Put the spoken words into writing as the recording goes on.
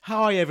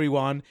Hi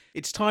everyone,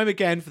 it's time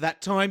again for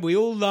that time we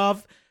all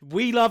love.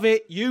 We love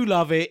it, you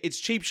love it. It's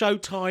Cheap Show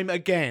time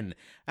again.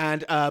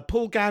 And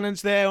Paul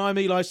Gannon's there, I'm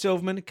Eli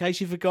Silverman, in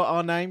case you forgot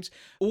our names.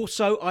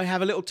 Also, I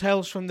have a little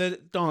Tales from the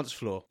Dance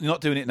Floor. You're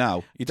not doing it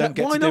now. You don't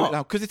get Why to do not? it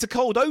now. Because it's a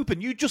cold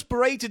open. You just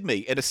berated me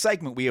in a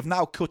segment we have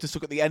now cut and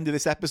stuck at the end of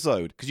this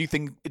episode because you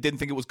didn't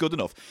think it was good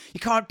enough.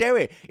 You can't do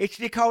it. It's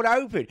the cold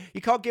open.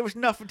 You can't give us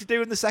nothing to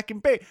do in the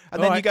second bit.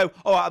 And then you go,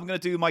 all right, I'm going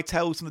to do my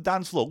Tales from the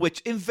Dance Floor,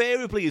 which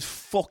invariably is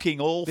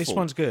fucking awful. This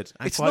one's good.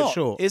 It's quite not,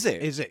 short. is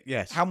it? Is it?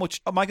 Yes. How much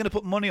am I going to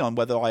put money on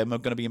whether I am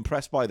going to be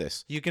impressed by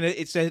this?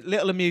 It's a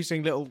little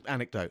amusing little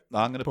anecdote.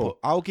 I'm going to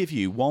I'll give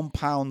you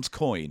 £1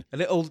 coin. A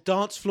little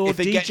dance floor if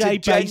it DJ gets a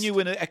based.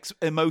 genuine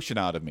emotion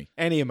out of me.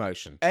 Any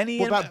emotion.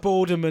 What about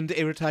boredom and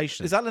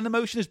irritation? Is that an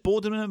emotion? Is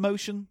boredom an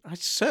emotion? It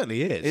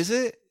certainly is. Is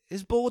it?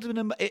 Is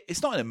boredom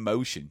it's not an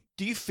emotion.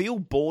 Do you feel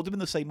boredom in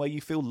the same way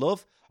you feel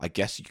love? I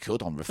guess you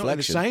could on reflection. Not in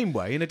the same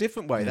way, in a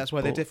different way. That's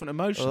why they're different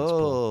emotions.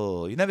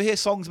 Oh, you never hear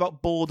songs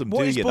about boredom,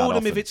 what do is you?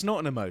 Boredom if it's not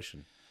an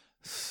emotion?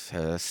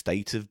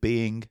 State of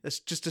being. It's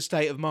just a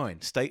state of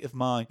mind. State of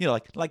mind. You know,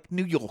 like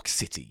New York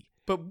City.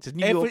 But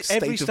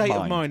every state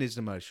of mind is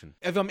an emotion.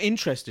 If I'm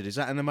interested, is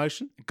that an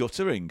emotion?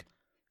 Guttering.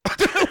 I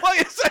don't know why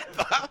I said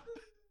that.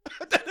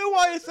 I don't know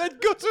why I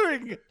said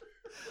guttering.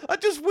 I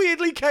just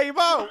weirdly came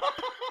out.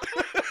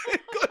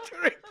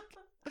 Guttering.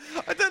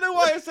 I don't know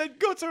why I said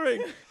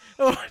guttering.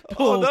 Oh,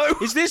 Paul, no.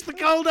 Is this the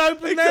cold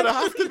open It's then? going to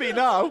have to be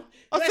now.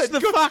 That's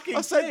the fucking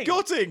I said thing.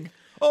 gutting.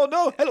 Oh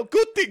no, hello,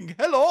 gutting.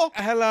 Hello.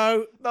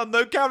 Hello.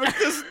 No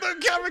characters. No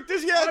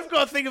characters yet. I've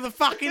got to think of the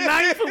fucking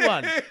name for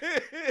one.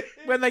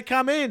 When they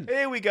come in.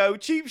 Here we go,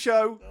 Cheap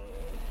Show.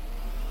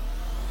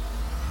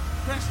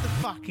 Press the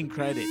fucking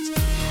credits.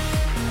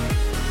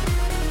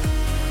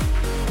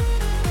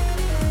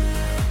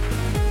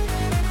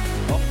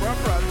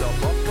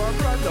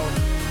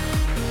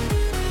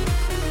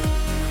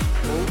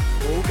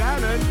 Paul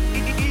Gannon,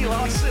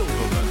 Eli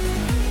Silverman.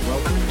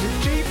 Welcome to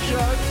Cheap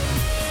Show.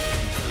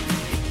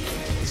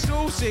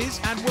 Sources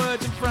and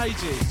words and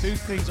phrases. Two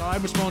things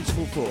I'm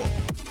responsible for.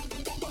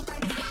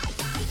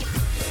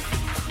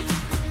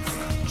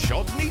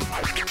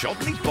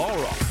 Chodney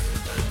Borough.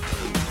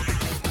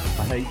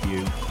 I hate you,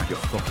 your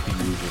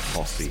fucking usual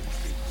posse.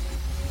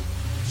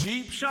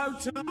 Cheap Show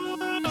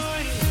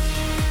tonight.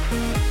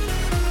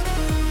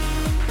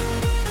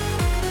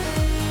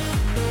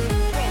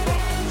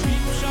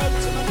 Cheap Show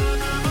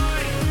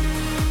tonight.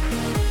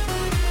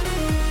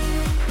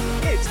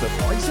 It's the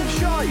price of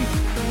shite.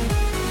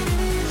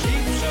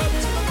 Cheap Show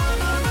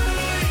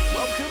tonight.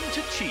 Welcome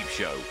to Cheap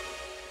Show.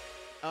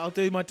 I'll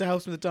do my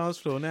Tales from the Dance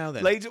Floor now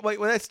then. Ladies, wait,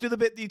 let's do the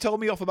bit that you told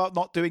me off about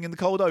not doing in the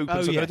cold open. Oh, So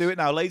I'm going yes. to do it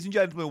now. Ladies and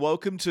gentlemen,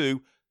 welcome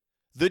to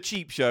The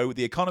Cheap Show,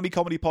 the economy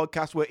comedy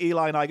podcast where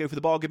Eli and I go for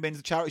the bargain bins,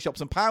 the charity shops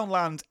and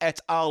Poundland et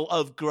al.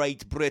 Of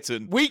Great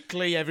Britain.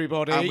 Weekly,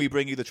 everybody. And we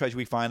bring you the treasure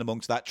we find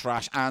amongst that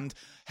trash. And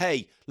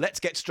hey, let's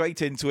get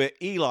straight into it.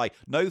 Eli,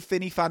 no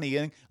finny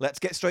fannying. Let's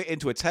get straight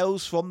into it.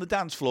 Tales from the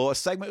Dance Floor, a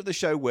segment of the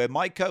show where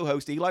my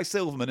co-host Eli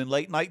Silverman and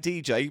late night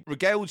DJ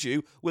regales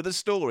you with a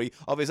story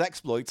of his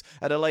exploits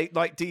at a late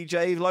night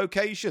DJ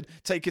location.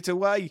 Take it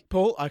away.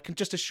 Paul, I can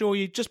just assure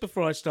you, just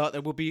before I start,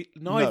 there will be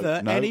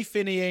neither No. any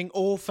finnying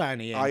or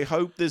fannying. I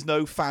hope there's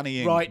no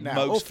fannying right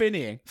now. Or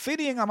finnying.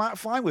 Finnying, I'm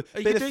fine with.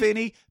 You Bit of do-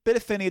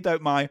 finny, I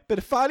don't mind. Bit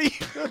of fanny,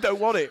 I don't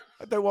want it.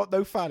 I don't want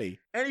no fanny.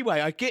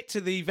 Anyway, I get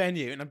to the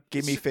venue and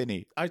Give me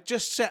finny. I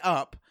just set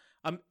up.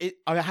 I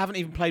haven't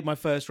even played my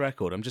first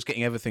record. I'm just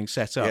getting everything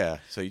set up. Yeah,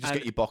 so you just And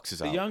get your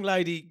boxes out. The young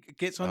lady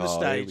gets on the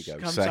stage, here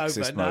we go. comes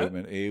Sexist over,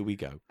 moment. Here we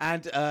go.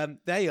 and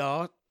they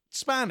are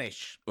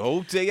Spanish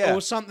Oh dear.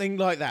 or something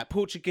like that,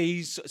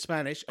 Portuguese,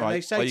 Spanish, and Right, they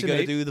are say you to going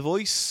me, to do the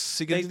voice?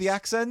 Are you going to do the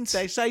accent?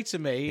 they say to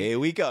me, Here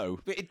we go.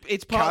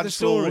 it's part of the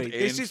story.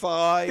 Cancelled in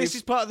 5. This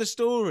is part of the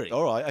story.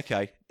 All right,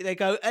 okay. They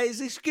go,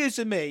 excuse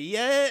me,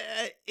 yeah,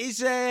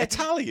 is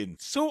Italian.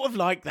 sort of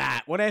like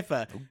that,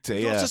 whatever. Oh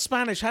dear. What's a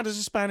Spanish? How does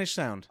a Spanish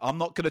sound? I'm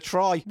not going to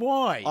try.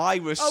 Why? I why are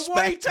you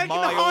respect taking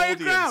my the higher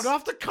audience. ground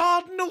after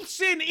Cardinal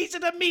Sin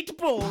eating the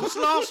meatballs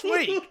last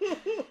week?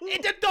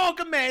 It the dog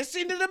a mess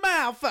into the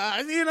mouth.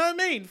 You know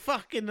what I mean?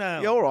 Fucking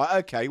hell. Yeah, all right,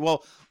 okay.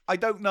 Well, I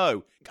don't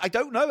know.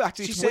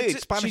 Actually. She It's said weird.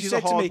 to- Spanish she is a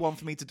said to hard me- one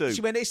for me to do. She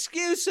went,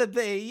 excuse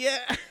me,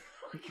 yeah.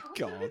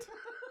 God,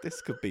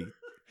 this could be.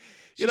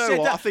 She You know said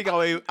what?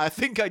 that- I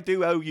think I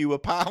do owe you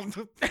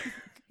 £1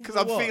 because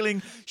I'm What?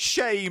 feeling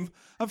shame.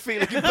 I'm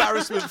feeling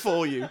embarrassment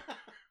for you.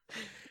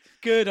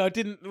 Good, I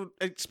didn't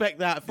expect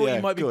that. I thought Yeah,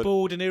 you might be good.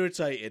 bored and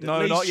irritated. No,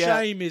 At least not yet.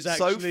 shame is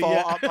actually... so far.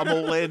 yeah. I'm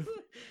all in.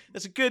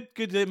 That's a good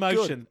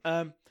emotion.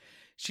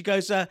 She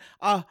goes,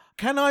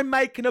 can I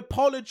make an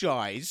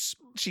apologise?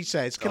 She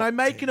says, can I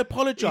make an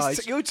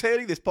apologise? You're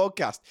turning this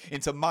podcast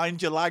into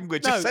Mind Your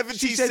Language, a 70s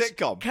she says,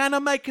 sitcom. Can I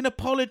make an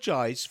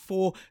apologise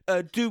for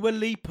Dua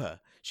Lipa?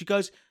 She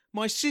goes,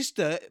 my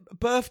sister,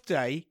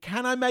 birthday,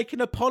 can I make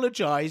an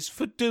apologise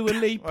for Dua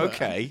Lipa?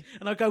 Okay.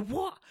 And I go,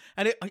 what?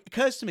 And it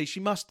occurs to me she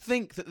must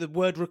think that the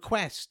word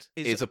request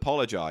Is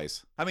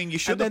apologise. I mean, you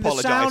should and then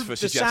apologise for the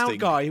suggesting. sound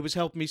guy who was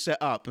helping me set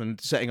up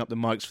and setting up the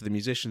mics for the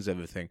musicians and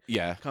everything,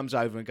 Yeah. comes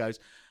over and goes,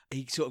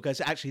 he sort of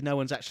goes, actually, no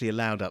one's actually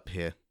allowed up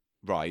here.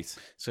 Right.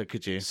 So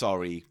could you?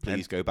 Sorry,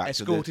 please go back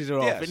to the... Escorted her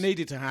off. Yes. It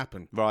needed to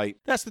happen. Right.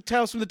 That's the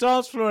Tales from the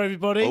Dance Floor,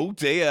 everybody. Oh,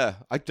 dear.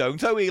 I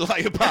don't owe Eli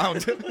a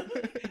pound.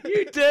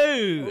 You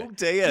do. Oh,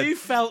 dear. You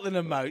felt an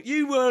emote.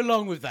 You were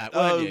along with that,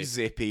 weren't Oh, you?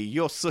 Zippy,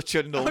 you're such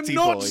a naughty I'm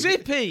not boy.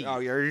 Zippy. Oh,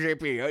 you're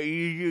Zippy.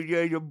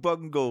 You're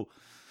bungle.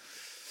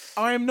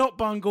 I am not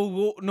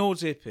Bungle nor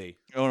Zippy.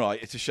 All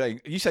right, it's a shame.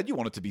 You said you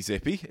wanted to be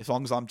Zippy, as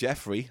long as I'm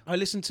Jeffrey. I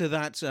listened to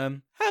that,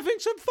 having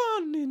some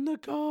fun in the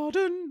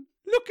garden,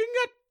 looking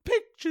at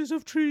pictures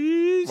of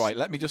trees. Right,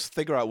 let me just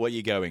figure out where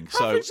you're going.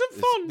 Having some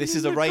fun This in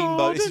is a the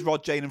rainbow. This is garden.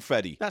 Rod, Jane and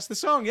Freddie. That's the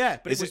song, yeah.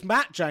 But Is it was it-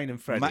 Matt, Jane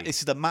and Freddie. This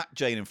is the Matt,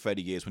 Jane and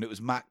Freddie years when it was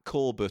Matt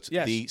Corbett,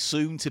 Yes. the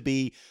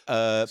soon-to-be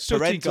Sooty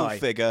parental guy.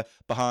 figure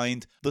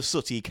behind the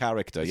sooty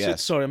character.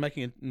 Yes. Sorry, I'm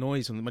making a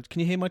noise on the... Can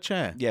you hear my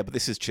chair? Yeah, but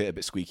this is a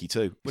bit squeaky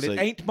too. But So- it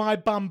ain't my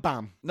bum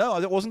bum. No,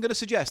 I wasn't going to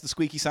suggest the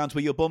squeaky sounds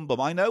were your bum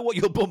bum. I know what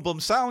your bum bum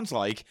sounds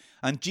like,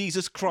 and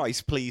Jesus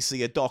Christ, please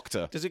see a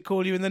doctor. Does it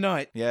call you in the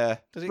night? Yeah.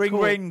 Does it ring,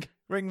 call- ring,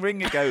 ring,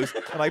 ring it goes.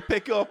 And I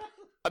pick up,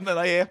 and then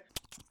I hear,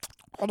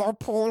 Hello,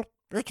 Paul.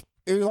 It's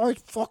Eli's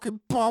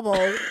fucking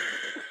bummer.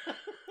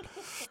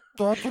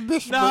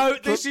 No,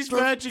 this is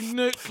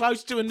verging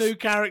close to a new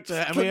character,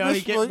 and we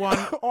only get one.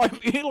 I'm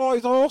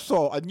Eli's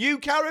also. a new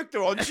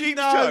character on Cheap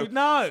No, Show.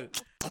 no.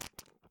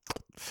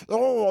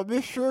 Oh, I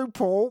miss you,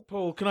 Paul.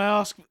 Paul, can I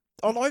ask?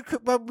 I like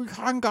it when we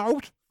hang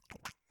out.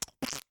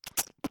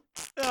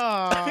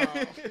 Ah.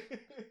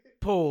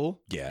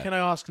 Paul, Yeah. can I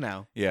ask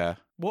now? Yeah.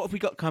 What have we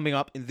got coming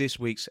up in this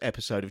week's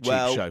episode of Cheap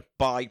Well, Show?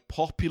 by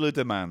popular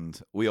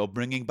demand, we are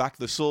bringing back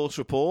the Source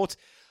Report.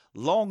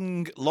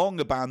 Long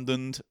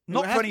abandoned.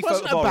 Not for any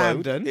wasn't fault of our own.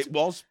 abandoned. It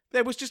was.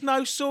 There was just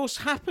no source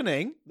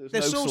happening. There's The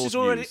no source source is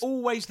already news.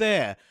 always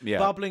there, Yeah.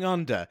 bubbling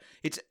under.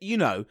 It's,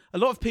 a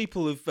lot of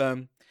people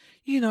have,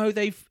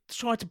 they've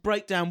tried to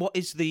break down what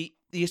is the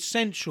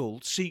essential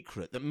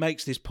secret that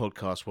makes this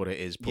podcast what it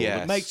is, Paul. Yes.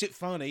 That makes it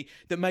funny,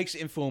 that makes it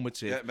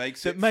informative, That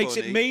makes it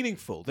funny.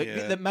 meaningful, that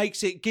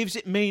Yeah. gives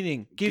it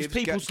meaning, gives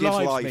people's gives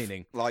lives life-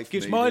 meaning, life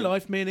gives meaning. my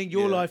life meaning,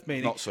 your Yeah, life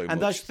meaning, not so and much.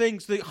 those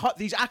things that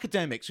these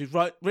academics who've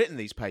written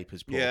these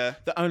papers, Paul, Yeah.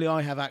 that only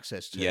I have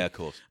access to, Yeah, of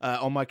course.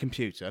 on my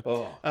computer.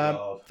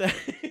 Oh,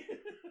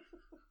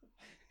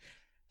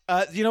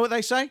 You know what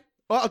they say?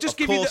 Well, I'll just Of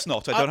give you. course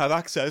not. I don't have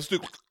access to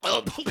fucking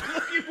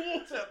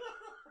water.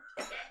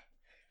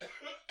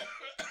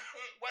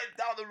 Went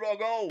down the wrong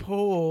hole.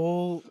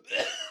 Paul.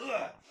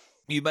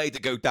 You made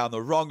it go down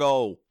the wrong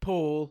hole.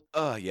 Paul.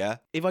 Yeah.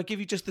 If I give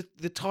you just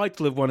the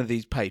title of one of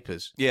these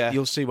papers, Yeah.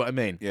 you'll see what I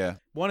mean. Yeah.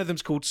 One of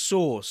them's called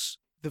Source: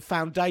 The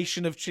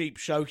Foundation of Cheap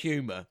Show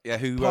Humour. Yeah,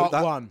 who Part wrote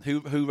that? one.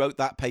 Who wrote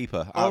that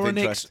paper? Out of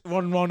interest.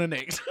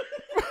 Rononix.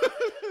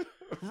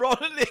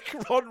 Rononix.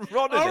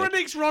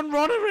 Oronix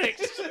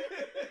Rononix.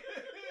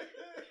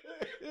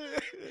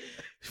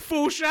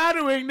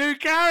 Foreshadowing new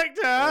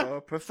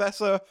character.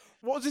 Professor.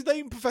 What was his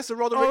name? Professor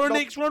Roderick.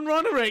 Oronix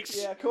Rononix.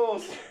 Yeah, of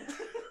course.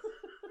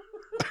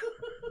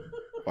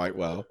 Right,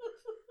 well.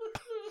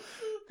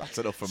 That's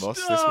enough from us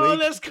this Oh, week.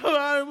 let's go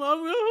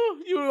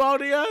home. You're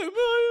already home.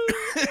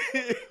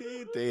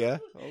 Dear.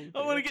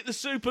 I want to get the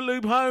Super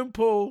Lube home,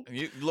 Paul.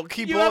 You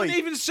lucky You boy. haven't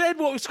even said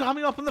what was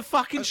coming up on the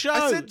fucking show.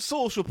 I said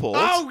Source Report.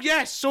 Oh,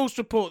 yes, Source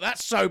Report.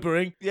 That's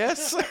sobering.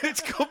 Yes,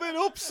 it's coming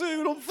up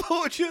soon,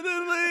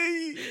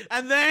 unfortunately.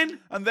 And then?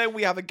 And then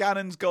we have a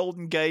Gannon's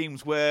Golden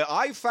Games where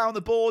I found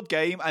the board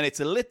game and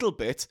it's a little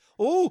bit,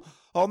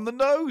 on the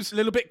nose. A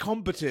little bit A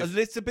combative.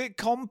 little bit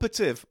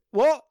combative.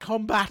 What?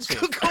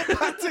 Combative.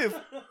 Combative.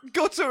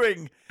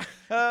 Guttering.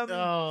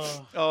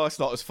 Oh. It's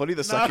not as funny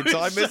the second it's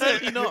time, is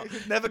certainly it? not.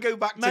 Never go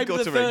back to Maybe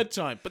guttering. the third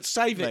time, but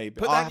save it. Maybe.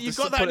 Put I'll that, have you've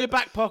to got that put in your it-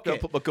 back I'll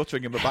pocket. put my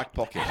guttering in my back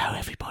pocket. Hello,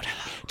 everybody.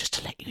 Just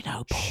to let you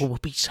know, Paul will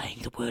be saying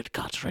the word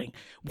guttering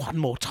one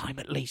more time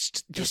at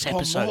least this one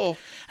episode. more.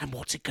 And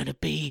what's it going to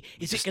be?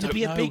 Is it Just going to don't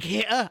be a know. big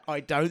hitter? I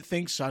don't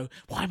think so.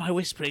 Why am I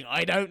whispering?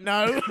 I don't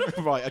know.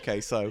 Right,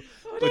 okay, so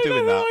we're don't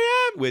doing know that. who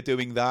I am. We're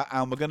doing that,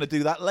 and we're going to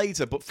do that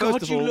later. But first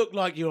God, of you all, look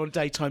like you're on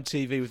daytime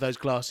TV with those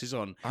glasses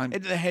on, I'm-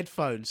 and the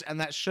headphones and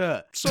that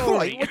shirt.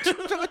 sorry, Sorry.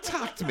 don't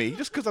attack me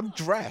just because I'm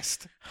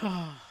dressed.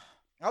 I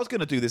was going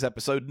to do this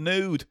episode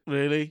nude.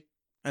 Really?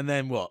 And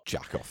then what?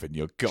 Jack off in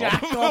your gob.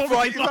 Jack off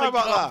Right, in how my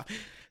about gob. that?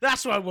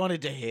 That's what I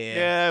wanted to hear.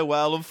 Yeah,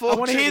 well, I unfortunately,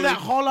 want to hear that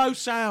hollow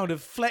sound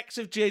of flecks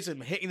of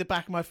jism hitting the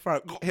back of my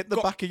throat. hit the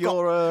Gok, back of gok,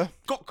 your.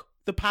 gok,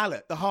 the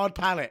palate, the hard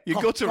palate.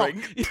 Your Gok,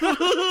 guttering.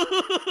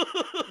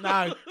 gok.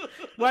 No,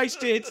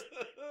 wasted.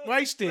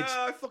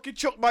 I fucking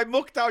chucked my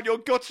muck down your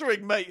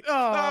guttering, mate. Oh.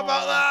 How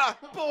about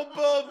that? Bum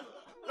bum.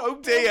 Oh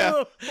dear.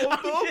 Bum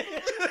bum.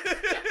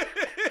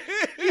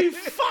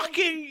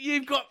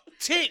 You've got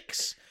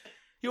ticks.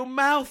 Your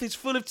mouth is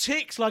full of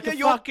ticks like Yeah, a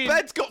your fucking...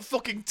 bed's got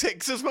fucking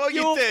ticks as well,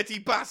 you Your- dirty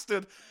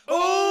bastard.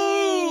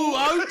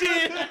 Oh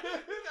dear.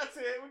 That's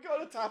it. We've got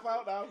to tap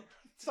out now.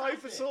 Time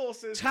for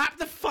sauces. Tap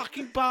the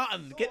fucking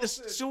button. Get the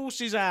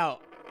sauces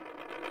out.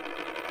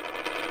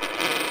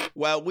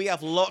 Well, we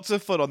have lots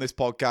of fun on this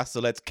podcast, so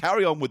let's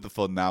carry on with the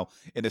fun now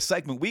in a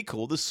segment we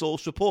call the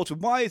Sauce Report.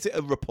 And why is it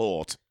a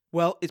report?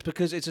 Well, it's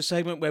because it's a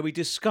segment where we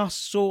discuss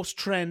sauce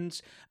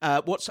trends,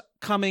 what's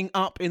coming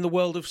up in the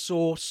world of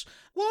sauce.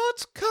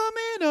 What's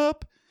coming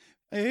up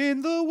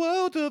in the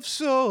world of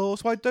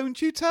sauce? Why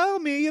don't you tell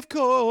me, of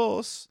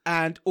course?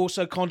 And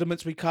also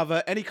condiments we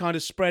cover, any kind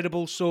of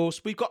spreadable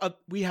sauce.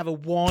 We have a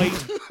wide...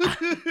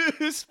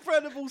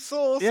 Spreadable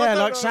sauce. yeah,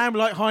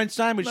 like Heinz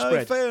sandwich No,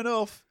 spread. fair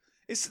enough.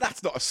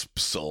 That's not a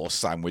sauce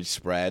sandwich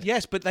spread.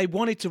 Yes, but they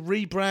wanted to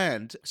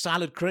rebrand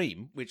salad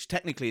cream, which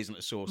technically isn't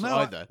a sauce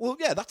either. Well,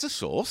 yeah, that's a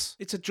sauce.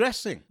 It's a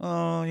dressing.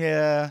 Oh,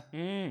 yeah.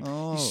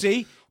 You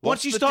see,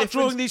 What's once you the start difference?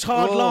 drawing these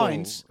hard Oh.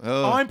 lines,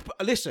 Oh.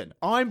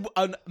 I'm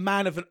a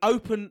man of an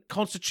open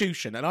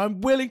constitution, and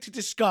I'm willing to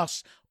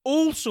discuss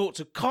all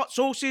sorts of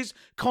sauces,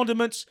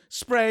 condiments,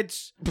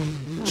 spreads,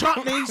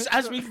 chutneys,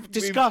 as we've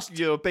discussed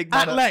You're a big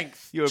man at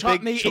length. You're a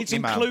Chutney, big it's chutney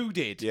man.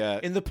 included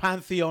Yeah. in the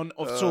pantheon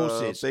of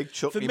sauces. big For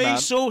chutney me, man.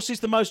 sauce is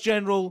the most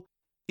general.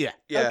 Yeah.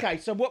 Yeah. Okay,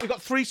 so we've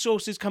got 3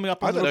 sauces coming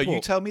up on I don't the know. report.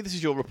 You tell me. This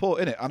is your report,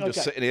 innit? I'm just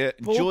Okay. sitting here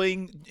Paul?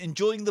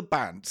 enjoying the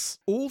bants.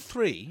 All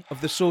 3 of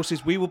the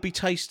sauces we will be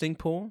tasting,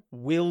 Paul,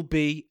 will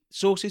be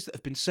sauces that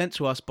have been sent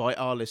to us by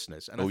our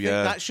listeners. And I think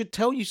yeah. that should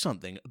tell you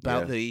something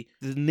about the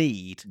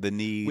need The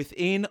need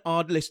within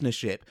our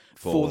listenership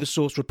for the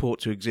sauce report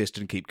to exist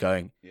and keep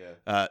going.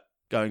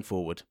 Going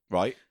forward.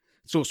 right.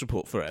 Sauce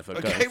report forever.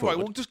 Okay, going right. forward.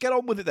 Well, just get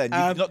on with it then.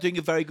 You're not doing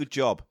a very good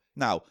job.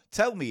 Now,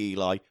 tell me,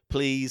 Eli,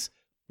 please.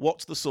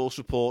 What's the sauce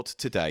report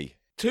today?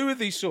 2 of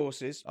these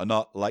sauces Are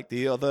not like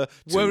the other.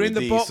 Were Two in of the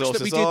these box that we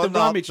sauces did are the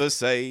not rummage- the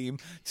same.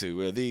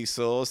 2 of these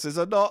sauces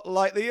are not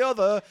like the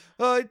other.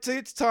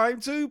 It's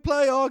time to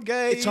play our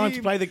game. It's time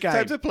to play the game.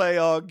 Time to play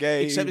our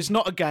game. Except it's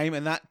not a game,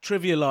 and that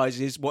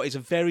trivialises what is a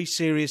very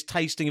serious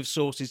tasting of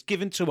sauces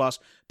given to us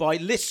by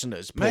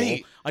listeners. Paul.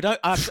 Mate. I don't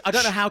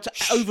know how to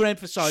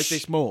overemphasise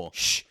this more.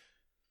 Shh.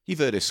 You've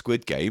heard of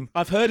Squid Game.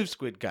 I've heard of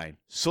Squid Game.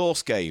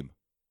 Sauce Game.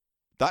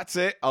 That's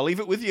it. I'll leave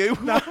it with you.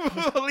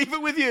 I'll leave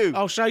it with you.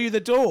 I'll show you the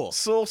door.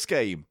 Sauce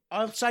Game.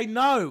 I'll say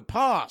no,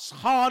 pass,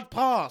 hard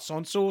pass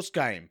on Sauce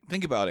Game.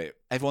 Think about it.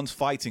 Everyone's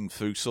fighting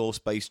through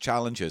sauce-based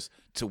challenges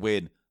to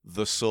win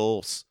the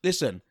sauce.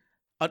 Listen,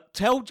 I've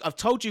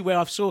told you where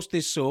I've sourced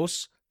this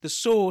sauce. The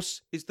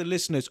sauce is the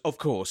listeners, of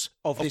course,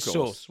 of this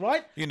course. sauce,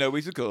 right? You know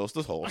he's of course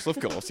the horse. Of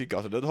course he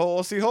got a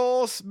horsey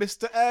horse,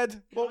 Mr.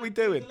 Ed. What are we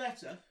doing?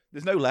 Letter.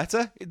 There's no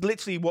letter.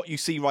 Literally what you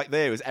see right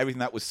there is everything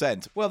that was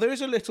sent. Well, there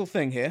is a little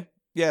thing here.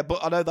 Yeah,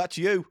 but I know that's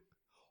you.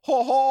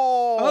 Ho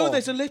ho! Oh,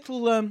 there's a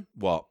little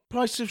What?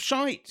 price of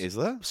shite. Is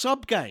there?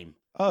 Sub game.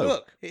 Oh.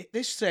 Look,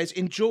 this says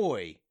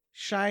enjoy.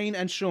 Shane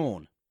and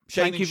Sean.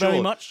 Shane Thank and you very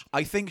Sean. much.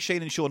 I think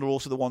Shane and Sean are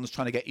also the ones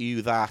trying to get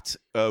you that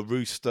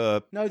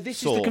rooster. No, this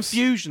sauce. is the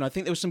confusion. I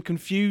think there was some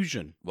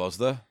confusion. Was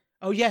there?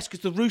 Oh yes, because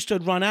the rooster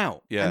had run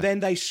out. Yeah. And then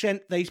they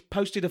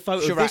posted a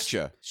photo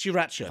Sriracha. of this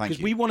sriracha. Thank Because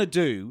you. we want to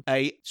do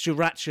a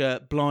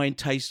sriracha blind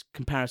taste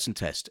comparison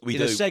test. We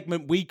in a do.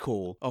 segment we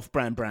call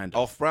off-brand brand.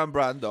 Off-brand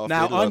brand. Off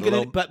Now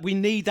but we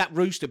need that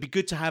rooster. It'd be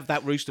good to have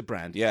that rooster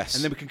brand. Yes.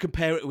 And then we can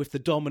compare it with the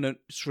dominant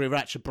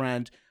sriracha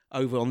brand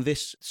over on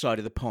this side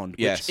of the pond,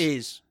 Yes. which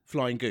is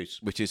Flying Goose.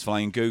 which is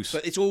Flying Goose.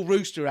 But it's all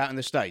rooster out in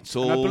the States. It's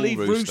And I all believe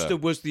rooster.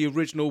 was the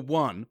original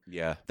one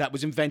yeah. that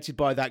was invented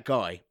by that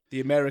guy, the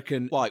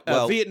American Right,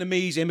 well-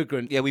 Vietnamese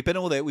immigrant. Yeah, we've been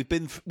all there. We've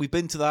been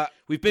to that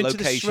We've been to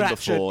the location Sriracha,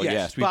 before.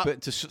 yes, We've but- been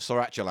to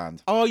Sriracha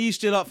Land. Are you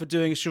still up for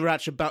doing a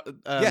sriracha?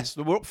 Yes,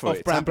 we're up for it. It's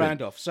Off-brand happening.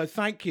 brand off. So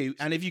thank you.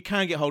 And if you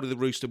can get hold of the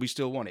rooster, we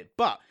still want it.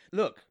 But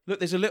look,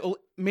 there's a little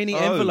mini Oh,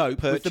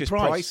 envelope with the purchase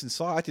price.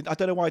 inside. I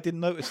don't know why I didn't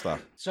notice that.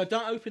 So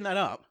don't open that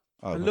up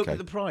Oh, and look okay. at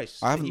the price.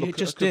 I haven't You looked.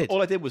 just 'cause did.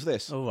 All I did was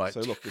this. All right.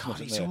 So look, there's God,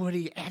 nothing he's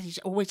there. he's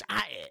always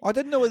at it. I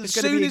didn't know whether As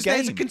there's going to soon be a as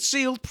there's a game.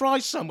 concealed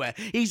price somewhere,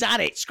 he's at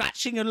it,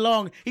 scratching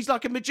along. He's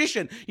like a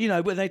magician,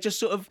 when they just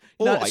sort of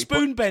All a right,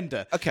 spoon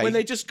bender. okay, when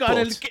they just kind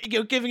of but-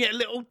 you're giving it a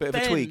little Bit of a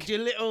bend, tweak. a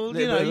little, Little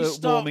bit of you a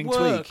start warming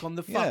work tweak. on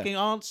the Yeah. fucking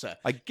answer.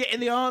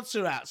 Getting the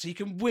answer out so you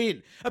can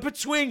win a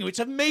betwing. It's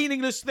a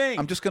meaningless thing.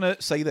 I'm just going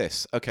to say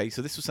this. Okay,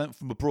 so this was sent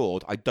from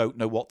abroad. I don't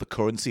know what the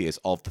currency is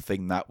of the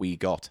thing that we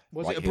got.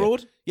 Was right it here.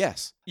 abroad?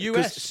 Yes.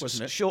 US, 'Cause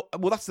wasn't it? Sure.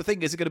 Well, that's the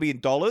thing. Is it going to be in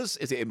dollars?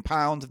 Is it in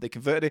pounds? Have they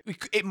converted it?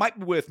 It might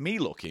be worth me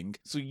looking,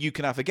 so you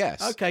can have a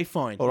guess. Okay,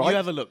 fine. All right. You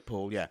have a look,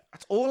 Paul. Yeah.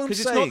 That's all I'm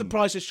Because saying. it's not the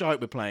price of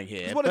shite we're playing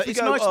here. what if But we it's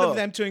go, nice oh. of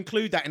them to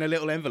include that in a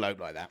little envelope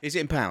like that. Is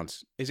it in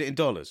pounds? Is it in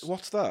dollars?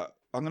 What's that?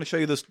 I'm going to show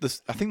you this.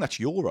 I think that's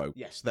euro.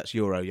 Yes, that's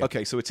euro. Yeah.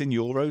 Okay, so it's in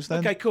euros then.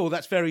 Okay, cool.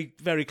 That's very,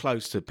 very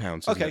close to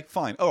pounds. isn't Okay, it?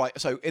 fine. All right.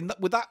 So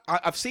with that,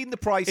 I've seen the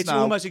price It's now.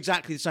 almost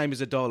exactly the same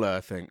as a dollar,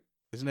 I think,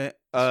 isn't it?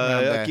 It's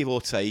around there. Give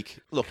or take.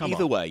 Look, Come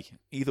either on. way,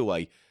 you're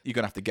going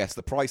to have to guess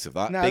the price of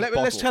that. Now big let's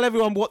bottle. tell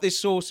everyone what this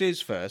sauce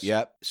is first.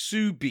 Yep.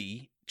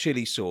 Subi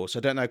chili sauce. I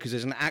don't know because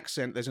there's an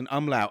accent. There's an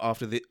umlaut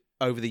after the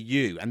over the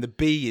U, and the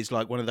B is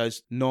like one of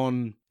those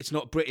it's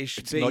not British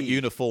It's B. not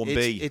uniform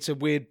B. It's a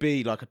weird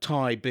B, like a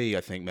Thai B,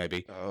 I think,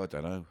 maybe. Oh, I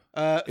don't know.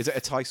 Is it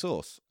a Thai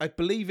sauce? I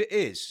believe it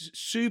is.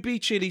 Subi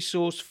chili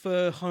sauce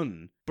Pho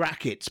Hun,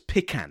 brackets,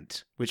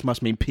 piquant, which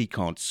must mean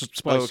piquant,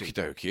 spicy. Okie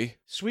dokie.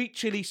 Sweet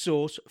chili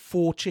sauce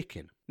for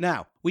chicken.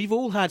 Now, we've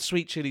all had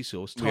sweet chili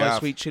sauce, We Thai have.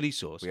 sweet chili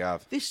sauce. We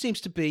have. This seems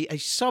to be a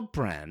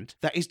sub-brand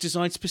that is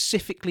designed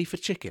specifically for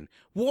chicken.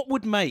 What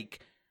would make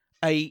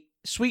a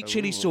sweet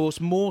chili sauce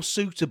more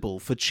suitable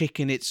for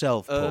chicken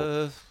itself,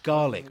 Paul?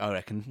 Garlic, I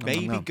reckon.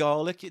 Maybe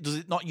garlic. Does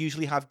it not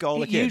usually have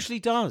garlic It in? usually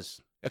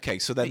does. Okay,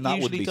 so then It that would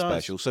usually be does.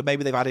 special. So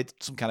maybe they've added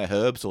some kind of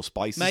herbs or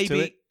spices to Maybe.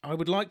 it. I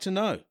would like to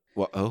know.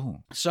 What?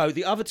 Oh. So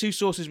the other two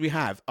sauces we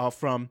have are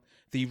from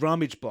the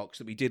rummage box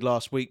that we did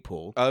last week,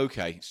 Paul.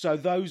 Okay. So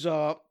those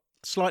are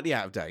slightly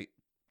out of date.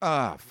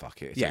 Ah,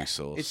 fuck it. It's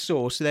sauce. It's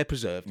sauce, they're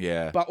preserved.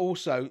 Yeah. But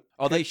also,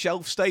 Are they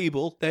shelf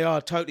stable? they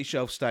are totally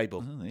shelf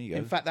stable. Oh, there you go.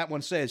 In fact, that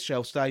one says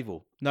shelf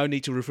stable. No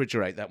need to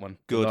refrigerate that one.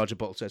 Good. The larger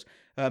bottle says.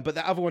 But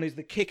the other one is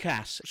the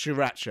kick-ass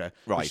sriracha,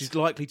 Right. which is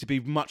likely to be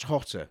much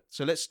hotter.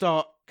 So let's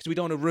start, because we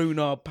don't want to ruin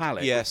our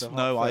palate. Yes, with the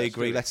no, hot I first,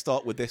 agree. do we? Let's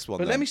start with this one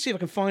But then. let me see if I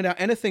can find out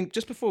anything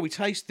just before we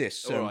taste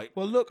this. All right.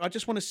 Well, look, I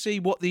just want to see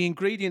what the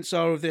ingredients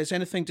are, if there's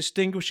anything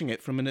distinguishing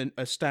it from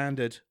a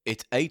standard.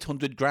 It's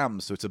 800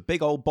 grams, so it's a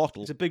big old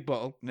bottle. It's a big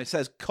bottle. And it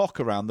says cock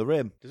around the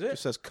rim. Does it? It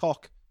says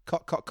cock.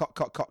 Cock, cock, cock,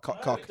 cock, cock,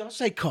 cock, cock. It does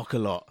say cock a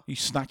lot. You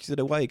snatched it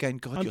away again.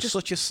 God, I'm you're just-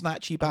 such a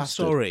snatchy I'm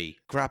bastard. sorry.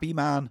 Grabby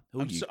man.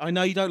 Oh, I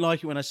know you don't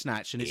like it when I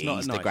snatch, and it's not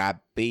He's nice. the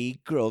grabby,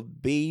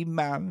 grubby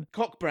man.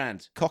 Cock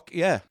brand. Cock,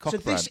 yeah, cock So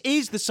brand. this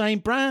is the same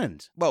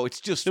brand. Well,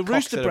 it's just The cock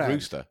Rooster instead of brand.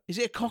 Rooster. Is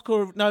it a cock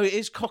or no? It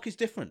is. Cock is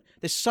different.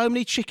 There's so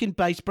many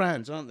chicken-based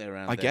brands, aren't there?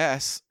 Around I there?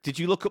 guess. Did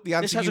you look up the This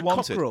answer has you a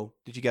wanted? cockerel.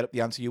 Did you get up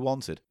the answer you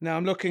wanted? Now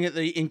I'm looking at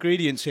the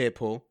ingredients here,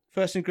 Paul.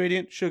 First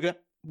ingredient: sugar,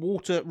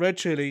 water, red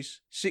chilies,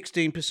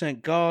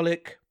 16%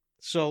 garlic,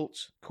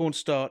 salt,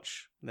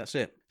 cornstarch. That's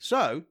it.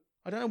 So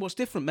I don't know what's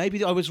different.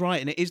 Maybe I was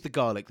right, and it is the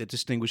garlic that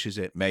distinguishes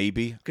it.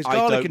 Maybe. Because I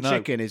garlic don't and know.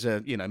 chicken is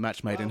a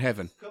match made in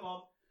heaven. Come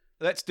on.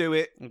 Let's do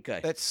it. Okay.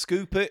 Let's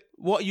scoop it.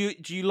 What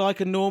do you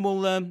like a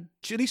normal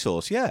Chili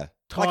sauce, yeah.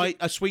 Thai Like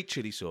a sweet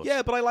chili sauce?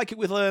 Yeah, but I like it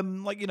with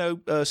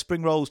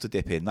spring rolls to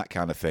dip in, that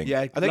kind of thing. Yeah,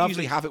 I don't lovely.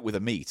 usually have it with a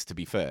meat, to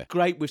be fair.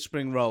 Great with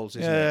spring rolls,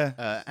 isn't Yeah,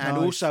 it? And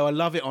nice. also, I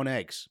love it on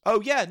eggs,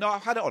 Oh yeah, no,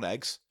 I've had it on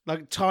eggs.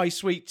 like Thai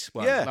sweet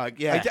one. Yeah, like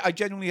yeah. I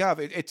genuinely have.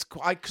 It's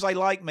because I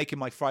like making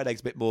my fried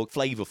eggs a bit more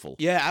flavourful.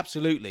 Yeah,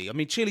 absolutely. I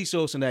mean, chili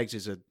sauce and eggs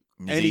is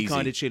any easy.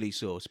 kind of chili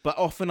sauce, but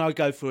often I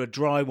go for a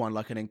dry one,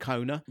 like an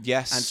Encona.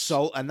 Yes. And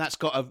salt, and that's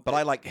got a. But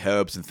I like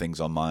herbs and things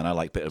on mine. I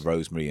like a bit of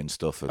rosemary and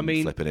stuff and I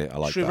mean, flipping it. I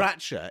like that.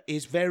 sriracha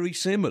is very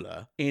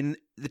similar in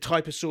the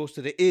type of sauce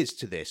that it is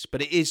to this,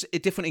 but it is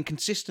different in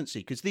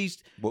consistency because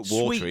these But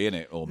sweet- watery,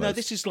 innit, almost. No,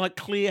 this is like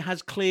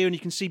has clear, and you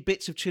can see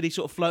bits of chili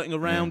sort of floating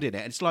around in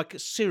it. It's like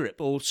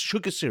syrup or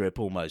sugar syrup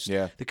almost.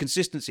 Yeah. The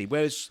consistency,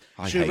 whereas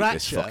I hate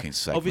this sriracha fucking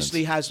segment.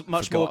 obviously has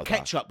much Forgot more that.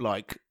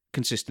 ketchup-like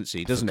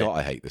consistency, doesn't God, it?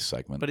 I hate this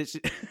segment. But it's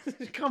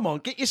come on,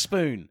 get your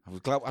spoon.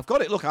 I've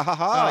got it. Look, ha ha Oh,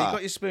 ha. you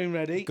got your spoon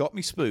ready. Got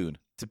me spoon.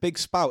 It's a big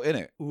spout,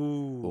 innit?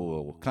 Ooh,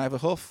 Oh, can I have a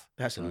huff?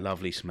 that's a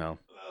lovely smell.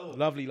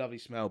 Lovely, lovely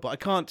smell. But I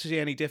can't see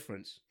any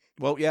difference.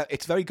 Well, yeah,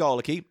 it's very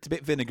garlicky. It's a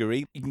bit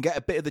vinegary. You can get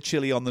a bit of the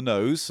chili on the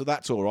nose, so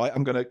that's all right.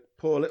 I'm going to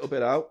pour a little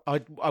bit out.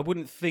 I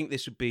wouldn't think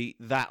this would be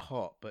that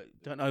hot, but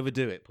don't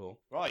overdo it, Paul.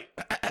 Right.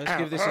 Let's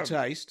give this a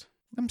taste.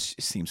 It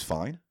seems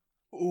fine.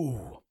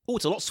 Ooh, Oh,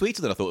 it's a lot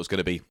sweeter than I thought it was going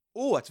to be.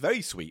 Oh, it's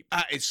very sweet.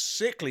 that is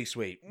sickly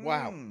sweet.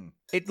 Wow.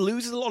 It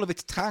loses a lot of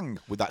its tang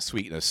with that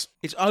sweetness.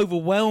 It's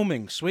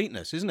overwhelming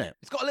sweetness, isn't it?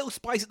 It's got a little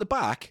spice at the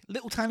back,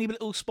 little tiny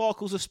little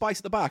sparkles of spice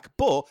at the back,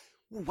 but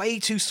way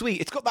too sweet.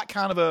 It's got that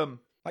kind of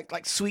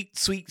like sweet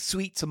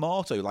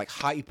tomato, like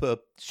hyper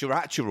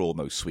sriracha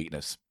almost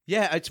sweetness.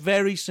 Yeah, it's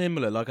very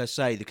similar. Like I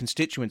say, the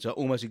constituents are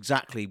almost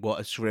exactly what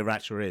a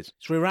sriracha is.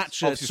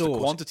 Sriracha Obviously, it's a sauce.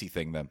 quantity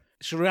thing then.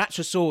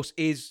 Sriracha sauce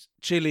is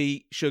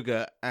chili,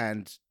 sugar,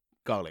 and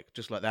garlic,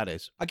 just like that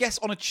is. I guess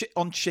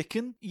on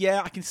chicken,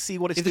 yeah, I can see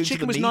what it's If the doing to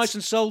chicken was meat. nice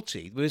and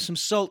salty, with some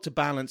salt to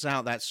balance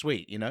out that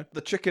sweet, you know.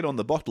 The chicken on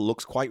the bottle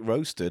looks quite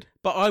roasted.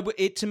 But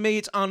to me,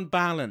 it's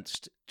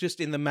unbalanced, just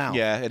in the mouth.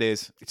 Yeah, it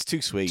is. It's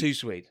too sweet. Too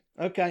sweet.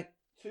 Okay.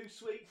 Too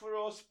sweet for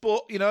us,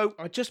 but you know,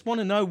 I just want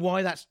to know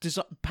why that's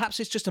perhaps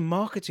it's just a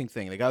marketing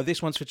thing. They go,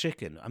 this one's for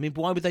chicken. I mean,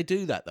 why would they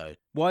do that though?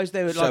 Why is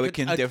there So like it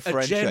can a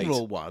differentiate.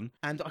 general one,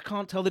 and I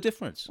can't tell the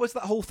difference? what's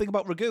that whole thing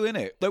about ragu,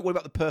 innit? Don't worry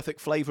about the perfect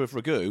flavour of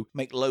ragu.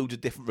 Make loads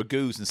of different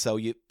ragus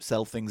and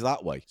sell things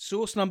that way.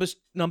 Source number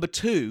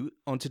 2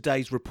 on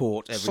today's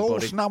report, everybody.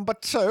 Source number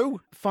 2.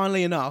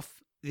 Funnily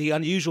enough, the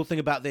unusual thing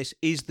about this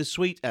is the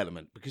sweet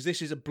element, because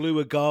this is a blue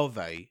agave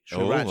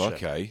sriracha. Oh,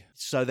 okay.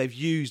 So they've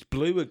used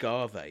blue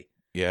agave.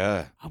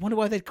 Yeah. I wonder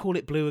why they'd call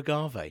it blue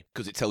agave.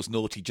 Because it tells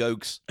naughty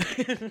jokes.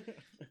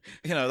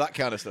 You know, that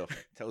kind of stuff.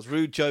 It tells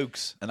rude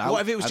jokes. And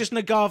What if it was just an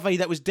agave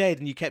that was dead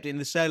and you kept it in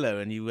the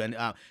cellar and you went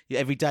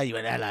every day you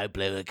went, hello,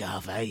 blue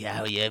agave,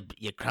 how are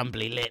your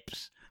crumbly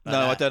lips? No,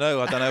 I don't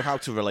know. I don't know how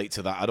to relate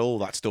to that at all.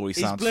 That story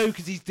He's sounds blue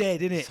because he's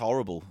dead, isn't it's it?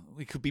 horrible.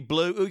 He could be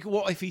blue.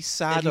 What if he's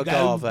sad You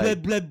go, blah,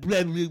 agave? blah,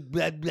 blah, blah,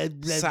 blah, blah,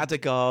 blah. Sad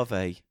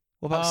agave.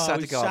 What about sad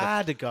agave?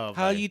 Sad agave.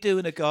 How are you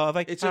doing, agave?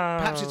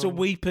 Perhaps it's a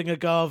weeping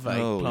agave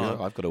Oh, plant.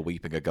 yeah, I've got a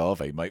weeping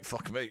agave, mate.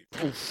 Fuck me.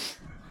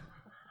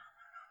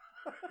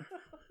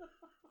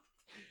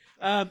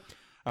 I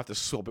have to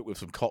swab it with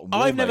some cotton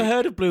wool, I've never mate.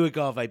 heard of blue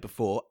agave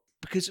before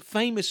because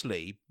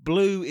famously,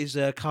 blue is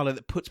a colour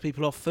that puts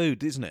people off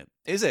food, isn't it?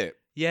 Is it?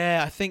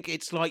 Yeah, I think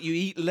it's like you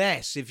eat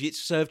less if it's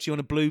served to you on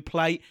a blue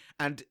plate,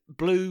 and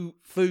blue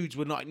foods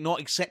were not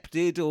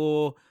accepted,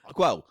 or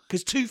Well,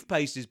 because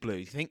toothpaste is blue.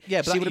 You think? yeah,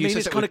 but see that what I you mean? said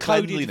It's it kind of with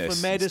coded cleanliness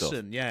for and stuff.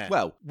 medicine. Yeah.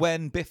 Well,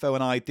 when Biffo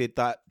and I did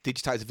that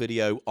digitized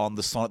video on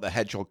the Sonic the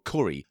Hedgehog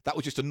curry, that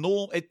was just a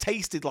normal. It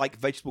tasted like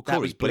vegetable That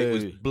curry, was but it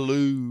was blue.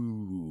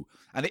 blue,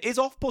 and it is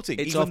off-putting.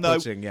 It's even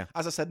off-putting, though, yeah.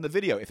 as I said in the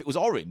video, if it was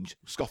orange,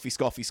 scoff,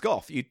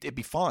 it'd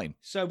be fine.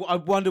 So I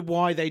wonder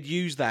why they'd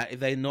use that if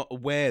they're not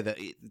aware that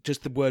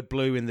just the word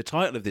blue in the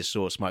title of this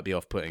sauce might be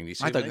off-putting. You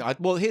see I what don't. mean?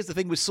 Well, here's the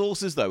thing with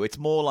sauces, though. It's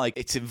more like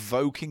it's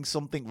invoking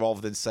something rather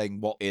than saying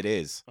what it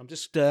is. I'm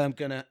just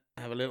gonna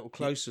have a little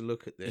closer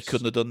look at this. You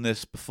couldn't have done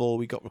this before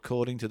we got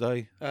recording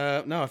today.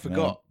 No, I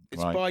forgot.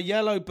 It's right. by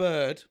Yellow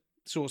Bird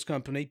Sauce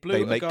Company. Blue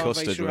They make agave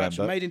custard, sriracha,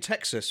 remember? made in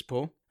Texas,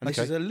 Paul. And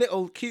Okay. this is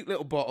a cute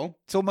little bottle.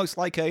 It's almost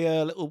like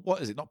a little,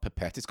 what is it? Not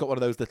pipette. It's got one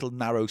of those little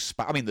narrow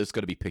I mean, there's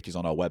going to be pictures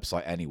on our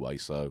website anyway,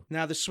 so.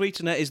 Now, the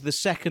sweetener is the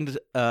second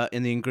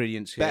in the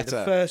ingredients here. Better.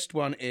 The first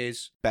one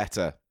is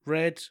Better.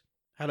 red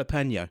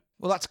jalapeno.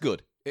 Well, that's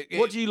good.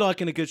 What do you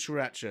like in a good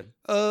sriracha?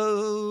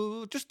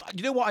 Just,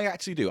 you know what I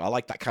actually do? I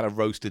like that kind of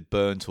roasted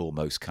burnt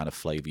almost kind of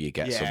flavour you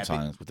get Yeah,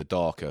 sometimes with the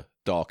darker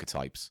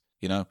types,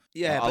 you know?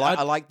 Yeah, I but like,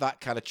 I like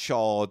that kind of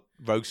charred,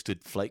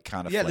 roasted flake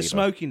kind of Yeah, flavour. the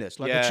smokiness,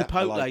 like Yeah, a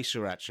chipotle I like-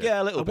 sriracha.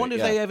 Yeah, a little I wonder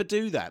bit, if they yeah. ever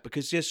do that,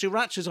 because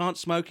srirachas aren't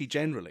smoky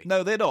generally.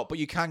 No, they're not, but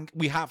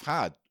we have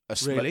had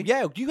Really?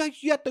 Yeah, you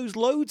had those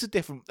loads of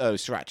different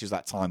srirachas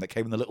that time that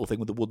came in the little thing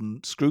with the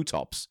wooden screw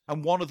tops,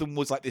 and one of them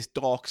was like this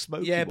dark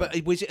smoky Yeah, one.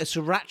 but was it a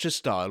sriracha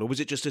style, or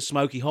was it just a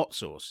smoky hot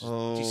sauce?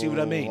 Do you see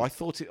what I mean? I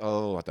thought it.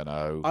 Oh, I don't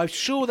know. I'm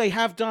sure they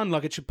have done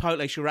like a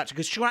chipotle sriracha,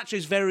 because sriracha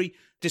is very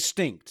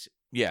distinct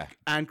Yeah.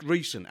 and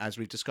recent, as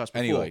we've discussed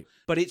before. Anyway.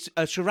 But it's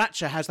a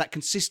sriracha has that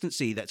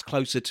consistency that's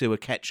closer to a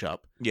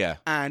ketchup, Yeah.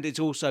 and it's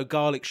also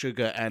garlic,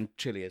 sugar, and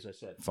chili, as I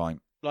said. Fine.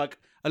 Like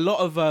a lot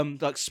of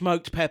like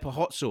smoked pepper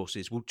hot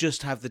sauces will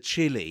just have the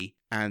chili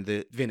and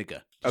the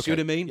vinegar. You see what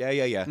I mean? Yeah,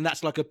 yeah, yeah. And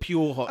that's like a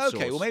pure hot sauce.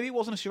 Okay, well maybe it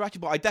wasn't a sriracha,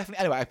 but I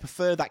definitely I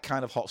prefer that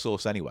kind of hot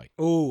sauce anyway.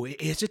 Oh,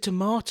 it's a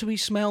tomatoey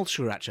smell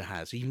sriracha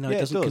has, even though Yeah, it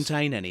it doesn't does.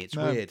 contain any. It's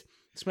No. weird.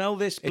 Smell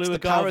this blue It's the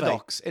agave.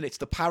 paradox, and it's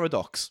the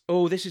paradox.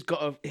 Oh, this has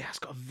got it's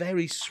got a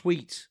very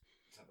sweet.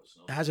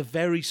 It has a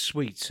very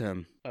sweet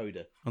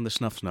odor on the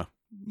snuff.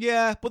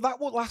 Yeah, but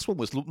that last one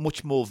was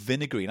much more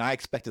vinegary, and I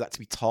expected that to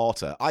be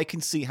tartar. I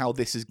can see how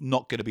this is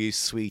not going to be as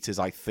sweet as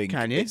I think.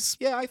 Can you?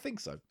 Yeah, I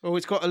think so. Oh,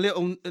 it's got a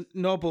little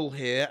knobble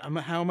here.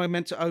 How am I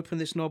meant to open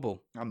this knobble?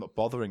 I'm not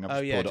bothering. I've Oh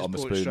just yeah, poured it just on the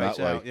pour spoon that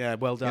straight way. out. Yeah,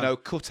 well done. You know,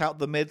 cut out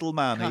the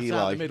middleman, Cut out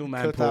Eli. the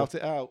middleman, Cut Paul. out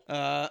it out.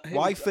 Here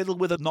Why we go. fiddle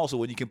with a nozzle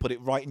when you can put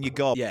it right in your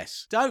gob?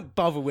 Yes. Don't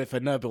bother with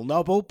a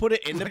nobble. Put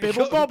it in the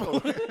bibble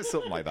bobble.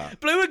 Something like that.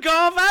 Blue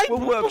agave.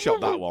 We'll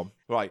workshop that one.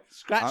 Right.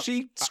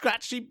 Scratchy.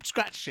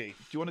 Do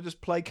you want to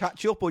just play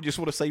catch up, or do you just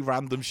want to say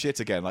random shit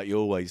again like you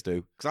always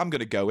do? Because I'm going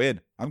to go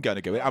in. I'm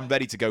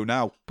ready to go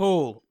now.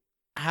 Paul,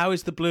 how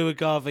is the blue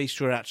agave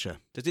sriracha?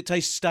 Does it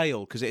taste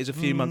stale? Because it is a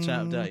few months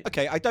out of date.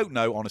 Okay, I don't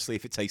know, honestly,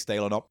 if it tastes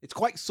stale or not. It's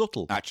quite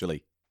subtle,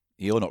 actually.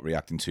 You're not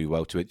reacting too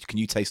well to it. Can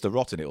you taste the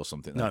rot in it or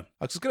something? then? No.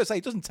 I was going to say,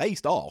 it doesn't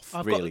taste off,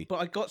 really. But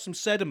I got some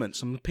sediment,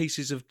 some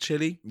pieces of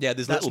chili. Yeah,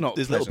 there's That's little not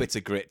little pleasant. bits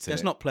of grit in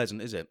That's it. not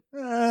pleasant, is it?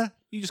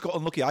 You just got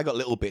unlucky. I got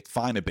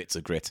finer bits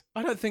of grit.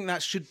 I don't think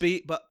that should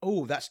be, but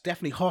that's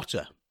definitely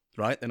hotter,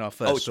 right, than our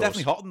first Oh, it's sauce.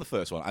 definitely hotter than the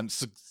first one.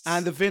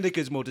 And the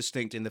vinegar's more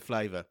distinct in the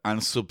flavour.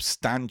 and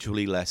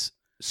substantially less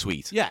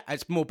sweet. Yeah,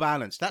 it's more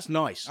balanced. That's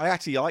nice. I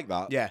actually like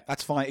that. Yeah.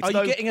 That's fine. It's Are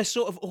no- you getting a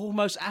sort of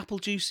almost apple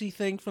juicy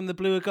thing from the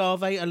blue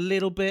agave? A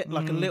little bit,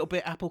 like a little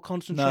bit apple No,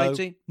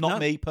 concentrating? not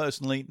me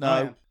personally. Oh,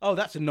 No. yeah. Oh,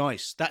 that's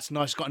nice. Got a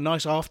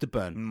nice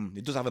afterburn.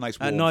 It does have a nice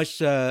A warmth.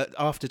 nice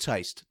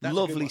aftertaste. That's a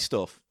good Lovely one.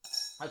 stuff.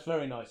 That's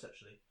very nice,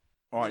 actually.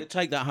 All right.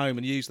 Take that home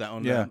and use that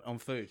on Yeah. on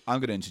food. I'm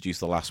going to introduce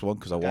the last one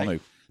because I want to.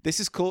 This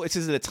is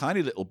in a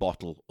tiny little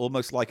bottle,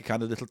 almost like a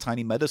kind of little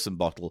tiny medicine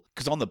bottle.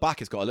 Because on the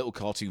back, it's got a little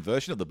cartoon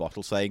version of the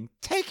bottle saying,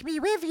 Take me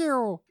with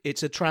you.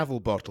 It's a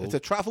travel bottle. it's a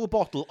travel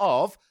bottle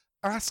of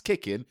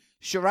ass-kicking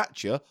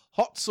sriracha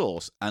hot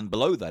sauce. And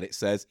below that, it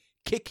says,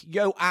 kick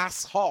yo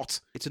ass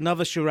hot. It's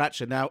another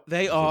sriracha. Now,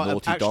 they are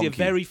naughty actually a donkey.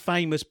 very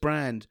famous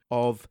brand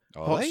of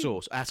Are hot they?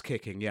 sauce, ass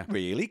kicking, yeah.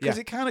 Really? Because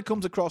Yeah. it kind of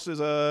comes across as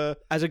a...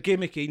 As a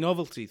gimmicky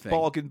novelty thing.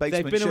 Bargain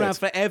basement They've been around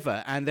shit.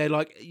 forever, and they're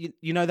like,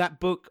 you know that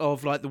book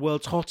of like the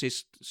world's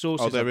hottest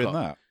sauces? Oh, they're I've in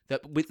got?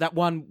 that? That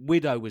one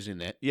widow was in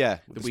it. Yeah.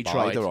 That With we the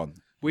spider tried. on.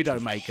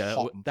 Widowmaker.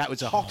 Hot- That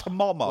was a hot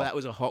mama. Well, that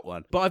was a hot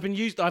one. But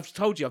I've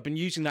told you, I've been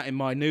using that in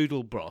my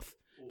noodle broth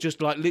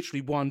Just like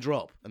literally one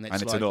drop. And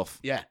it's like, enough.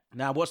 Yeah.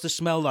 Now, what's the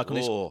smell like on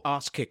this Oh.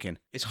 ass kicking?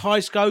 It's high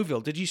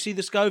Scoville. Did you see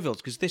the Scovilles?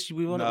 Because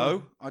we want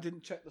No, I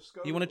didn't check the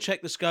Scoville. You want to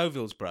check the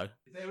Scovilles, bro?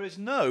 There is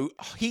no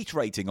heat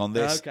rating on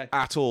this Okay.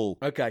 at all.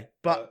 Okay.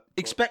 But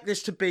expect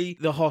this to be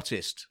the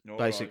hottest, All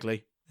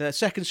basically. The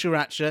second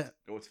sriracha,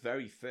 Oh, it's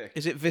very thick.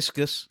 is it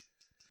viscous?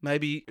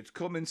 Maybe It's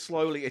coming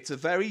slowly. It's a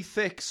very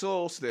thick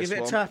sauce, this give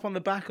it one. a tap on the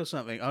back or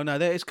something. Oh, no,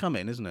 there it's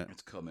coming, isn't it?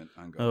 It's coming.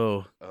 Hang on.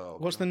 Oh. Oh,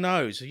 What's God. the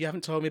nose? You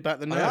haven't told me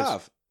about the nose. I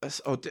have.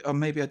 Oh,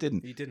 maybe I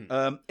didn't. You didn't.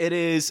 It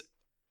is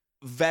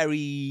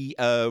very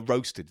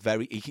roasted.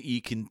 Very.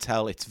 You can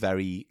tell it's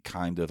very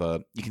kind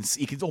of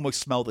You can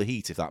almost smell the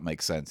heat, if that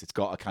makes sense. It's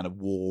got a kind of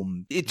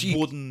warm,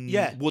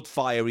 wood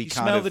fiery You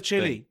kind smell of the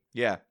chili. thing.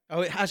 Yeah.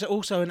 Oh, it has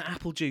also an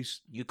apple juice.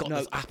 You've got No.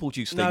 this apple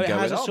juice thing No, it going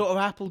has a on. sort of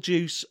apple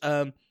juice,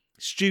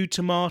 stewed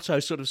tomato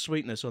sort of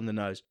sweetness on the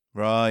nose,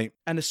 Right.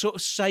 and a sort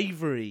of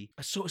savoury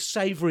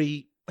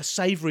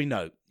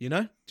note. You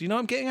know? Do you know what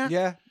I'm getting at?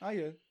 Yeah. I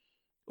hear.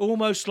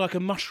 Almost like a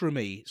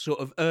mushroomy, sort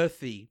of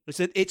earthy. It's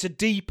a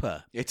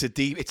deeper. It's a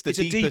deepest. A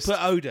deeper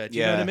odor. Do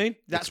you know what I Yeah. mean?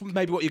 That's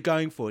maybe what you're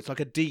going for. It's like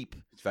a deep.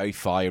 It's very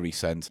fiery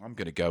scent. I'm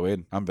going to go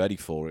in. I'm ready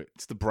for it.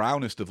 It's the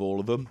brownest of all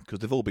of them because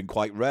they've all been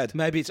quite red.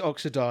 Maybe it's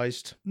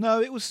oxidized.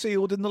 No, it was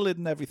sealed in the lid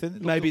and everything.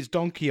 It Maybe it's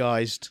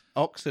donkeyized,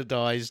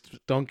 oxidized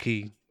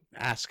donkey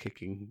ass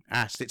kicking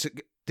ass.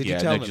 Did you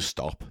tell them? just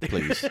stop,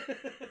 please.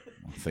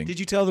 I think. Did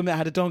you tell them it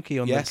had a donkey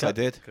on the Yes, I cup?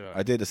 did. God.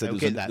 I did. I said They'll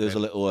get that there's a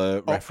then.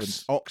 little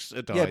reference.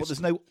 Oxidized. Yeah, but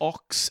there's no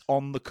ox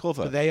on the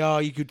cover. But they are.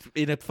 You could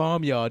in a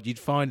farmyard. You'd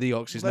find the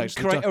oxes Then next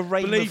to create the a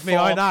range Believe of me,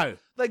 I farm- know.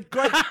 Then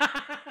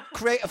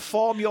create a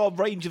farmyard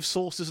range of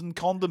sauces and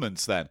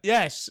condiments. Then.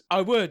 Yes,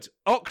 I would.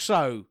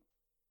 Oxo.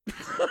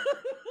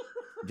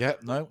 Yeah.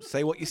 No.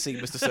 Say what you see,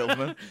 Mr.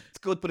 Silverman. It's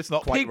good, but it's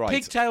not quite right.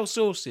 Pigtail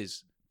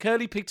sauces.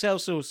 Curly pigtail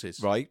sauces.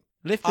 Right.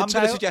 Lift the I'm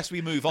tail. going to suggest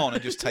we move on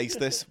and just taste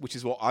this, which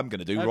is what I'm going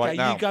to do Okay, right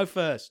now. you go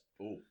first.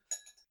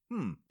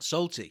 Hmm.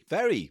 Salty.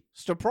 Very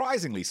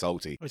surprisingly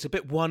salty. It's a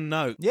bit one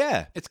note.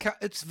 Yeah,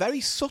 it's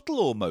very subtle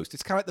almost.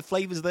 It's kind of like the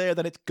flavour's there,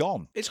 then it's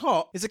gone. It's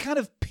hot. It's a kind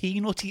of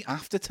peanutty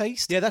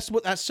aftertaste. Yeah, that's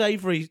what that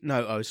savoury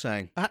note I was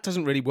saying. That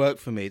doesn't really work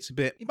for me. It's a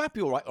bit. It might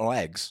be all right on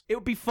eggs. It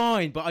would be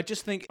fine, but I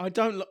just think I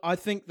don't. I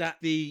think that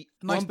the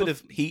Nice one bit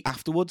of heat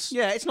afterwards.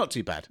 Yeah, it's not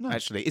too bad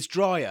actually. It's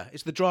drier.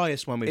 It's the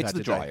driest one we've It's had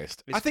the today.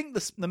 driest. It's I think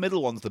the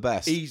middle one's the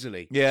best.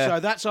 easily. Yeah. So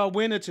that's our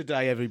winner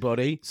today,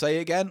 everybody. Say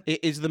it again.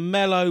 It is the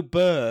Mellow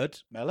Bird.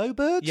 Mellow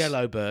Birds?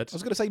 Yellow I Birds.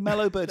 was going to say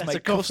Mellow Birds That's make a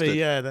coffee, custard.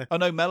 yeah. Oh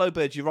no, Mellow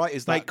Birds, you're right.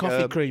 Is Make that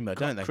coffee creamer,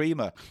 don't they?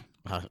 Creamer.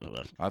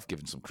 I've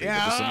given some creamer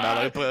to some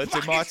Mellow Birds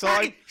in my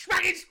time.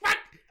 Smack,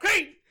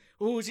 cream.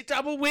 Oh, is it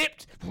double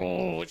whipped?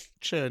 Oh,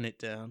 churn it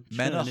down.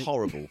 Men are Churn it.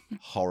 horrible,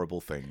 horrible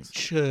things.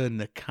 Churn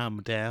the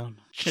cum down.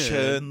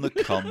 Churn the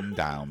cum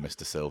down,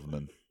 Mr.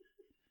 Silverman.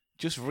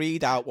 Just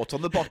read out what's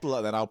on the bottle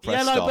and then I'll press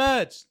Yellow stop.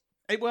 Birds.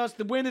 It was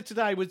the winner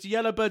today was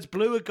Yellow Bird's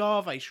Blue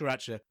Agave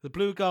Sriracha. The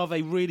Blue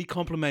Agave really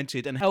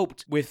complemented and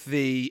helped with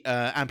the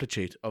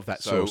amplitude of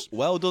that So, sauce.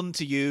 well done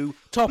to you.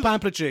 Top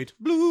amplitude.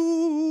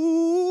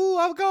 Blue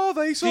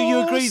agave sauce. Do you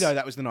agree though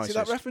that was the See nicest?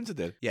 that reference I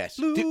did? Yes.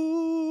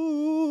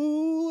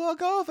 Blue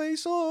agave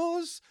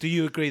sauce. Do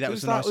you agree that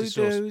was the nicest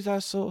sauce? Who's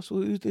that sauce?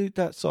 Who did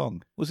that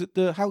song? Was it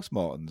the House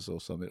Martins or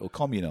something? Or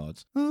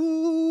Communards?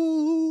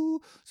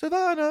 Ooh,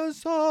 Savannah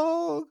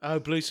song. Oh,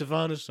 Blue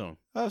Savannah song.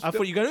 That's I the-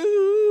 thought you go,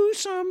 ooh,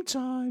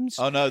 sometimes.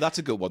 Oh no, that's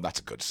a good one. That's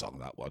a good song.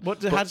 That one.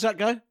 How does that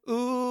go?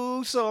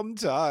 Ooh,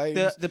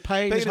 sometimes The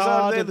pain is harder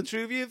harder than than the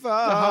truth you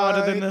find.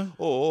 harder than the-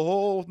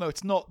 Oh no,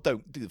 it's not.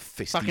 Don't do the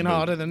fisty. Fucking move.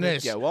 harder than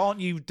this. Yeah, well, aren't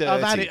you dirty?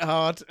 I've had it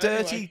hard.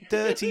 Dirty,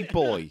 dirty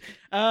boy.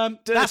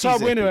 That's our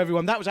winner, zippy.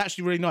 everyone. That was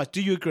actually really nice.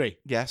 Do you agree?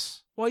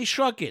 Yes. Why are you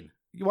shrugging?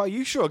 Why are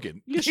you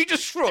shrugging? Yes. You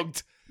just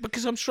shrugged.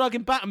 Because I'm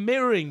shrugging back and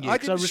mirroring you. I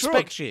Because I didn't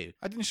respect shrug. you.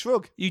 I didn't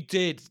shrug. You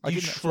did. I You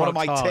didn't. shrugged One of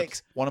my hard.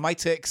 ticks. One of my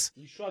ticks.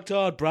 You shrugged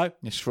hard, bro.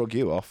 You shrug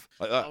you off.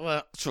 Like that.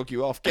 Well, Shrug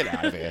you off. Get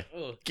out of here.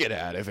 Get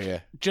out of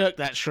here. jerk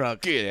that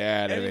shrug. Get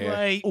out of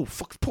Anyway. here. Oh,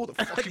 fuck. Pull the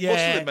fucking Yeah.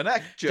 muscle in my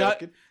neck.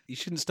 Jerking. You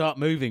shouldn't start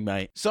moving,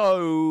 mate.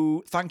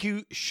 So, thank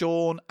you,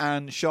 Sean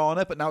and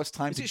Shauna. But now it's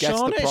time Is to it guess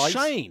Sean? the It's price.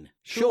 Shane.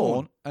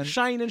 Sean and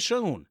Shane and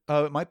Sean.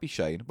 Oh, it might be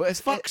Shane, but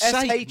it's Fuck's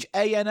sake.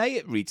 Shana.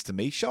 It reads to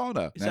me,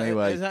 Shauna. Is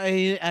Anyway, that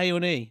A or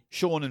an E?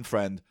 Sean and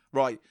friend.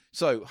 Right.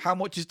 So, how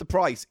much is the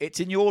price? It's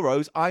in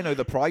euros. I know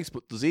the price,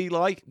 but does he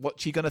like?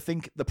 What's he gonna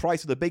think the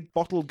price of the big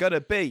bottle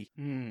gonna be?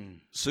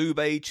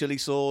 Sube chili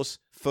sauce,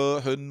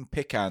 Furhun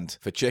picant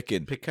for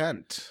chicken.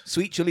 Piquant.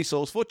 Sweet chili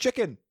sauce for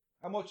chicken.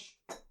 How much?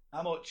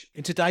 How much?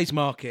 In today's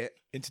market,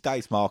 In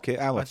today's market,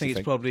 how much I think do you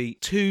it's probably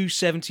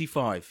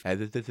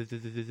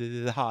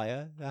 $2.75. the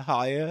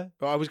higher.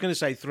 But I was going to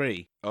say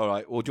 3. All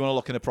right. Well, do you want to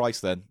lock in a price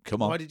then?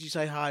 Come Why on. did you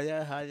say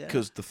higher?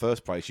 Because the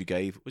first price you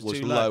gave was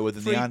too lower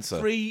than Three- the answer.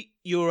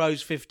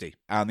 €3.50.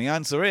 And the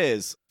answer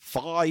is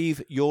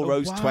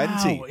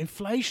 €5.20. Wow,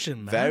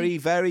 inflation, man. Very,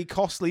 very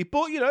costly,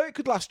 but you know it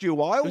could last you a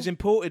while. It was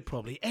imported,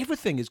 probably.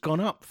 Everything has gone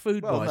up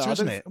food-wise, no, I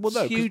hasn't don't- it? Well,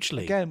 no, 'cause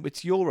hugely. Again,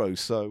 it's euros,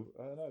 so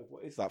I don't know.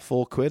 What is that,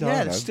 £4? I Yeah,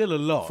 don't it's know. still a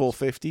lot.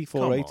 450, Come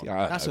 480.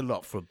 on, that's a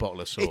lot for a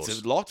bottle of sauce.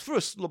 It's a lot for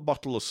a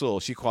bottle of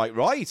sauce. You're quite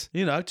right.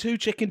 2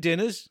 chicken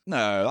dinners.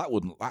 No, that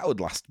would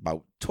last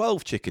about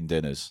 12 chicken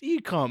dinners.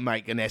 You can't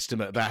make an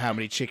estimate about how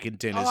many chicken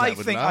dinners I that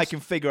would think last. I can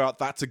figure out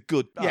that's a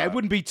good. Yeah, it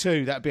wouldn't be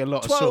 2. That'd be a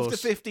lot of 12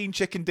 sauce. to 15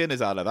 chicken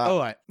dinners out of that. All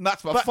right. And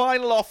that's my But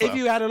final offer. If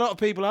you had a lot of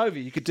people over,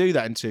 you could do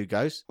that in 2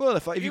 goes. well,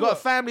 if If you've got a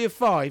family of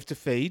 5 to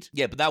feed,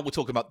 yeah, but now we're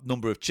talking about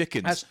number of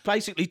chickens. that's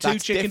basically 2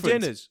 That's chicken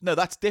different. dinners. No,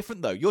 that's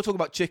different though. You're talking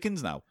about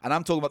chickens now, and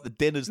I'm talking about the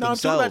dinners No, I'm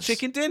themselves. talking about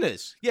chicken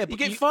dinners. Yeah, you but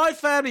get you- 5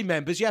 family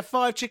members, you have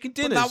 5 chicken But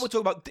dinners. now we're talking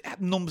about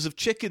numbers of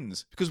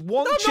chickens because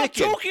one No, I'm not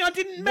chicken. talking, I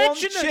didn't one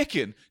mention it.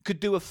 chicken could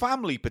do a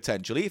family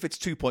potentially if it's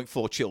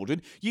 2.4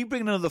 children. You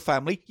bring in another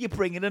family, you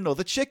bring in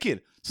another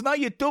chicken. So now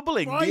you're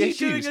doubling Why the are you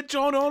issues. doing a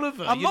John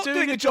Oliver? I'm You're not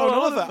doing a John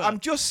Oliver. I'm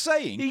just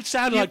saying. He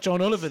sounded you- like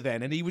John Oliver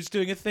then, and he was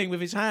doing a thing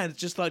with his hands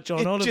just like John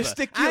You're Oliver. And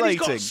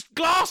gesticulating. he's got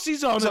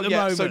glasses on at the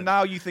moment. So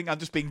now you think I'm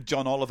just being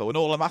John Oliver, and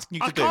all I'm asking you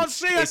to I do can't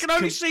see, I is can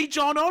only see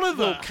John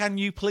Oliver. Well, can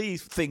you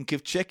please think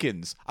of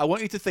chickens? I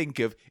want you to think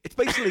of. It's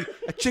basically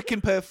a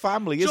chicken per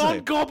family, isn't John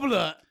it?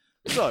 Gobbler.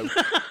 So,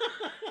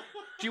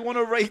 do you want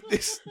to rate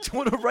this? Do you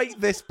want to rate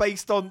this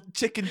based on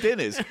chicken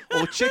dinners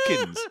or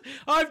chickens?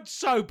 I'm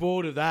so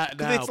bored of that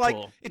now, It's like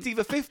Paul. it's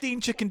either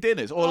 15 chicken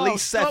dinners or at Oh,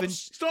 least seven.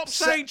 Stop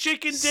saying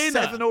chicken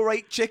dinner. 7 or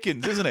 8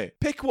 chickens, isn't it?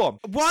 Pick one.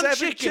 One 7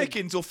 chicken.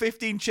 chickens or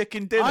 15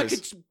 chicken dinners. I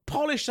could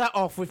polish that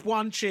off with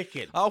 1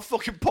 chicken. I'll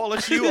fucking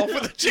polish you off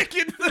with a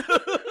chicken.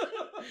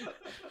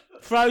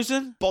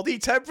 Frozen? Body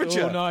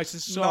temperature. Oh, nice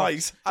and soft.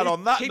 Nice. And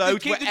on that Keep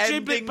note, keep we're the giblet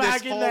ending bag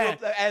this in whole there. of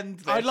the end.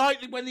 This. I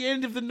like it when the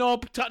end of the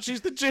knob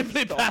touches the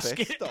giblet Stop it,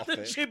 basket. stop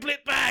The it.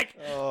 giblet bag.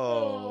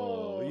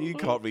 Oh, you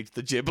can't reach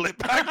the giblet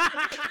bag.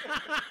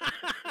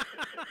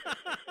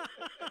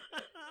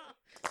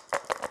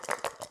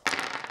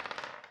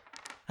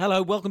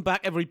 Hello, welcome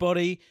back,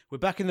 everybody. We're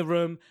back in the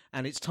room,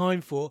 and it's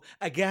time for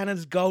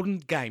Agannon's Golden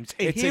Games.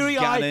 It's Here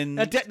Agannon's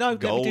no,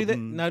 let me do that.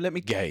 Golden No, let me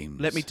Games.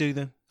 Let me do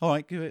them. All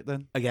right, give it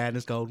then.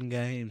 Agannon's Golden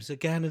Games.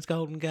 Agannon's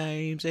Golden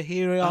Games.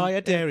 Here I,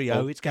 a dare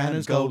you. It's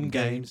Agannon's Golden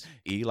Games.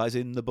 Eli's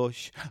in the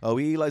bush. Oh,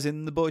 Eli's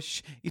in the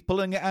bush. He's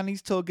pulling it and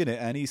he's tugging it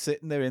and he's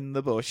sitting there in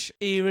the bush.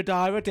 Here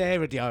dare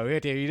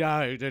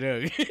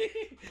do.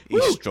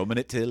 He's strumming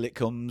it till it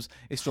comes.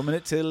 He's strumming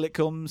it till it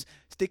comes.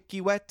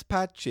 Sticky wet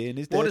patch in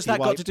his What has dirty that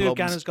got white to do with plums.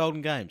 Agannon's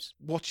Golden Games?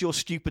 What's your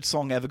stupid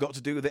song ever got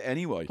to do with it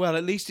anyway? Well,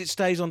 at least it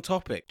stays on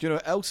topic. Do you know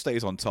what else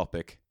stays on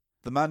topic?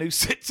 The man who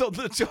sits on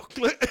the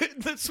chocolate in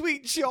the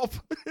sweet shop.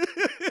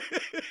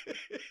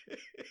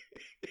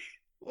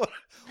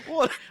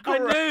 what I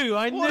great- knew you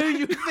were what a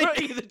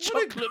thinking of the great-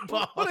 chocolate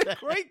bar. What a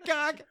great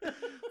gag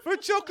for a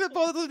chocolate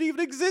bar that doesn't even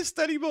exist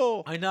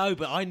anymore. I know,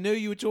 but I knew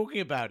you were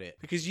talking about it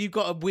because you've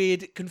got a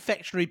weird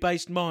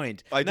confectionery-based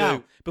mind. I now,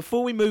 do.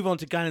 Before we move on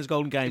to Agannon's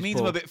Golden Games, It means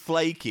Paul, I'm a bit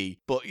flaky,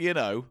 but you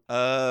know,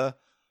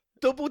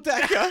 double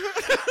decker. say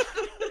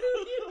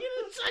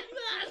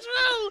that as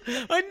well.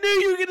 I knew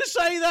you were going to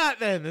say that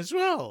then as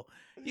well.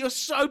 You're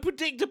so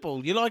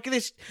predictable. You're like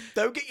this.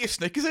 Don't get your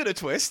Snickers in a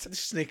twist. The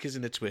Snickers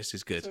in a twist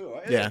is good. all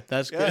right, isn't Yeah, it?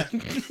 that's Yeah.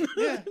 good.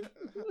 Yeah.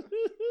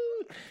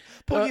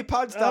 Pull your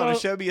pants down and oh.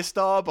 show me a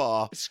star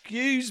bar.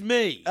 Excuse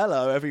me,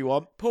 Hello,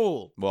 everyone.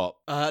 Paul. What?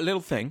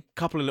 Little thing,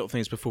 couple of little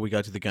things before we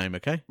go to the game.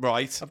 Okay.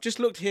 Right. I've just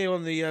looked here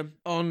on the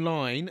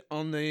online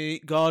on the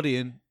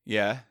Guardian.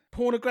 Yeah.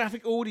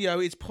 Pornographic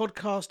audio is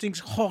podcasting's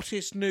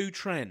hottest new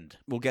trend.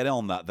 We'll get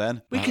on that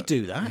then. We could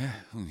do that. Yeah,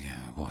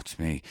 watch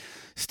me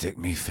stick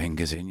me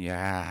fingers in your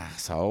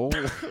asshole.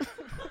 It's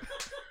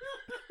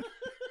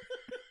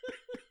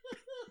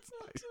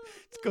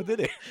good,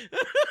 isn't it?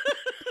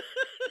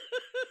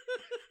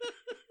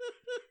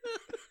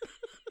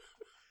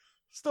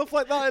 Stuff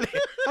like that, innit?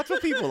 That's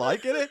what people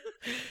like, isn't it?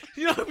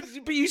 You know,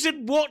 but you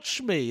said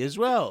watch me as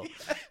well.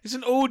 It's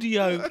an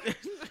audio.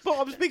 But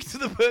I'm speaking to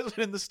the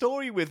person in the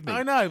story with me.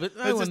 I know, but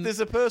no one. There's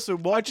a person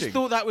I watching. just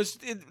thought that was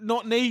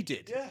not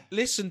needed. Yeah.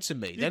 Listen to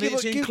me. Then give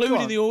it's a- give including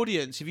one. the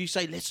audience. If you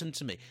say, listen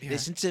to me.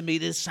 Listen to me,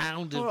 the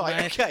sound of All right,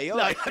 my... okay, all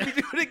right. Let me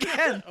do it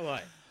again. All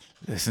right.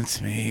 Listen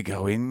to me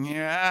go in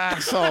your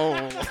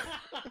asshole.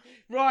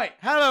 Right.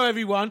 Hello,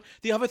 everyone.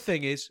 The other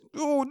thing is...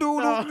 Oh, no,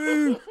 not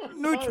me.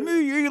 Not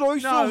me, Eli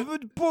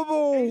Sullivan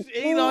Bubble. Eli's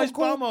Oh,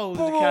 God, Bumhole is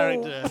the Bubble.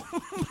 character.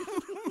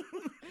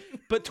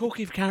 But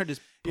talking of characters...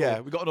 Paul, Yeah,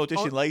 we got an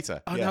audition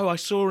later. I Yeah. know, I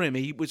saw him.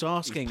 He was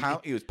asking...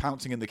 He was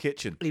pouncing in the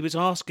kitchen. He was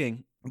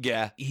asking...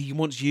 Yeah. He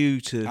wants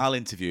you to... I'll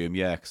interview him,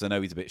 yeah, because I know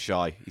he's a bit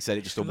shy. He said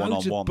it just a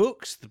Loads of one-on-one.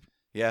 books.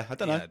 Yeah, I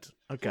don't know.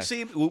 Okay. We'll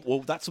see him.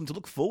 Well, that's something to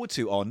look forward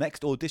to. Our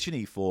next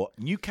auditionee for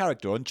new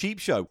character on Cheap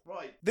Show.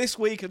 Right. This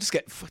week, it's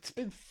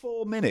been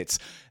 4 minutes.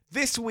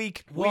 This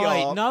week, we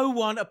Why? are... No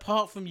one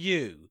apart from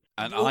you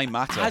And I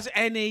matter. has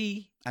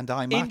any And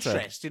I matter.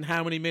 interest in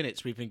how many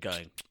minutes we've been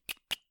going.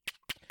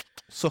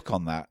 Suck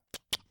on that.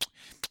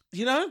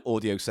 You know?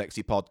 Audio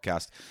Sexy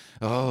Podcast.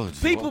 Oh,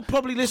 People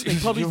probably listening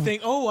probably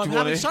think, oh, I'm do you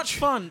having wanna- such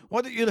fun.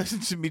 Why don't you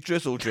listen to me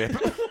drizzle drip?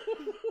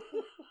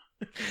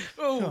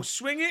 Oh,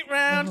 swing it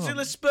round till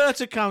a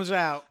spurter comes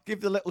out. Give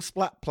the little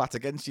splat plat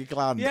against your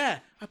gland. Yeah,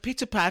 a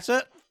pitter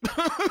patter.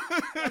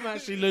 I'm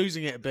actually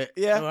losing it a bit.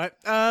 Yeah. All right.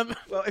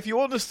 Well, if you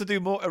want us to do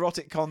more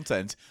erotic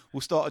content,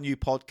 we'll start a new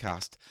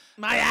podcast.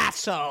 My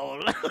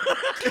asshole.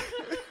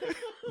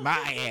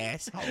 My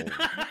asshole.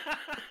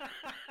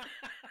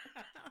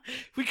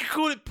 We could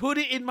call it "Put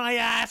It in My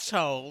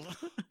Asshole."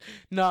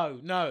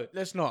 No,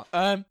 let's not.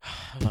 I'm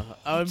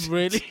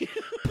really.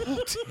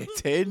 Put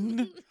it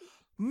in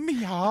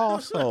me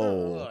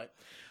arsehole.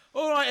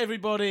 All right,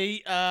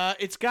 everybody.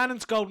 It's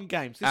Gannon's Golden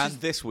Games.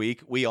 This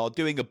week, we are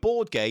doing a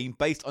board game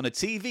based on a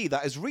TV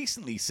that has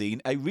recently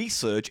seen a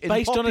resurge in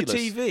based populace. on a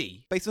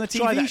TV. Based on a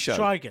Try TV that. show.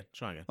 Try again.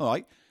 All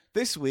right.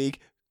 This week,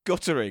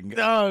 guttering.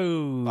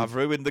 No. I've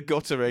ruined the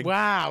guttering.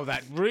 Wow,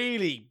 that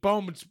really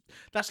bombed.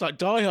 That's like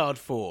Die Hard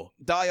 4.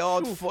 Die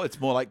Hard 4. It's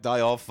more like Die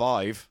Hard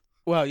 5.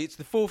 Well, it's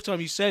the fourth time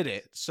you said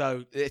it,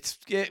 so...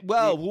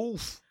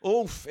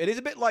 Oof. It is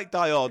a bit like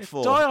Die Hard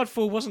 4. Die Hard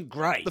 4 wasn't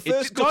great. The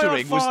first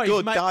guttering was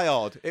good, Die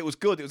Hard. It was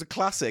good. It was a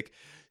classic.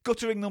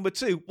 Guttering number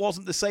 2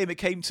 wasn't the same. It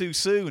came too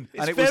soon.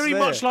 It's it very was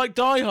much like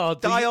Die Hard.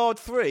 Die Hard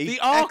 3. The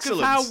arc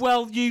excellent. of how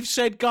well you've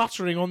said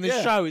guttering on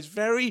this show is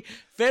very,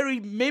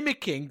 very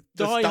mimicking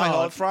Die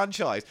Hard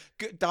franchise.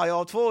 Die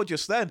Hard 4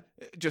 just then.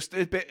 Just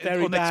a bit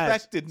very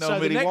unexpected. Bad. No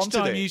one really wanted it. So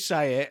the next time you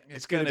say it,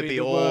 it's going to be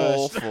the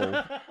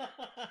awful.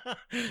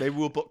 They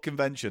will book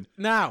convention.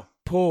 Now,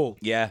 Paul.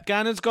 Yeah.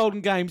 Gannon's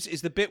Golden Games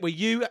is the bit where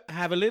you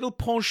have a little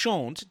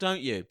penchant,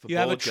 don't you? You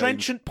have a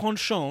trenchant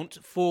penchant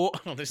for...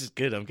 Oh, this is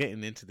good. I'm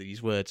getting into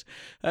these words.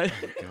 God.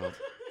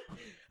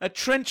 A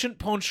trenchant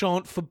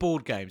penchant for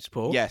board games,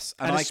 Paul. Yes.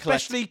 And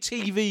especially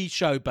TV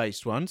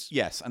show-based ones.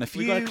 Yes. And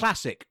We've got a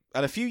classic.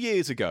 And a few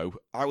years ago,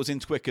 I was in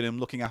Twickenham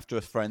looking after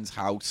a friend's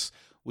house,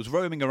 was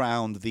roaming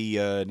around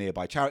the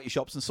nearby charity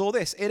shops and saw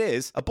this. It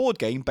is a board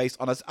game based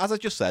on, as I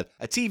just said,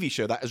 a TV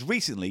show that has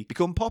recently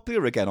become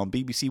popular again on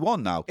BBC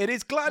One now. It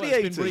is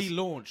Gladiators. Well, it's been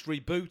relaunched,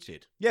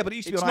 rebooted. Yeah, but it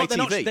used to be on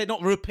ITV. They're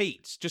not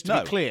repeats, just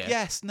to be clear.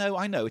 Yes, no,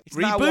 I know. It's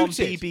rebooted. now on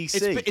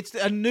BBC. It's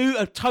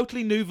a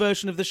totally new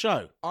version of the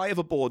show. I have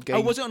a board game.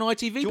 Oh, was it on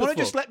ITV Do you want to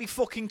just let me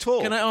fucking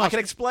talk? Can I ask? I can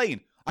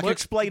explain. I can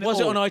explain it all. Was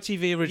it on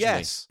ITV originally?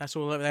 Yes. That's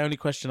all. The only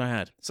question I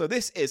had. So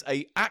this is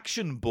a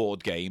action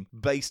board game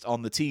based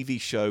on the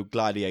TV show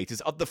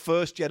Gladiators, of the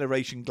first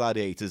generation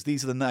Gladiators.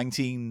 These are the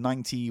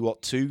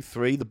 1990,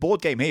 3. The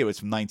board game here is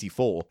from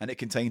 94, and it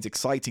contains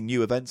exciting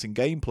new events and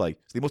gameplay.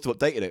 So they must have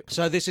updated it.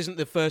 So this isn't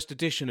the first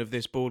edition of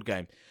this board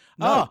game.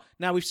 No.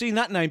 Now we've seen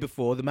that name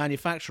before, the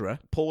manufacturer.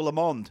 Paul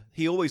Lamond.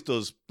 He always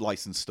does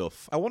licensed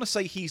stuff. I want to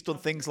say he's done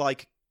things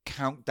like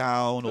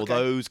Countdown or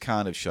those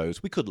kind of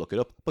shows. We could look it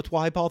up, but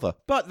why bother?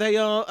 But they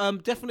are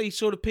definitely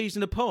sort of peas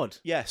in a pod.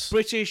 Yes.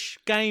 British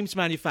games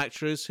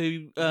manufacturers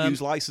who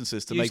use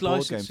licenses to make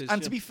board games. And yeah.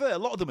 to be fair, a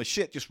lot of them are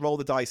shit. Just roll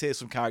the dice here,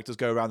 some characters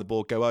go around the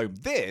board, go home.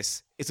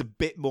 This is a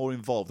bit more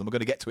involved, and we're going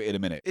to get to it in a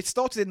minute. It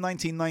started in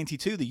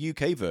 1992, the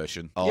UK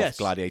version of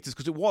Gladiators,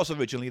 because it was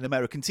originally an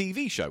American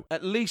TV show.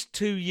 At least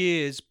 2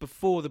 years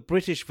before the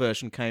British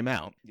version came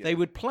out, they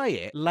would play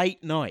it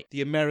late night,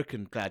 the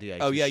American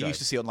Gladiators Oh, yeah, show. you used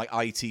to see it on like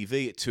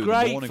ITV at 2 in the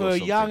Great morning for or a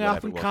something. young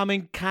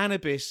up-and-coming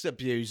cannabis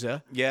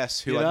abuser.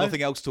 Yes, who had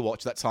nothing else to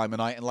watch that time of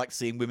night and liked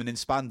seeing women in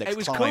spandex. It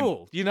was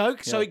cool,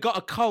 So it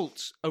got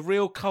a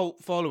real cult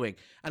following.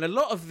 And a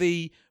lot of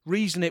the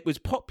reason it was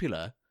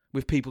popular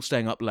with people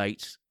staying up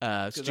late,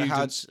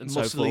 students and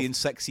so forth. Muscly and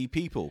sexy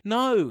people.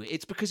 No,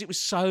 it's because it was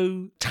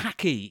so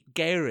tacky,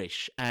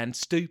 garish and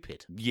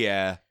stupid.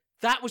 Yeah.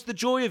 That was the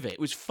joy of it. It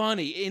was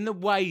funny in the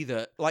way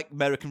that like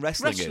American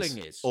wrestling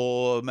is,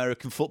 or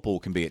American football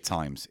can be at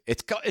times.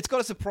 It's got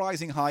a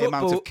surprising high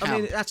amount of camp. I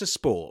mean, that's a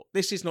sport.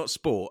 This is not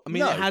sport. I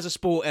mean, it has a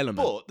sport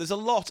element. But there's a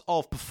lot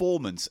of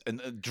performance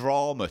and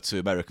drama to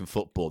American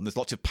football, and there's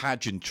lots of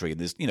pageantry, and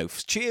there's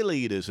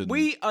cheerleaders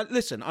and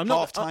listen. I'm not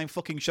half-time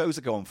fucking shows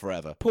that go on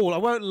forever. Paul, I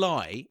won't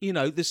lie.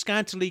 The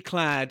scantily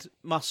clad,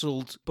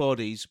 muscled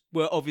bodies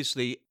were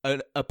obviously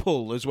a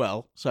pull as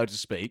well, so to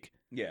speak.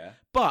 Yeah,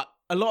 but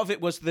a lot of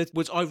it was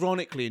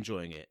ironically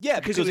enjoying it. Yeah,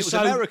 because it was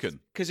American.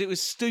 Because it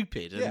was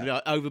stupid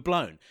and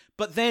overblown.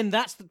 But then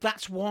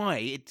that's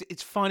why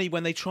it's funny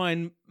when they try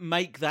and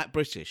make that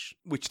British.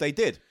 Which they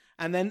did.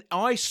 And then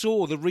I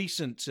saw the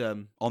recent...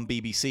 on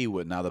BBC,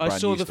 now the brand new I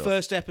saw the stuff.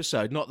 first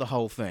episode, not the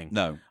whole thing.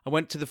 No. I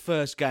went to the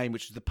first game,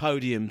 which was the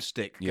podium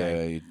stick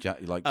game. Yeah,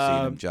 you like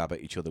seeing them jab at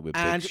each other with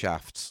big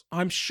shafts.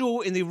 I'm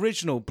sure in the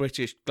original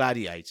British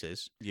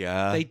Gladiators,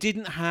 they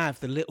didn't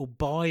have the little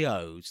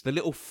bios, the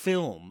little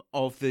film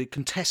of the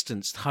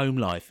contestants' home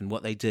life and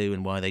what they do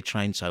and why they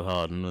train so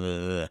hard.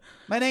 And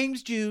my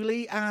name's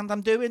Julie, and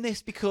I'm doing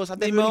this because I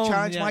didn't really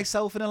challenge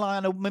myself in a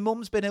line. My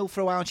mum's been ill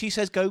for a while, and she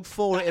says go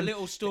for it. A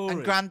little story.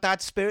 And Granddad's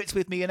spirits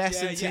with me in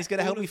essence, and he's going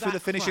to help me through the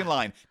finishing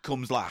line.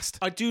 Comes last.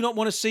 I do not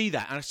want to see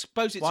that, and I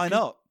suppose it's... Why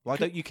not? Why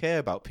don't you care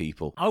about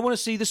people? I want to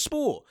see the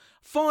sport.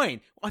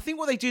 Fine. I think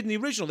what they did in the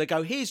original, they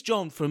go, here's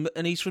John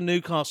and he's from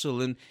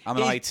Newcastle, and I'm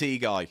an IT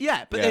guy.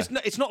 Yeah, but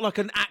it's not like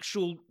an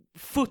actual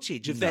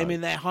footage of them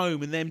in their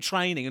home and them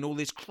training and all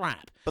this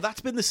crap. But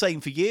that's been the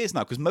same for years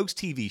now, because most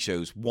TV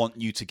shows want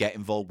you to get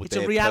involved with It's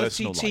their a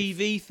reality personal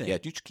TV life. thing. Yeah,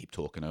 you just keep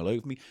talking all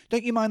over me.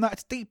 Don't you mind that?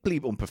 It's deeply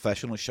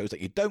unprofessional. It shows that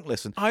you don't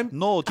listen. I'm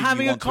nor do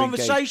having you a want to engage.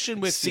 conversation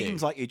with you.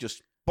 Seems like you're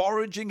just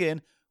boraging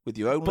in with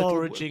your own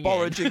Boraging little...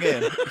 Boraging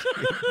in.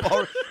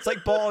 It's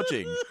like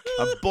barging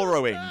and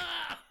burrowing.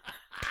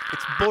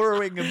 It's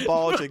burrowing and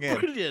barging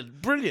in.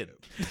 Brilliant.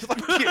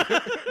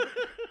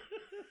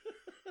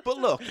 But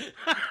look...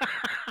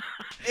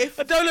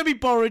 Don't let me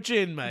borage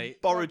in,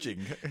 mate. Boraging.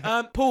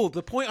 Paul,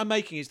 the point I'm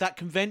making is that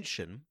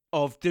convention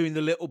of doing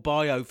the little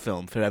bio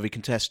film for every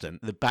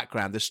contestant, the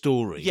background, the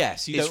story.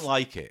 Yes, you don't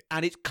like it.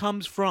 And it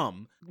comes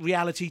from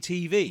reality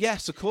TV.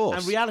 Yes, of course.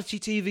 And reality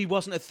TV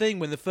wasn't a thing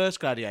when the first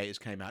Gladiators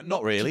came out.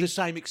 Not really. To the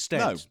same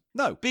extent.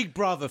 No. Big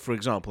Brother, for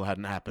example,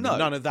 hadn't happened. No.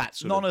 None of that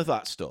sort None of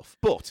that stuff.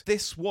 But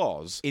this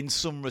was, in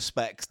some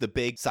respects, the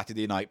big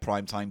Saturday night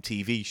primetime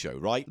TV show,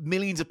 right?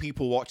 Millions of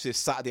people watch this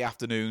Saturday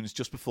afternoons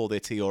just before their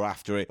tea or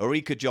after it.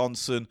 Ulrika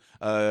Johnson,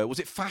 was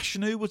it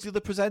Fashanu was the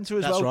other presenter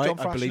as That's well? right, John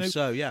Fashanu? I believe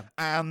so, yeah.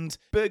 And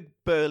big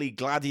burly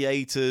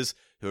gladiators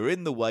who are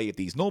in the way of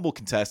these normal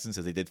contestants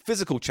as they did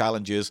physical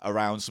challenges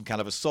around some kind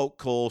of assault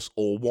course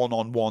or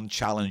one-on-one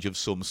challenge of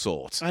some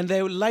sort. And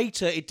they were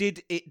later, it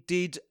did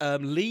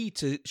lead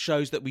to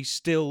shows that we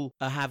still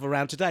have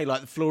around today,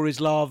 like The Floor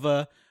is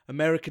Lava,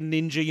 American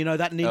Ninja, you know,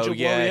 that Ninja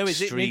Warrior, is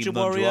it Extreme Ninja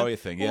Warrior?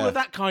 Thing, yeah. All of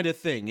that kind of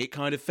thing, it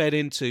kind of fed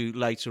into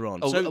later on.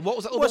 Oh, so what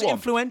was that other was one?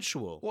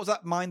 influential. What was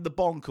that? Mind the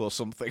Bonk or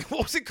something?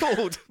 What was it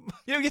called?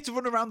 You know, you had to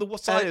run around the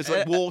tires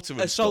like water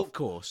and assault stuff.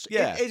 course.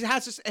 Yeah. It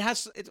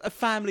has a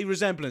family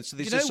resemblance to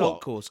these You know assault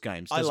what? course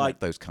games. I doesn't like it?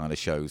 those kind of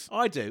shows.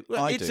 I do.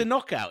 Well, I it's do. a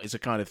knockout is a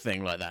kind of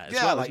thing like that. As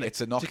Yeah, well, like isn't it?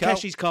 It's a Knockout.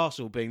 Takeshi's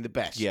Castle being the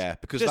best. Yeah,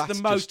 because just that's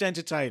the most just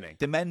entertaining.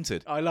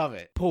 Demented. I love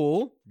it.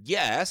 Paul.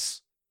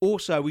 Yes.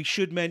 Also, we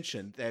should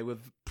mention there were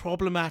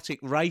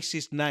problematic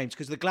racist names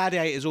because the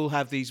gladiators all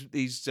have these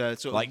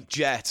sort of Like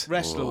Jet.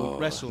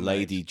 wrestle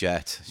Lady names.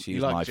 Jet. She's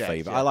You like my Jet,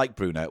 favourite. yeah. I like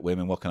brunette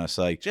women. What can I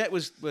say? Jet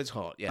was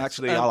hot. Yes.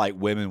 Actually, I like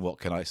women. What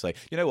can I say?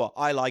 You know what?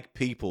 I like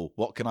people.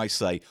 What can I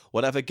say?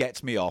 Whatever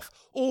gets me off.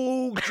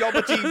 Oh,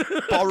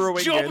 Jobberty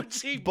borrowing.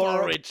 Jobberty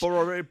borage.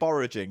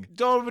 Boraging.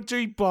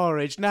 dormitory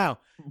borage. Now,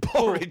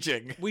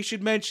 Boraging. we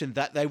should mention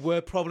that they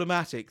were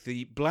problematic.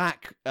 The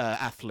black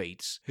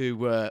athletes who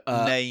were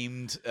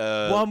Named.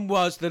 one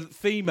was the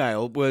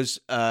female was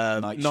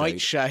Nightshade.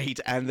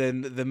 Nightshade, and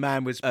then the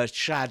man was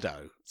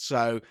Shadow.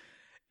 So,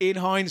 in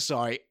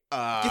hindsight, Do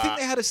you think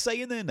they had a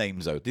say in their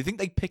names, though? Do you think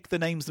they picked the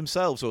names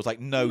themselves, or was like,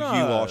 no, you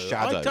are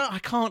Shadow? I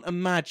can't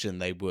imagine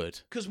they would.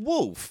 Because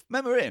Wolf,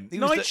 remember him? He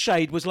was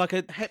Nightshade was like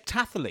a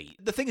heptathlete.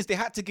 the thing is, they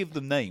had to give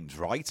them names,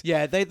 right?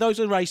 Yeah, those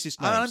are racist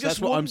names. And I'm just That's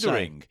what I'm saying.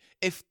 wondering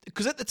if,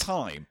 because at the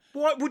time,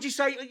 What would you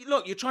say?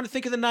 Look, you're trying to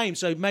think of the name,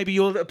 so maybe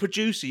you're a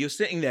producer. You're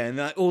sitting there, and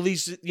all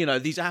these,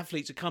 these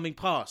athletes are coming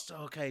past.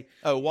 Okay,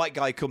 a white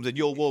guy comes in,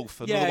 you're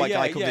Wolf. Another white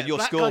guy comes in, you're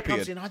Black Scorpion. Guy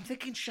comes in, I'm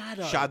thinking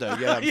Shadow. Shadow,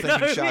 yeah, I'm You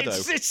thinking know, Shadow.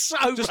 It's so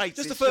racist.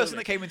 Just the first thing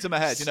that came into my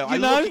head. I You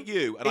know, look at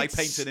you and I it's-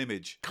 paint an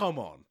image. Come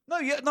on. No,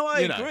 I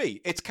You know.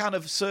 agree. It's kind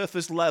of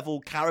surface level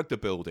character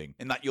building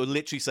in that you're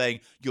literally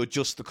saying you're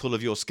just the colour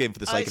of your skin for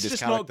the sake of It's this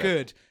just character. not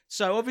good.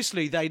 So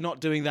obviously they're not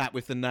doing that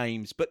with the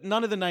names, but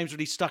none of the names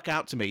really stuck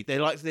out to me.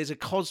 They're like, there's a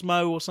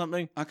Cosmo or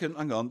something.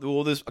 Hang on.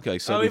 Well, there's okay.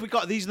 So we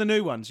got these are the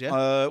new ones,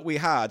 yeah. we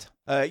had.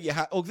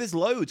 There's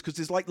loads because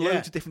there's like loads Yeah.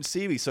 of different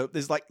series. So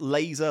there's like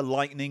Laser,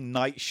 Lightning,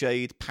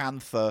 Nightshade,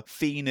 Panther,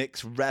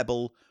 Phoenix,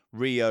 Rebel,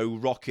 Rio,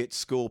 Rocket,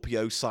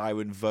 Scorpio,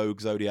 Siren,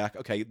 Vogue, Zodiac.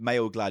 Okay,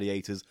 male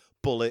gladiators.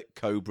 Bullet,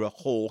 Cobra,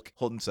 Hawk,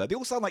 Hunter. They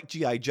all sound like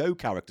G.I. Joe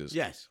characters.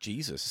 Yes.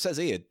 Jesus. It says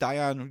here,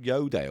 Diane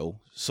Yodale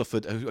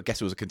suffered, I guess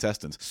it was a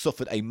contestant,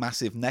 suffered a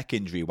massive neck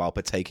injury while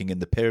partaking in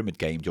the Pyramid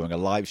Game during a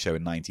live show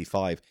in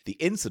 95. The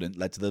incident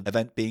led to the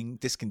event being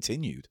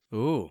discontinued.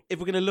 Ooh. If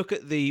we're going to look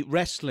at the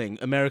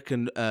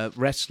American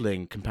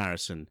wrestling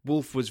comparison,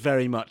 Wolf was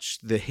very much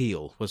the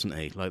heel, wasn't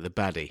he? Like the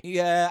baddie.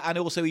 Yeah, and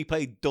also he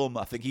played dumb.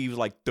 I think he was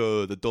like,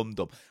 the dumb.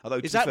 Although,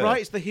 Is that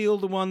right? Is the heel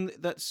the one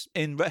that's...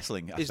 In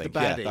wrestling, I Is the think.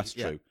 baddie, Yeah, that's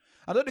yeah. true.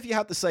 I don't know if you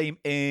had the same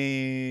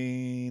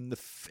in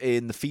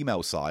the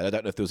female side. I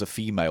don't know if there was a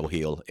female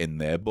heel in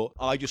there, but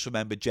I just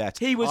remember Jet.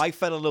 I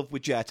fell in love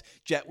with Jet.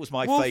 Jet was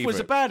my Wolf favourite. was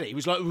a baddie. He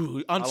was like,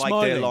 ooh, unsmiling. I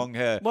liked their long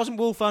hair. Wasn't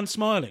Wolf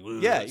unsmiling? Ooh,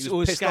 Yeah, he was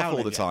always pissed off all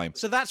scowling, the yeah. time.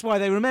 So that's why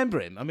they remember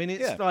him. I mean,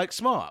 it's Yeah. like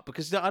smart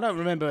because I don't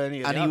remember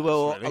any of And the he others,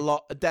 wore really. a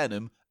lot of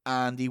denim,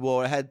 and he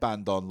wore a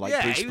headband on like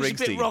Yeah, Bruce he was a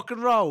Springsteen. bit rock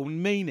and roll,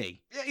 meanie.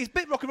 Yeah, he's a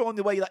bit rock and roll in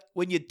the way that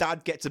when your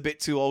dad gets a bit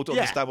too old to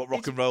understand what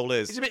rock and roll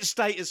is. He's a bit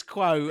status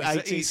quo, He's-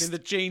 80s, and the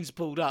jeans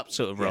pulled up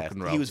sort of rock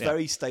and roll. He was yeah.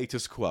 very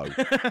status quo.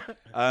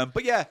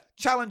 But yeah,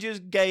 challenges,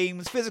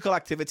 games, physical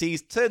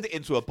activities, turned it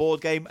into a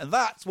board game, and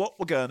that's what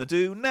we're going to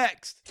do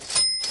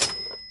next.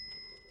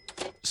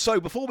 So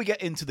before we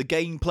get into the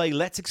gameplay,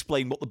 let's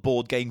explain what the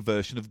board game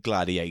version of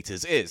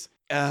Gladiators is.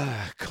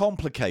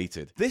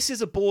 Complicated. This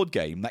is a board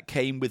game that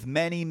came with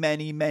many,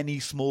 many, many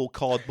small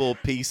cardboard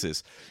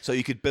pieces, so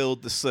you could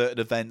build the certain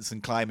events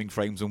and climbing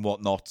frames and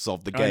whatnots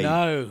of the game.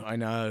 I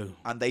know.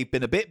 And they've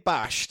been a bit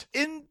bashed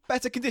in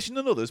better condition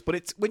than others, but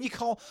it's when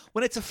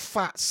it's a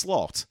fat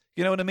slot.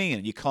 You know what I mean?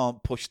 And you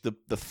can't push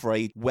the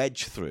frayed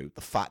wedge through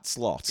the fat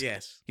slot.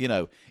 Yes. You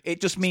know,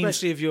 it just means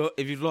especially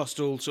if you've lost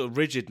all sort of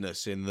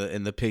rigidness in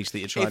the piece that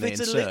you're trying to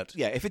insert.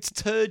 if it's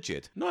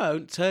turgid. No,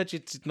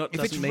 turgid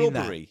doesn't mean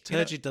rubbery, that.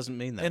 Turgid doesn't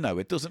mean that. No,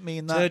 it doesn't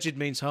mean that. Turgid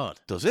means hard.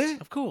 Does it?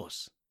 Of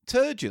course.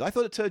 Turgid. I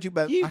thought it turgid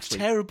meant You've actually.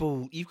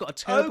 got a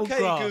terrible Okay,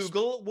 grasp.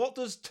 Google, what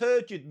does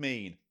turgid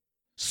mean?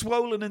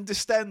 Swollen and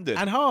distended.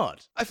 And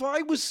hard. If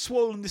I was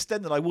swollen and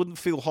distended, I wouldn't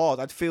feel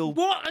hard. I'd feel.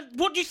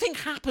 What do you think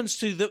happens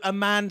to a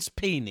man's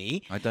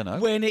peenie? I don't know.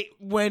 When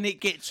it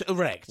gets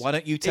erect. Why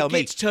don't you tell me?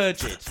 It gets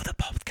turgid. For the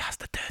podcast,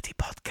 the dirty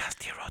podcast,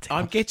 the erotic.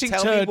 I'm getting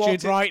Tell me what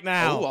turgid right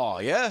now. Oh,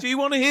 are you? Do you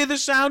want to hear the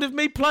sound of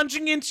me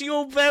plunging into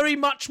your very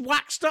much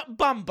waxed up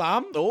bum?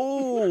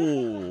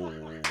 Oh.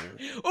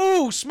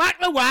 Ooh, smack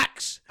the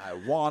wax. I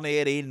want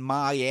it in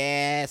my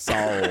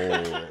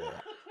asshole.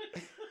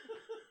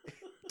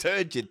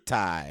 Turgid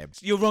time.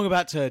 You're wrong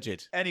about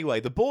turgid.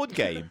 Anyway, the board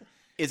game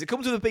it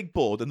comes with a big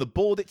board, and the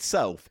board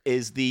itself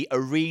is the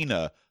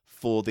arena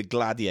for the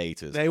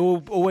Gladiators. They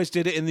always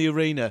did it in the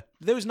arena.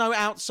 There was no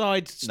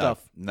outside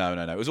stuff. No.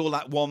 It was all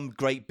that one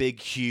great big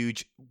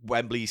huge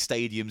Wembley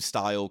Stadium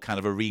style kind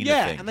of arena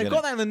Yeah, thing. and they've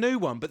got that in the new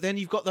one, but then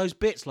you've got those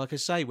bits, like I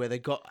say, where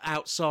they've got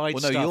outside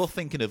Well, no, stuff. you're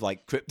thinking of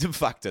like Krypton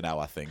Factor now,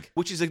 I think,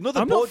 which is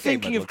another I'm board not game.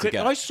 thinking of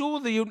Krypton. I saw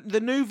the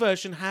new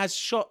version has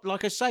shot,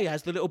 like I say,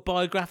 has the little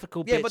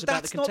biographical Yeah, bits but about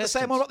that's the not the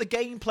contestants. same. About the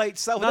gameplay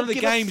itself. None I of don't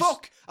the give games- a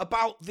fuck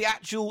about the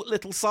actual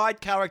little side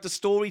character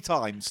story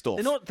time stuff.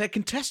 They're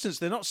contestants.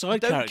 They're not side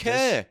I don't characters.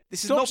 care.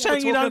 This is Stop not what saying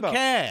we're you talking don't about.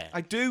 care.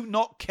 I do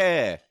not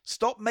care.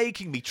 Stop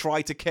making me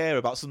try to care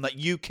about something that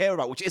you care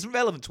about, which isn't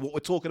relevant to what we're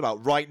talking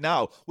about right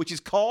now, which is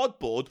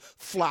cardboard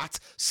flat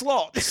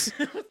slots.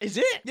 Is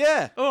it?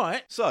 Yeah. All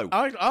right. So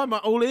I'm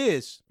all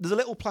ears. there's a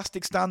little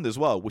plastic stand as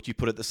well, which you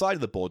put at the side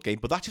of the board game,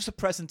 but that's just a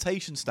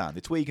presentation stand.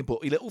 It's where you can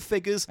put your little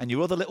figures and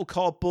your other little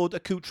cardboard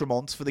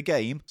accoutrements for the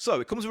game. So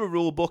it comes with a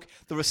rule book.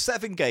 There are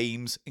 7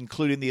 games,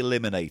 including the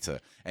Eliminator.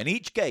 And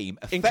each game,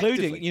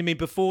 Including, you mean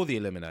before the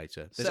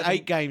Eliminator? There's 7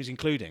 8 games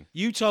including.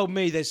 You told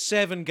me there's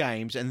 7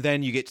 games and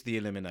then you get to the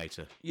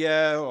Eliminator.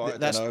 Yeah, well, I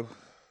That's-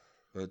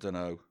 don't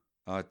know.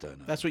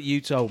 That's what you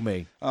told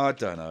me. I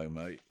don't know,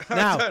 mate.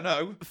 Now, I don't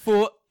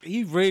know.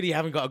 You really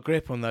haven't got a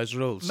grip on those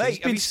rules. Mate, You've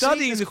have been you seen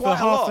studying this this for quite a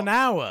half lot? an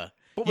hour.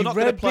 But we're You've not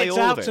gonna read play bits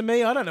all of out it. to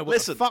me. I don't know what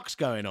Listen, the fuck's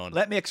going on.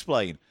 Let me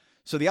explain.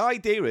 So the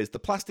idea is the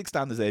plastic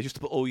stand is there just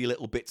to put all your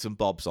little bits and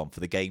bobs on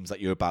for the games that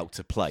you're about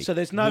to play. So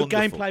there's no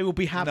Wonderful. gameplay will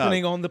be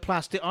happening No. on the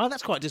plastic. Oh,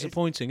 that's quite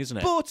disappointing, isn't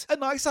it? But a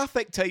nice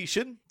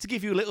affectation to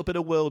give you a little bit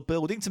of world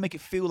building, to make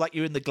it feel like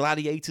you're in the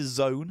Gladiators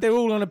zone. They're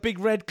all on a big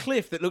red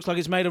cliff that looks like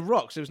it's made of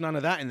rocks. There was none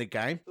of that in the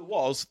game. The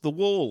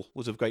wall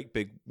was a great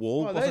big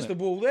wall. Oh, wasn't there's it? the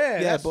wall there.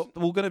 Yeah, That's- but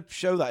we're going to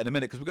show that in a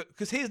minute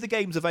because here's the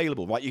games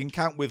available, right? You can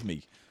count with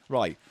me,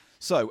 right?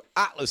 So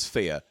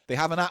Atmosphere, they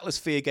have an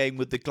Atmosphere game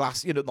with the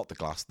glass, not the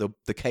glass, the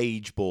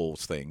cage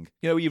balls thing.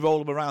 Where you roll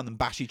them around and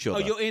bash each Oh,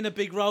 other. you're in a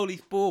big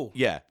rolly ball.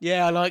 Yeah.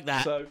 Yeah, I like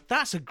that. So-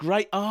 That's a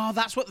great... Oh,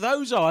 that's what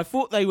those are. I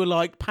thought they were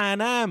like Pan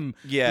Am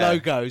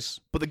logos.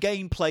 But the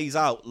game plays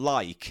out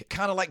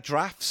kind of like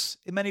drafts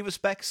in many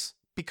respects.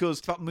 Because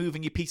it's about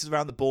moving your pieces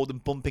around the board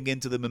and bumping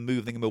into them and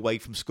moving them away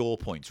from score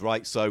points,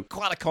 right? So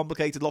quite a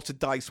complicated, lots of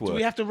dice work. Do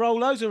we have to roll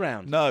those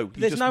around? No, you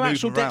There's just no move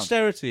actual them around.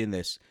 dexterity in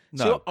this.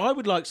 No. So I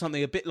would like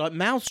something a bit like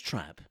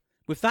Mousetrap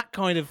with that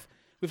kind of...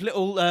 With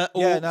little or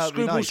Yeah, no, it'd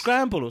be Scrabble nice.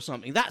 Scramble or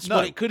something. That's No.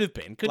 what it could have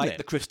been, couldn't Like it?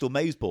 the Crystal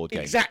Maze board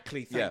game.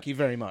 Exactly. Yeah. Thank you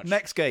very much.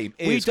 Next game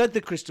is... We did the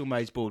Crystal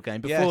Maze board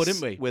game before, Yes,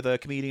 didn't we? with a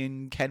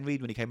comedian Ken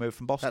Reed when he came over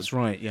from Boston. That's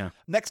right, yeah.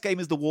 Next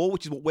game is The Wall,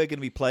 which is what we're going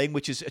to be playing,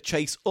 which is a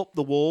chase up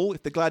the wall.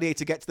 If the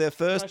gladiator gets there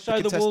first... Can I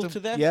show the wall contestant- to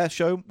them? Yeah,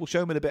 we'll show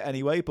them in a bit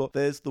anyway, but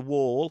there's the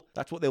wall.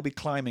 That's what they'll be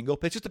climbing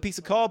up. It's just a piece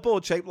of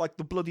cardboard shaped like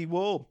the bloody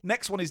wall.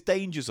 Next one is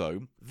Danger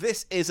Zone.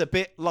 This is a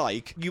bit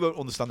like... You won't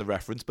understand the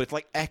reference, but it's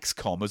like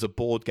XCOM as a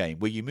board game,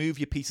 where you move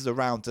your pieces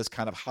around as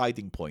kind of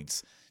hiding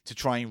points to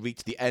try and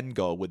reach the end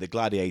goal where the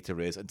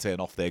gladiator is and turn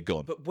off their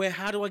gun. But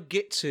how do I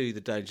get to the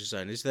danger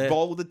zone? Is there...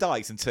 Roll the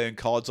dice and turn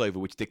cards over,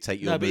 which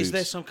dictate your No, but moves. is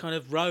there some kind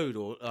of road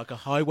or like a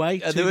highway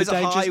to There the is a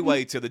danger zone?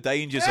 highway to the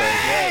danger zone.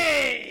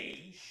 Yeah.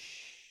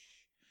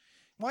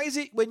 Why is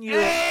it when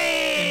you're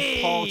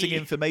imparting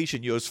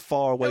information, you're as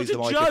far away That as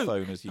was the a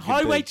microphone joke. as you can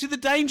Highway be? to the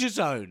danger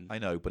zone. I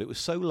know, but it was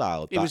so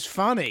loud. It was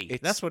funny. it's-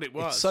 That's what it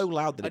was. It's so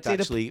loud that I it's did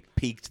a- actually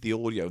peaked the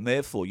audio, and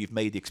therefore you've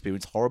made the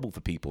experience horrible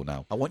for people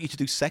now. I want you to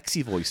do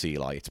sexy voice,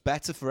 Eli. It's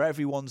better for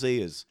everyone's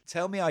ears.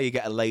 Tell me how you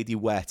get a lady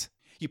wet.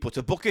 You put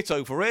a bucket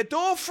over her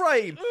door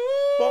frame.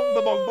 Bong,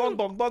 bong, bong,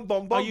 bong, bong,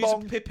 bong, I bong, use a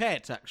bong.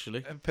 pipette,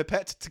 actually. And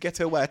pipette to get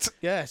her wet.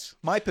 Yes.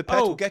 My pipette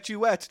Oh, will get you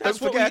wet. Don't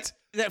That's what forget.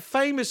 that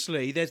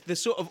famously, there's the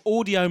sort of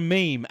audio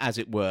meme, as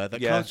it were,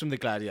 that Yeah. comes from the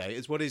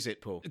Gladiators. What is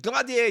it, Paul?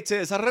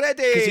 Gladiators are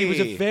ready. Because he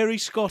was a very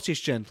Scottish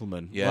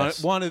gentleman.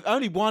 Yes.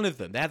 Only one of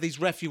them. They have these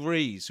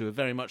referees who are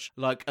very much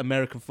like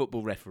American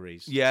football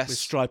referees. Yes. With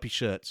stripy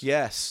shirts.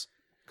 Yes.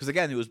 Because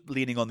again, it was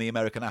leaning on the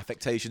American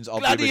affectations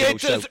of the original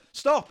show. Gladiators!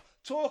 Stop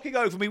talking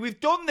over me. We've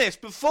done this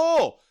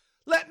before.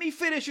 Let me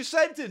finish a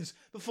sentence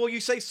before you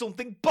say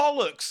something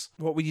bollocks.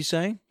 What were you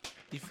saying?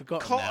 You've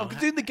forgotten now. I'm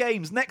doing the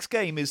games. Next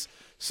game is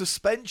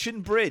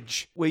Suspension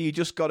Bridge, where you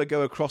just got to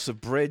go across a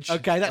bridge.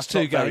 Okay, that's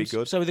two not very games.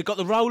 good. So they've got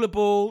the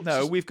rollerball.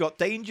 No, we've got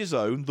Danger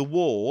Zone, The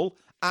Wall,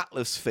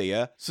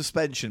 Atmosphere,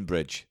 Suspension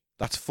Bridge.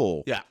 That's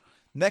 4. Yeah.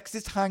 Next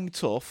is Hang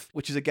Tough,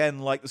 which is again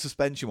like the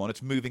suspension one.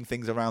 It's moving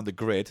things around the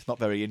grid. Not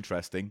very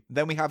interesting.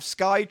 Then we have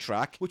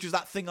Skytrack, which is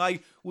that thing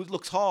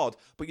looks hard,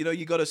 but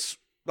you got to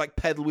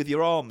pedal with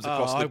your arms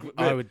across the grid.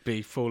 I would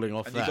be falling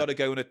off And that. you got to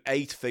go in an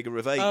 8 figure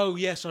of 8. Oh,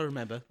 yes, I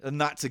remember. And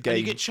that's a game. And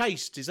you get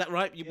chased, is that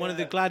right? One of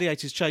the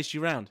gladiators chased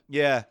you around.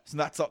 Yeah, so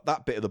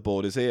that bit of the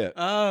board is here.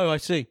 Oh, I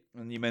see.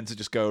 And you're meant to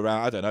just go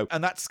around, I don't know.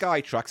 And that's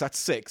Skytrack, that's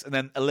 6. And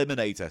then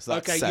Eliminator, so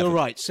that's Okay, 7. you're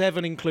right.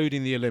 7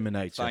 including the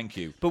eliminator. Thank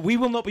you. But we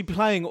will not be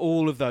playing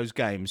all of those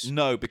games.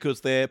 No,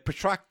 because they're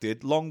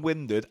protracted,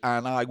 long-winded,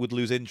 and I would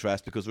lose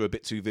interest because they're a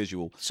bit too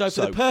visual. So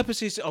for the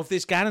purposes of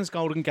this Gannon's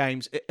Golden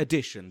Games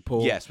edition,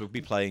 Paul. Yes, we'll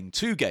be playing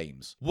 2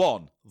 games.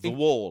 1, The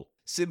Wall.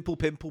 Simple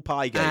Pimple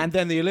Pie game. And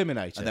then the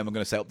eliminator. And then we're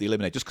going to set up the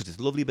Eliminator, just because it's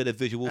a lovely bit of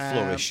visual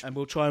flourish. And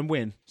we'll try and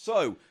win.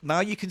 So, now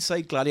you can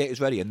say Gladiators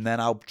ready, and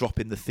then I'll drop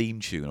in the theme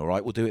tune, all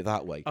right? We'll do it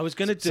that way. I was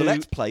going to do... So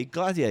let's play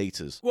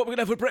Gladiators. What we're going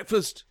to have for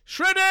breakfast?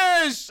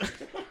 Shredders!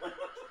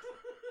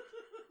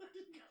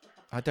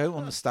 I don't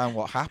understand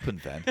what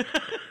happened then.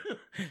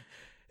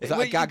 Is that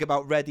a gag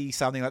about ready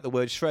sounding like the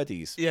word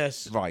shreddies?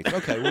 Yes. Right,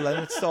 okay, well then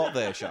let's start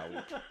there, shall we?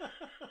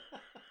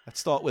 Let's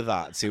start with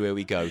that and see where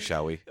we go,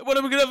 shall we? What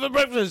are we going to have for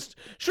breakfast?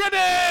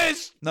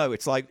 Shredders! No,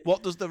 it's like,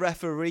 what does the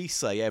referee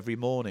say every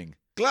morning?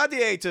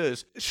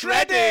 Gladiators!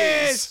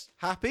 Shredders!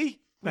 Happy?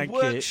 Thank we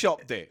you.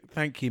 workshopped it.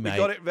 Thank you, mate. We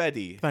got it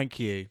ready. Thank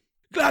you.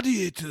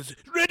 Gladiators,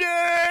 ready!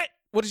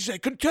 What did you say?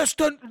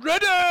 Contestant,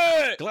 ready!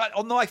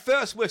 On my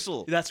first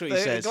whistle. That's what he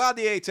says. The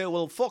gladiator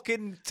will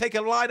fucking take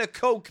a line of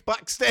coke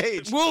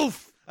backstage.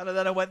 Wolf! And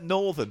then I went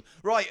northern.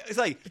 Right,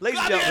 say, ladies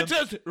and gentlemen.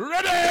 Gladiators,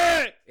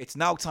 ready! It's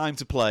now time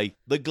to play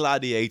the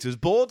Gladiators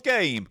board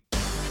game.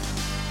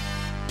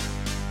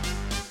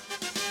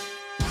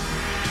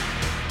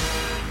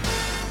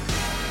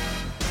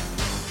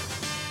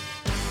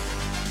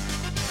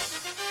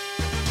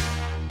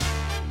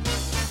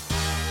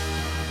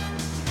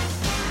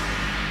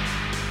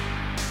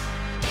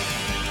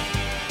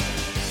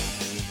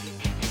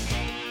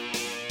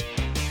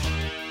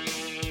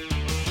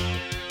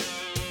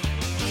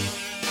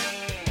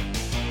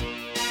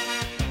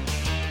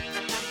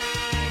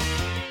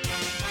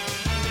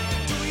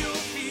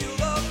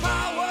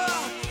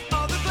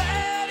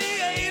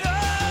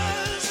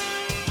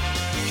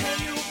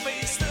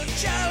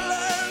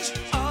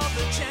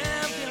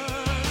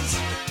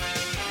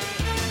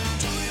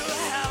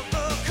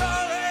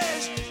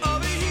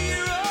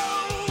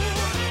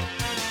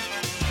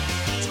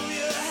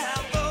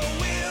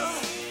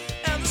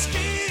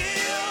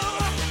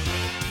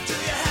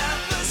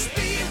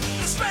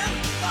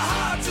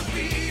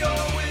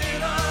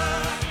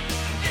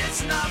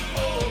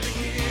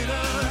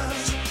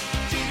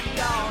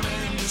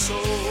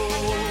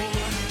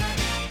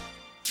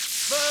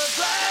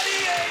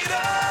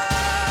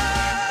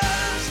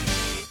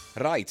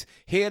 Right,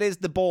 here is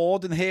the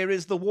board and here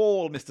is the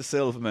wall, Mr.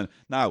 Silverman.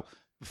 Now,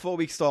 before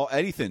we start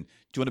anything,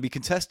 do you want to be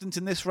contestant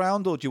in this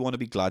round or do you want to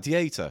be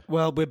gladiator?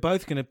 Well, we're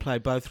both going to play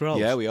both roles.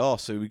 Yeah, we are.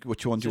 So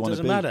which one do you want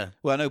to be? It doesn't matter.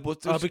 Well, no,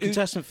 but I'll be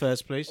contestant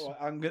first, please.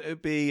 I'm going to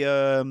be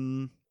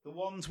the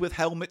ones with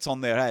helmets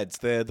on their heads.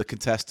 They're the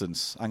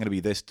contestants. I'm going to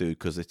be this dude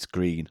because it's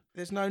green.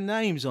 There's no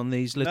names on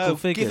these little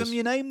figures. Give them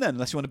your name then,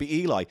 unless you want to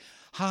be Eli.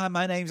 Hi,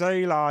 my name's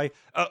Eli.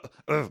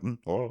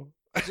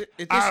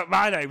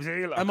 My name's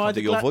Eli. Am I I can't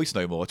the do your voice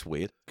no more. It's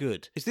weird.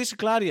 Good. Is this a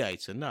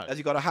gladiator? No. Has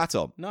he got a hat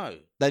on? No.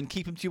 Then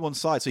keep him to one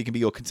side so he can be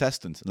your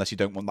contestant, unless you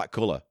don't want that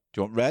colour.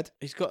 Do you want red?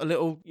 He's got a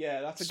little... Yeah,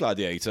 that's a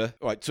gladiator.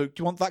 Right, so do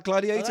you want that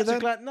gladiator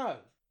then? No.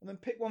 And then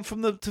pick one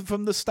from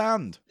the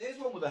stand. There's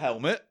one with a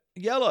helmet.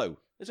 Yellow.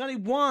 There's only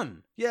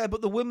one. Yeah,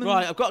 but the woman...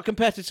 Right, I've got a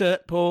competitor,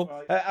 Paul.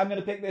 Right. I'm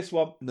going to pick this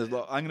one. I'm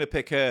going to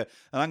pick her,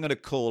 and I'm going to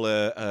call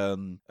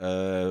her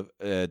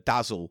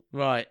Dazzle.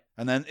 Right.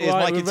 And then here's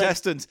my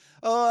contestant.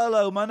 Oh,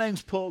 hello, my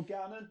name's Paul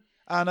Gannon.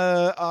 And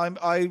I'm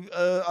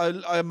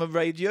a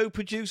radio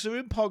producer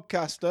and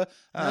podcaster.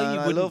 And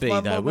you I wouldn't love be,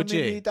 my though, mum would and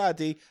you? me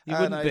daddy. You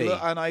and wouldn't be.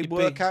 And I You'd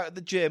work be- out at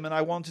the gym, and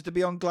I wanted to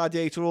be on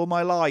Gladiator all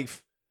my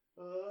life.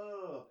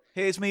 Oh.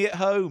 Here's me at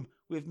home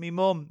with me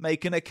mum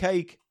making a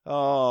cake.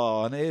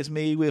 Oh, and here's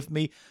me with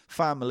me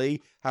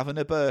family having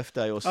a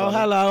birthday or something. Oh,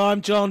 hello,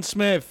 I'm John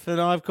Smith, and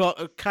I've got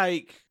a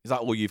cake. Is that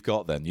all you've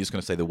got then? You're just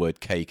going to say the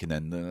word cake, and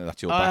then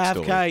that's your backstory. I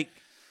have cake.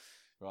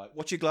 Right.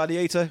 What's your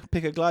gladiator?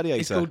 Pick a gladiator.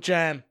 It's called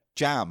Jam.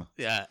 Jam.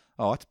 Yeah.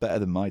 Oh, that's better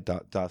than my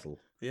Dazzle.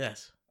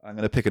 Yes. I'm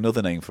going to pick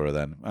another name for her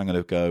then. I'm going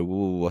to go,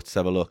 ooh, let's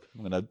have a look.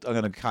 I'm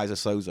going to Kaiser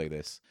Soze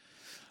this.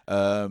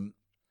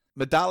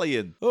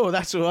 Medallion. Oh,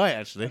 that's all right,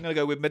 actually. I'm going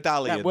to go with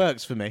Medallion. That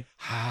works for me.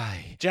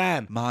 Hi.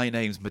 Jam. My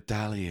name's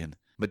Medallion.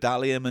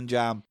 Medallion and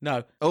jam.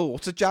 No. Oh,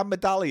 what's a jam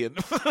medallion?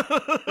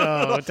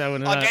 Oh, I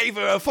don't know. I gave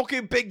her a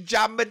fucking big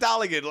jam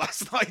medallion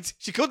last night.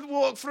 She couldn't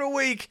walk for a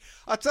week.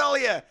 I tell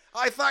you,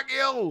 I thank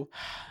you.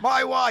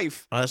 My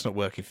wife. Oh, that's not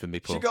working for me,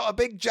 Paul. She got a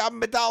big jam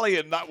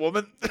medallion, that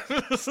woman.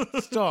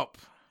 Stop.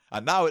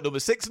 And now at number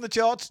 6 in the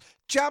charts,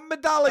 jam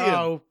medallion.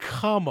 Oh,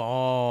 come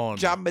on.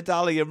 Jam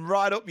medallion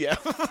right up, yeah.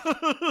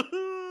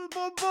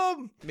 Bum,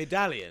 bum.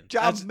 Medallion.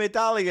 Jam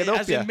medallion up,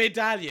 As yeah. in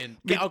medallion.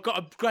 Yeah, I've got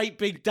a great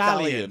big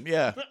dallion.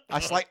 Yeah.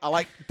 I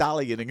like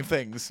dallying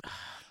things.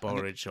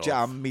 Borage off.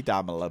 Jam me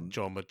damalum.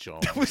 Jomma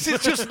jom. This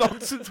is just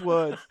nonsense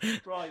words.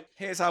 Right.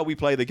 Here's how we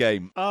play the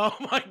game. Oh,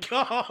 my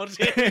God.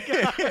 Here we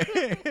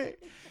go.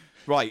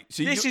 Right.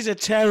 So This is a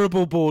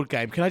terrible board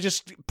game. Can I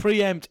just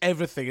preempt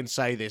everything and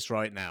say this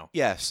right now?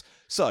 Yes.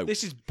 So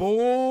This is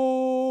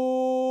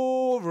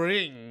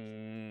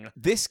boring.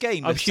 this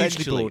game I'm hugely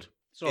essentially bored.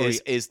 Sorry.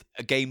 is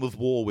a game of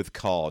war with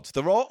cards.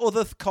 There are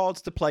other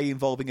cards to play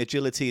involving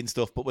agility and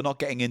stuff, but we're not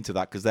getting into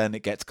that because then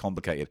it gets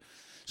complicated.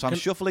 So I'm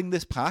shuffling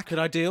this pack. Could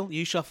I deal?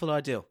 You shuffle,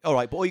 I deal. All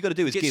right, but all you got to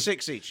do is Get give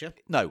 6 each, yeah?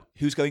 No,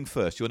 who's going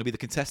first? You want to be the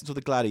contestant or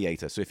the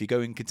gladiator? So if you're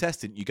going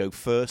contestant, you go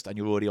first, and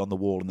you're already on the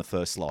wall in the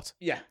first slot.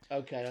 Yeah.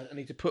 Okay, I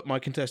need to put my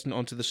contestant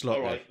onto the slot.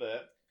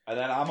 there, and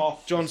then I'm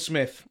off. John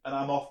Smith. And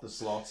I'm off the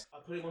slot. I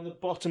put him on the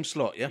bottom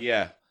slot, yeah?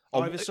 Yeah.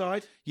 Either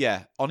side?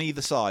 Yeah, on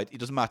either side. It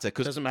doesn't matter.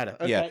 Doesn't matter.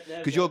 Okay, Yeah, there we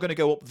because go. you're going to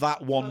go up that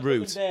one Put him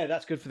route. there,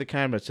 that's good for the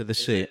camera to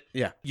see it.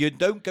 Yeah. You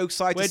don't go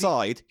side Where to do you-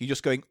 side. You're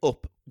just going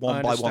up one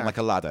I by one understand. like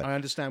a ladder. I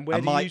understand. Where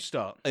And do my- you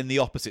start? In the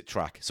opposite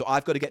track. So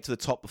I've got to get to the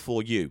top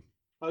before you.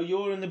 Oh,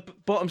 you're in the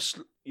bottom.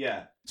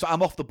 Yeah. So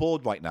I'm off the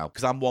board right now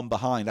because I'm one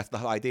behind. That's the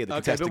whole idea. The Okay,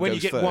 contestant but when you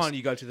goes get first. one,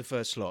 you go to the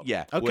first slot.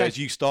 Yeah. Okay. Whereas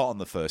you start on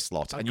the first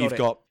slot, and got you've it.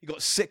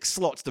 got 6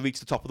 slots to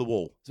reach the top of the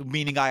wall. So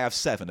meaning I have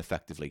 7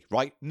 effectively.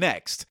 Right.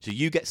 Next, so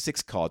you get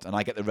 6 cards, and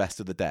I get the rest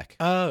of the deck.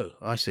 Oh,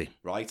 I see.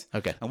 Right.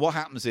 Okay. And what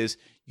happens is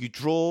you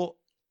draw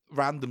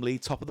randomly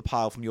top of the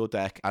pile from your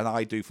deck, and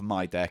I do from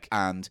my deck,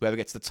 and whoever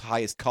gets the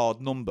highest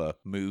card number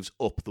moves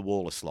up the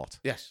wall a slot.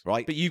 Yes.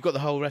 Right. But you've got the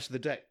whole rest of the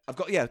deck. I've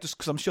got just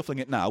because I'm shuffling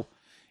it now.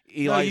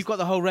 No, Eli, you've got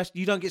the whole rest.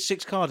 You don't get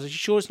 6 cards. Are you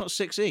sure it's not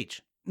 6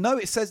 each? No,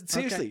 it says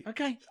seriously.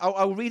 Okay.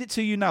 I'll read it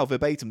to you now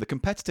verbatim. The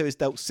competitor is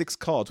dealt 6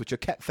 cards, which are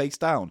kept face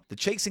down. The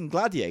chasing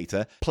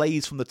gladiator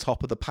plays from the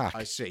top of the pack.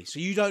 I see. So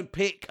you don't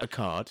pick a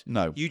card.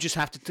 No. You just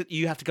have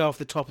to go off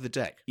the top of the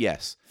deck.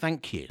 Yes.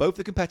 Thank you. Both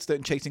the competitor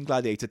and chasing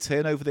gladiator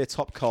turn over their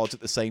top cards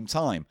at the same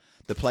time.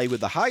 The player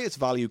with the highest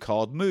value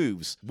card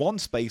moves 1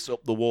 space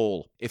up the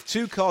wall. If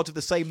 2 cards of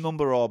the same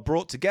number are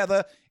brought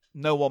together,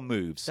 no one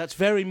moves. That's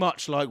very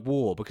much like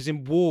war, because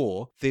in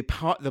war, the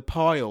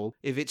pile,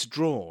 if it's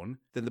drawn,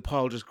 then the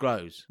pile just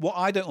grows. What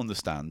I don't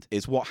understand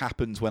is what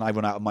happens when I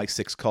run out of my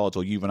 6 cards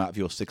or you run out of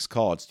your 6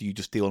 cards. Do you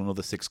just deal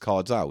another 6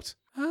 cards out?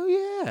 Oh,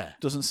 yeah.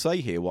 Doesn't say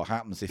here what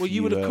happens if Well,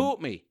 you would have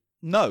caught me.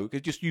 No,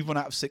 because just you run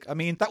out of 6. I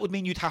mean, that would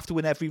mean you'd have to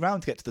win every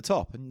round to get to the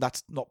top, and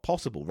that's not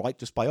possible, right?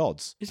 Just by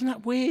odds. Isn't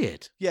that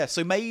weird? Yeah,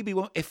 so maybe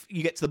if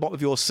you get to the bottom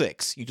of your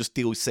 6, you just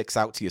deal 6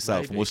 out to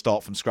yourself, Maybe. and we'll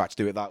start from scratch,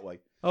 do it that way.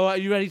 All right,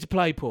 are you ready to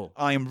play, Paul?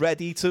 I am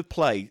ready to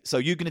play. So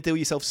you're going to deal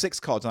yourself 6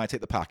 cards, and I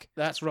take the pack.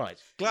 That's right.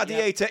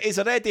 Gladiator is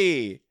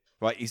ready.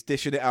 Right, he's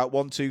dishing it out.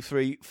 1, 2,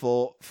 3,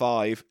 4,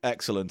 5.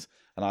 Excellent.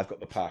 And I've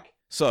got the pack.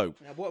 So,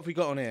 Now, what have we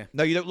got on here?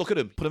 no, you don't look at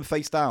them. Put them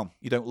face down.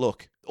 You don't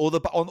look. All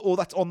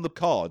that's on the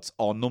cards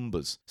are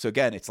numbers. So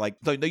again, it's like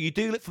no, you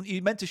do it.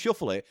 You meant to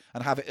shuffle it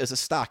and have it as a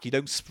stack. You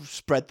don't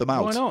spread them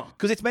out. Why not?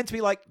 Because it's meant to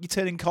be like you're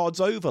turning cards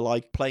over,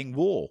 like playing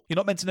war. You're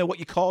not meant to know what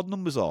your card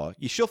numbers are.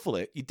 You shuffle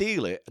it, you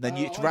deal it, and then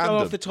it's I random.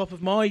 go off the top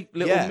of my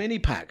little Yeah. mini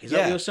pack. Is that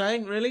Yeah. what you're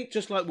saying? Really?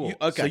 Just like war?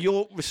 Okay. So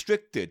you're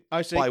restricted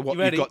I see. by You what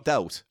ready? you've got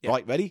dealt. Yeah.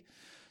 Right, ready?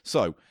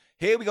 So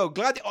here we go.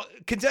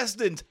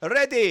 Contestant,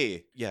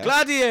 ready? Yeah.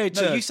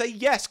 Gladiator. No, you say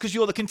yes because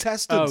you're the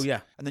contestant. Oh,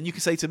 yeah. And then you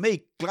can say to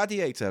me,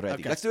 gladiator,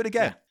 ready. Okay. Let's do it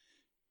again. Yeah.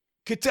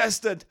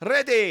 Contestant,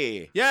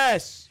 ready.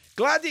 Yes.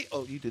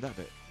 Oh, you do that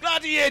bit.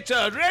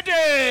 Gladiator,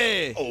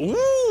 ready.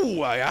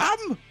 Oh, I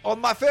am. On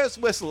my first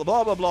whistle,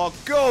 blah, blah, blah,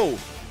 go.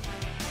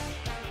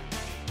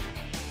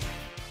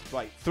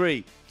 Right,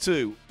 3,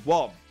 2,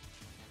 1.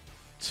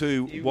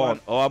 2, You 1. won.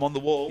 Oh, I'm on the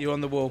wall. You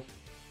on the wall?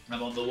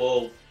 I'm on the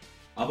wall.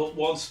 I'm up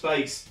 1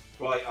 space.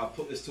 Right, I'll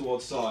put this to one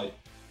side.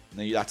 And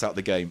then that's out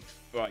the game.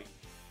 Right.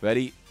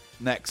 Ready?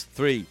 Next.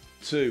 3,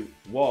 2,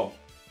 1.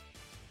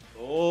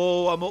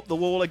 Oh, I'm up the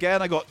wall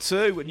again. I got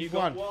 2, and you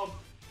got won. 1.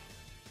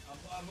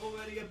 I'm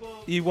already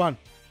above. You won.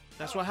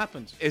 That's what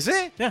happens. Is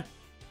it? Yeah.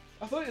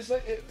 I thought it was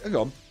like. Hang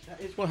on.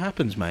 That is what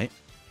happens, mate.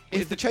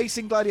 If the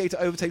chasing gladiator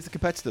overtakes the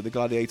competitor, the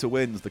gladiator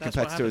wins. The That's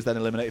what competitor is then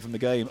eliminated from the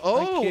game.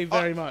 Oh, Thank you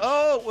very much.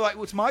 Oh, right,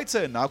 well, it's my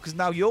turn now because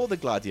now you're the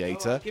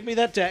gladiator. Give me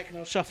that deck and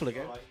I'll shuffle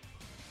again.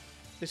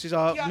 This is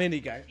our Yeah, mini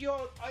game.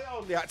 I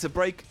only had to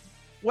break.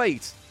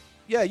 Wait.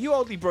 Yeah, you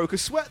only broke a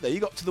sweat there. You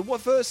got to the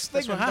first thing.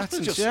 That's what and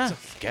happens, just yeah.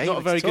 a game. Not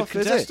a very It's good tough,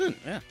 is it? contestant.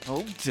 Yeah.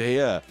 Oh,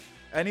 dear.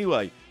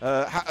 Anyway,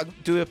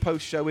 do a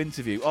post-show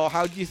interview. Oh,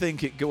 how do you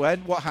think it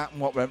went? What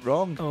happened? What went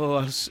wrong?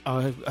 Oh,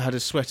 I had a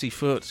sweaty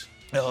foot.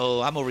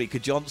 Oh, I'm Ulrika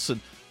Johnson.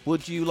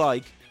 Would you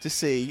like to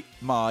see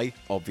my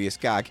obvious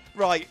gag.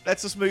 Right,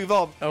 let's just move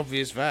on.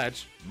 Obvious vag.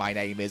 My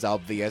name is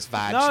Obvious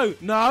Vag.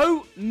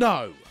 No.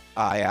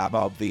 I am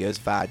Obvious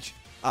Vag.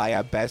 I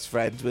am best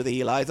friends with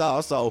Eli's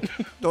arsehole.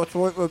 That's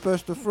right, we're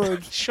best of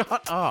friends.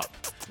 Shut up.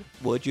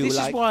 Would you This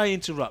like... is why I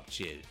interrupt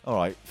you. All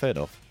right, fair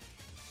enough.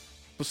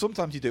 But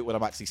sometimes you do it when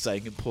I'm actually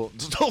saying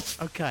important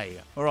stuff. Okay.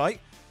 All right,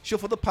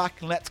 shuffle the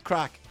pack and let's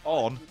crack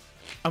on.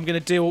 I'm going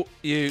to deal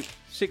you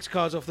 6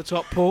 cards off the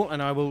top, Paul,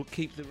 and I will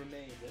keep the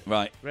remainder.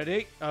 Right.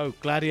 Ready? Oh,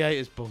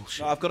 Gladiators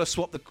bullshit. No, I've got to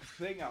swap the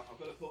thing out. I've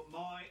got to put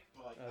my...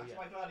 Right, that's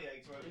my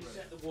gladiator over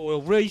Reset the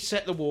wall.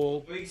 Reset the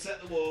wall.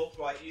 Reset the wall.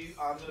 Right,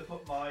 I'm going to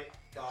put my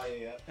guy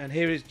here. And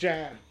here is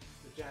Jam.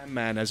 The Jam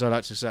Man, as I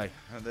like to say.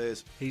 And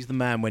there's... He's the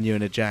man when you're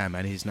in a jam,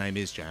 and his name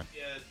is Jam.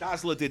 Yeah,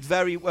 Dazzler did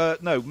very...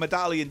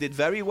 Medallion did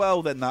very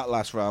well then that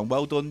last round.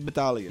 Well done,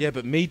 Medallion. Yeah,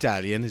 but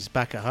Medallion is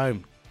back at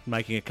home,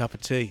 making a cup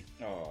of tea.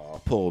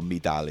 Oh, poor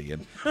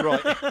Medallion.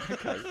 Right,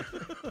 okay.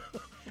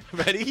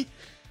 Ready?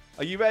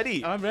 Are you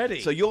ready? I'm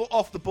ready. So you're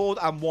off the board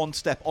and 1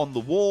 step on the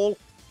wall.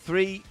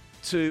 3,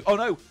 2... Oh,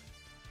 no.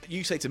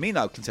 You say to me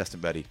now,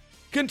 contestant ready.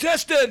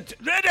 Contestant,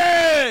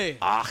 ready!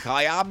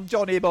 I am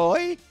Johnny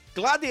Boy.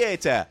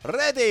 Gladiator,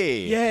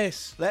 ready.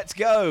 Yes. Let's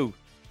go.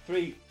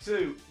 3,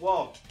 2,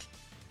 1.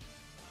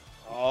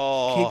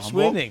 Oh, Keeps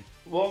winning.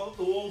 One up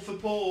the wall for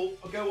Paul.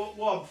 I'll go up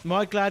 1.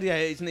 My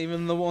Gladiator isn't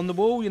even on the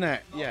wall, you know.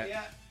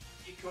 Yeah.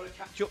 You've got to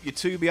catch up. You're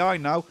 2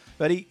 behind now.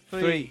 Ready?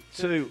 3,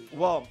 2,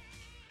 1.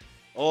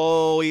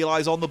 Oh,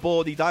 Eli's on the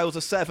board. He dials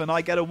a 7.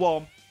 I get a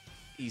 1.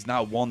 He's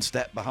now 1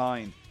 step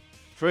behind.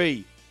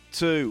 3,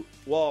 2,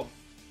 1.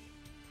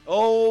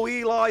 Oh,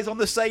 Eli's on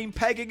the same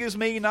pegging as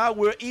me now.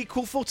 We're at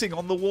equal footing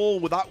on the wall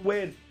with that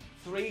win.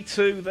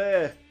 3-2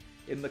 there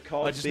in the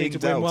cards. I just being need to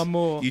dealt. win one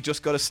more. You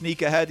just got to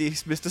sneak ahead,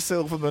 Mr.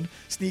 Silverman.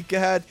 Sneak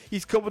ahead.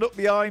 He's coming up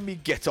behind me.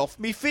 Get off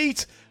me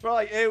feet.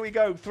 Right, here we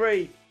go.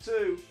 3,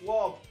 2,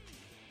 1.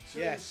 2,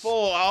 Yes.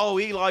 4. Oh,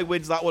 Eli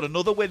wins that one.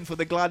 Another win for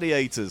the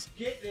Gladiators.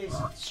 Get this.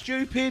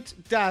 Stupid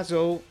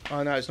Dazzle.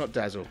 Oh, no, it's not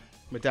Dazzle.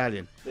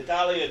 Medallion.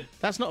 Medallion.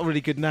 That's not a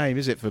really good name,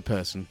 is it, for a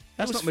person?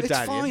 That's not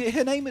Medallion. It's fine.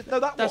 Her name is... No,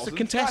 That's wasn't. the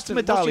contestant.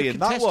 That's Medallion.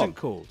 What's your contestant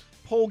that one. called?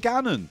 Paul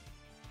Gannon.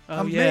 Oh,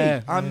 and yeah.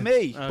 me. And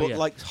me. Oh, but, yeah.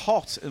 like,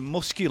 hot and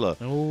muscular.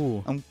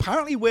 Oh. And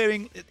apparently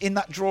wearing, in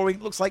that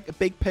drawing, looks like a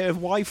big pair of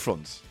Y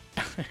fronts.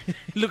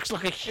 It looks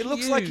like a huge... It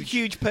looks like a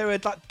huge pair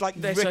of, like...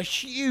 There's a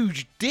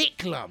huge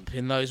dick lump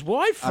in those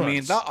Y fronts. I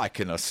mean, that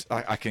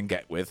I can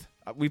get with.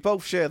 We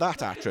both share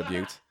that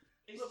attribute.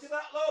 Look at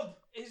that lump.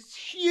 It's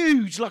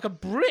huge, like a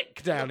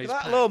brick down his Look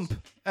at pants. that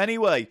lump.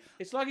 Anyway,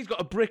 It's like he's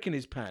got a brick in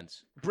his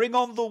pants. bring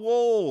on the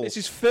wall. This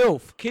is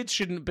filth. Kids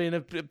shouldn't be in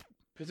a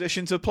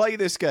Position to play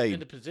this game.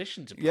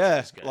 position to play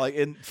Yeah, this game. like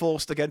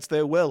enforced against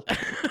their will.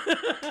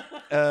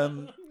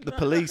 The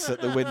police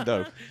at the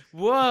window.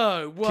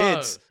 Whoa.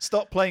 Kids,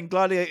 stop playing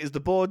Gladiators, the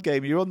board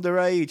game. You're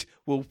underage.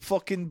 We'll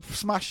fucking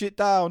smash it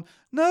down.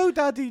 No,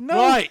 Daddy, no.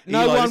 Right,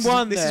 no Eli, one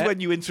won This is there. when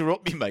you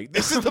interrupt me, mate.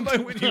 This is the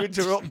moment you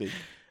interrupt me.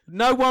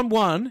 No one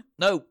won.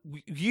 No,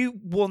 you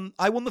won.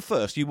 I won the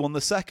first. You won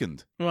the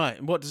second. Right,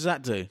 and what does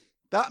that do?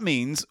 That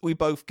means we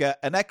both get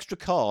an extra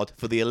card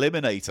for the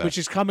Eliminator. Which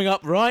is coming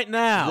up right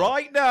now.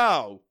 right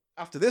now,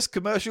 after this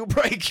commercial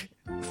break.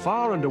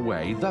 Far and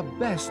away the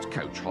best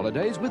coach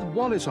holidays with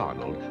Wallace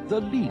Arnold,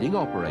 the leading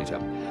operator.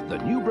 The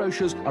new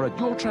brochures are at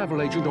your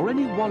travel agent or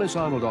any Wallace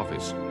Arnold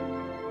office.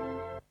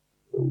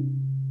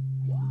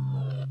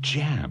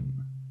 Jam,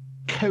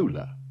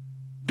 cola,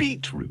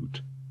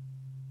 beetroot.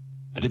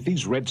 And if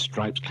these red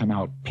stripes come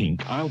out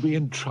pink, I'll be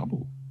in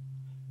trouble.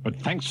 But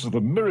thanks to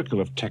the miracle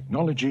of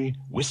technology,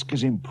 whisk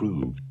has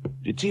improved.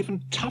 It's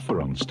even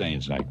tougher on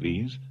stains like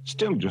these,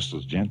 still just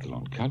as gentle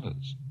on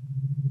colors.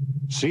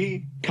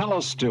 See,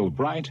 colors still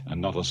bright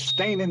and not a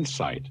stain in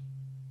sight.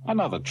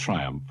 Another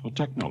triumph for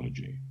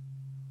technology.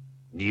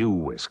 New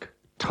Whisk,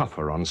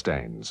 tougher on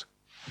stains,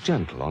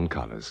 gentle on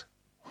colors.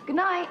 Good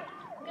night.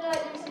 Good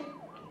night, Lucy.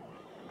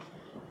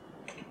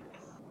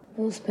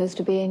 You're supposed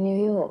to be in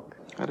New York.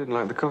 I didn't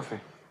like the coffee.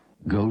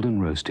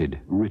 Golden roasted,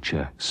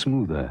 richer,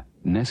 smoother,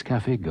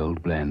 Nescafe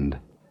Gold Blend.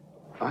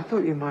 I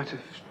thought you might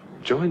have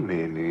joined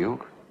me in New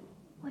York.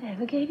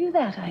 Whatever gave you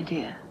that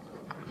idea?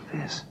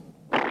 This.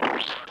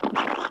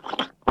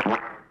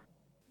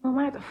 Well,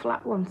 I had a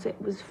flat once.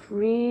 It was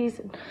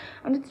freezing.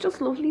 And it's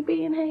just lovely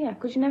being here,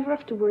 because you never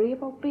have to worry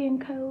about being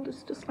cold.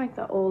 It's just like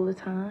that all the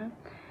time.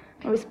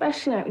 And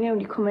especially, you know, when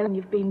you come in and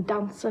you've been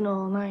dancing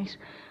all night,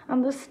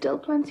 and there's still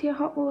plenty of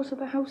hot water.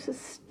 The house is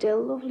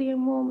still lovely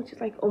and warm, which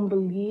is, like,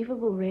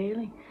 unbelievable,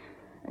 really.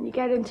 And you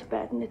get into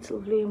bed and it's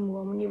lovely and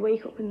warm, and you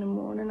wake up in the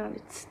morning and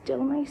it's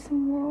still nice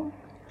and warm.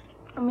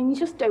 I mean, you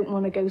just don't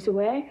want to go to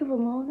work of a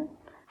morning.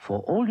 For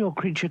all your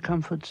creature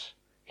comforts,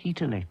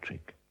 Heat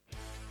Electric.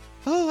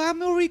 Oh,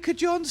 I'm Ulrika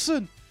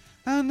Johnson,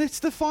 and it's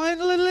the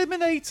final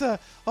Eliminator.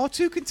 Our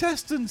 2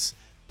 contestants,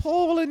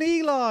 Paul and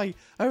Eli,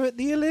 are at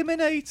the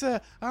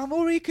Eliminator. I'm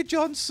Ulrika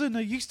Johnson.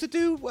 I used to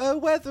do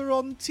weather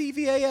on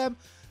TV AM,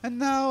 and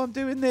now I'm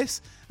doing this.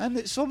 And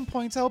at some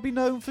point, I'll be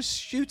known for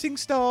shooting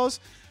stars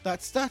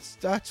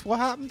That's what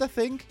happened, I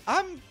think.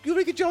 I'm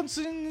Eureka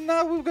Johnson.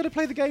 Now we're going to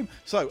play the game.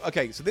 So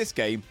this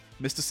game,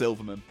 Mr.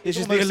 Silverman. This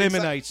is the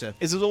Eliminator.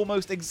 This is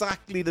almost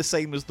exactly the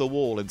same as the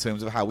wall in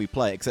terms of how we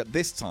play, except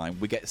this time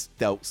we get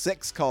dealt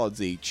 6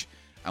 cards each,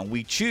 and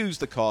we choose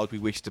the card we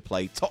wish to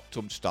play top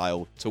trump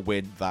style to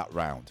win that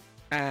round.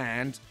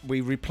 And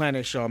we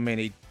replenish our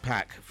mini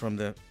pack from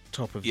the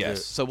top of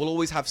Yes, so we'll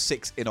always have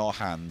 6 in our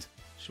hand.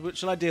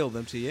 Shall I deal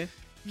them to you?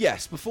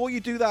 Yes, before you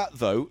do that,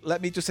 though,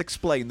 let me just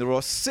explain. There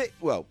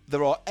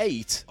are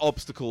 8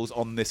 obstacles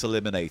on this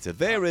eliminator.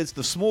 There is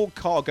the small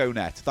cargo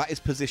net. That is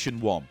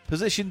position 1.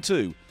 Position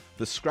 2,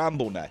 the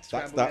scramble net.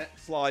 That's that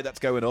slide that's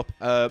going up.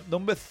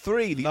 Number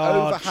 3, the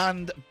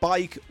overhand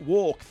bike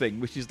walk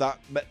thing, which is that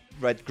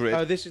red grid.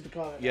 Oh, this is the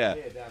car here,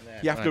 down there.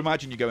 You have to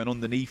imagine you're going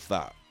underneath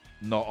that,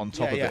 not on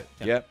top of it.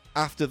 Yeah.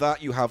 After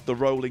that, you have the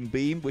rolling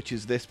beam, which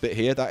is this bit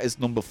here. That is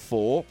number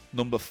 4.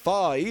 Number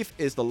 5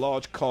 is the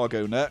large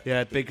cargo net.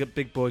 Yeah,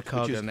 big boy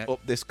cargo which is net. up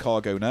this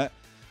cargo net.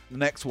 The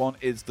next one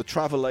is the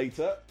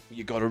travelator.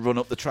 You got to run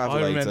up the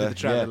travelator. I remember the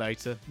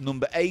travelator. Yeah.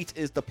 Number 8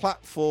 is the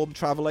platform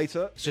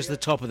travelator. It's just the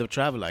top of the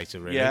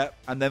travelator, really. Yeah,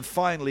 and then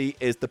finally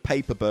is the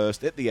paper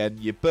burst. At the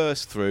end, you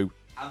burst through.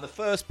 And the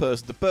first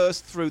person to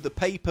burst through the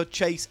paper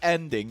chase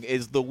ending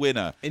is the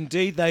winner.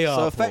 Indeed they are,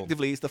 So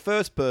effectively, it's the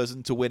first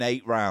person to win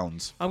 8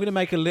 rounds. I'm going to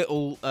make a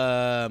little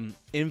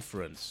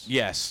inference.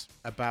 Yes.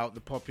 About the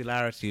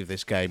popularity of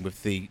this game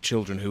with the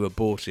children who were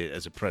bought it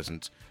as a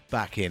present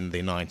back in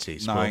the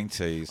 90s.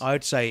 90s. Well,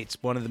 I'd say it's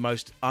one of the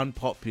most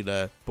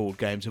unpopular board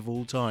games of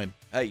all time.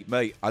 Hey,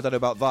 mate, I don't know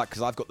about that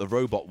because I've got the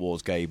Robot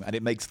Wars game and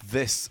it makes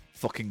this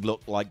fucking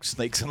look like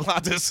Snakes and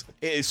Ladders.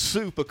 It is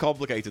super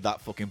complicated,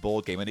 that fucking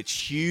board game, and it's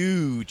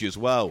huge as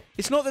well.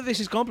 It's not that this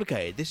is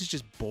complicated. This is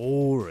just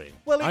boring.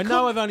 Well, I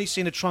know I've only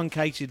seen a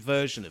truncated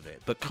version of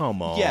it, but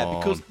come on. Yeah,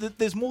 because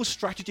there's more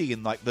strategy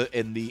in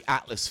the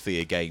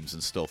Atmosphere games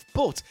and stuff.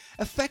 But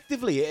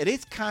effectively, it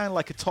is kind of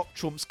like a Top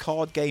Trumps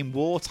card game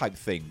war type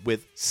thing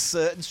with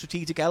certain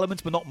strategic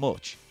elements, but not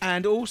much.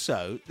 And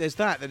also, there's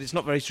that it's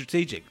not very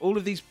strategic. All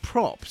of these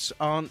props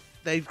aren't.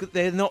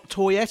 They're not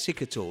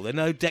toyetic at all. There's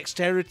no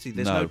dexterity.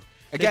 There's no.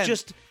 Again, they're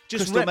just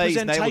Crystal Maze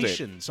nailed it.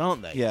 representations,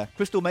 aren't they? Yeah,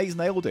 Crystal Maze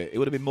nailed it. It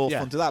would have been more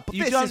fun to that. But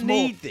you this don't is more,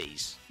 need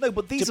these. No,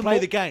 but these to are play more,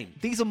 the game.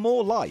 These are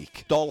more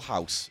like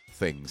dollhouse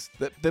things.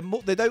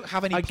 They don't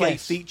have any play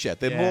feature.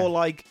 They're more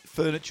like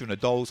furniture in a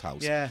doll's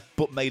house. Yeah.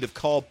 But made of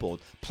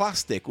cardboard.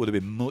 Plastic would have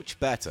been much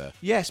better.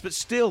 Yes, but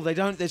still, they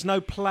don't. There's no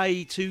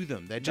play to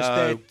them. They're just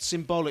there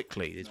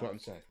symbolically. Is what I'm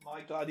saying.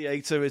 My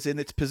Gladiator is in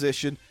its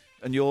position,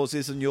 and yours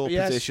is in your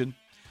position.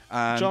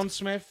 And John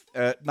Smith.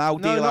 Now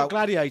deal not out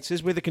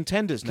gladiators. We're the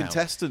contenders now.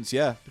 contestants.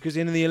 Yeah, because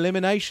in the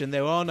elimination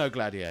there are no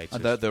gladiators.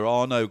 and there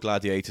are no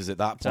gladiators at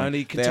that point.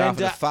 only They're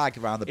having a contender.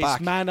 fag around the It's back.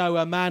 mano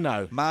a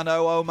mano.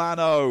 Mano oh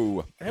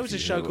mano. There was a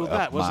show called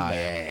that, wasn't my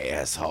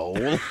there?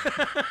 asshole.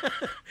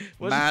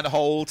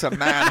 Manhole to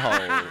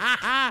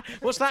manhole.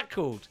 What's that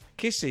called?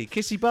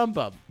 Kissy bum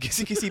bum.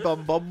 Kissy kissy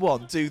bum bum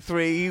 1 2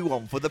 3.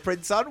 1 for the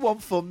prince and 1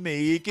 for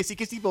me. Kissy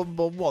kissy bum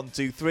bum 1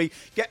 2 3.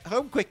 Get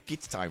home quick.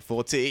 It's time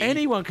for tea.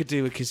 Anyone could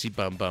do a kissy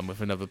bum bum with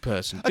another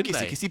person, A couldn't kissy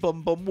they? kissy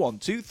bum bum 1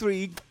 2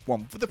 3.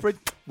 1 for the prince,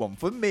 1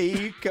 for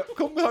me.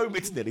 Come home.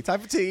 It's nearly time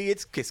for tea.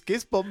 It's kiss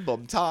kiss bum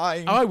bum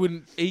time. I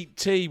wouldn't eat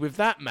tea with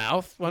that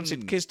mouth once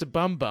it kissed a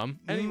bum bum.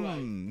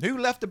 Anyway, Who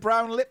left a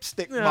brown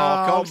lipstick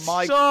mark on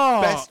my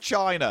stop. best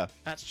china?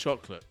 That's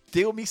chocolate.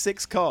 Deal me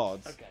 6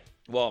 cards. Okay.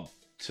 1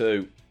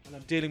 2. And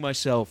I'm dealing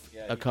myself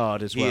a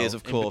card as well. He is,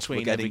 of course. In We're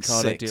between getting every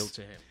card I 6. deal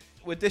to him.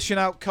 We're dishing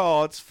out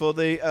cards for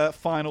the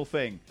final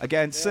thing.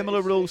 Again,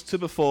 similar rules to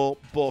before,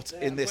 but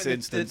in this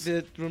instance,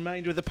 The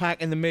remainder of the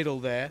pack in the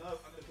middle there. No, I'm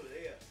going to put it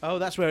here. Oh,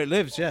 that's where it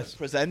lives, yes.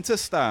 presenter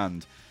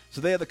stand.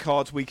 So they're the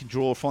cards we can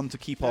draw from to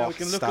keep our We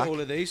can look stack. at all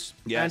of these.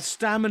 Yes. And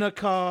stamina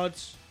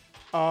cards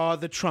are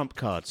the trump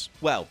cards.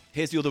 Well,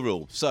 here's the other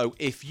rule. So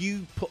if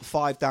you put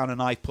 5 down and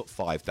I put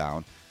 5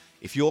 down,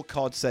 if your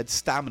card said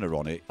stamina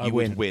on it, you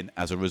would win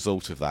as a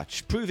result of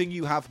that, proving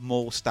you have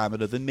more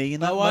stamina than me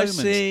in that moment. I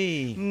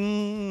see.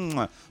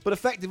 But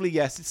effectively,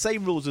 yes, it's the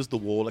same rules as the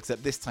wall,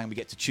 except this time we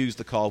get to choose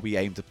the card we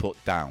aim to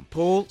put down.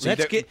 Paul, So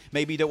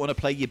maybe you don't want to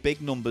play your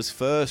big numbers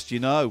first,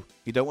 you know.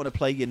 You don't want to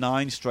play your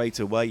 9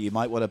 straight away. You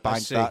might want to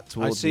bank that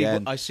towards the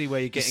end. I see where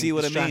you're getting you see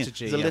what the I mean?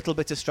 strategy. There's a little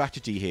bit of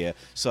strategy here.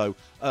 So,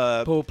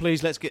 Paul,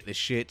 please, let's get this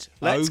shit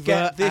let's over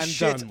get this and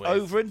shit done with.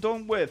 over and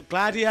done with.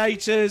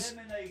 Gladiators.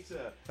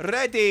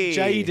 Ready.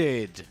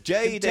 Jaded.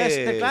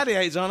 The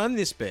gladiators aren't on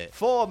this bit.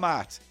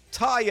 Format.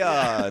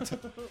 Tired.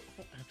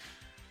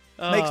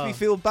 Makes me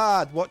feel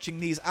bad watching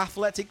these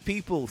athletic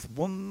people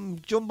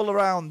jumble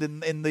around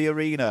in the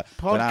arena.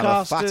 When I'm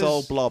a fat Podcasters.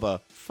 old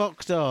blobber.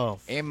 Fucked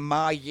off. In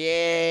my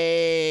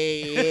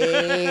yes.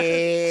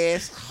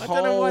 I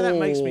don't know why that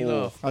makes me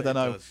laugh. I don't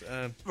know.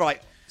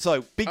 Right.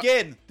 So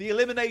begin. The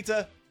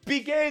eliminator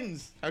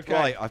begins. Okay.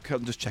 Right.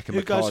 I'm just checking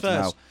Who my goes cards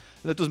now. first?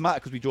 And it doesn't matter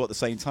because we draw at the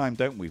same time,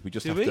 don't we? We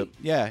just Do have to. we?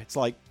 Yeah. It's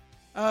like.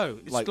 Oh,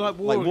 it's like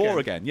war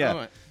again. Yeah. All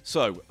right.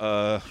 So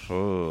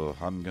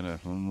I'm gonna.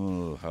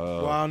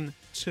 1,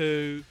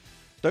 2,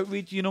 Don't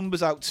read your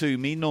numbers out to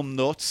me, numb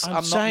nuts. I'm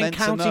not saying meant to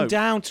counting know.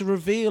 down to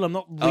reveal. I'm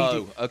not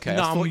reading. Oh, okay.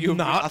 I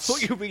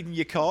thought you were reading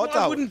your cards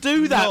out. I wouldn't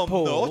do that, numb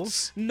Paul.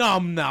 Nuts.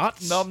 Numb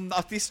nuts. Numb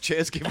nuts. This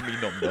chair's giving me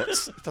numb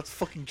nuts. That's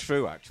fucking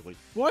true, actually.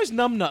 Why does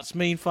numb nuts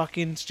mean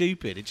fucking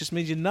stupid? It just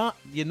means your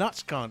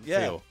nuts can't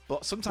feel.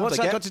 But sometimes What's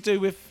I that got to do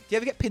with? Do you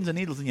ever get pins and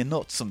needles in your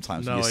nuts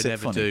sometimes? No, when you I sit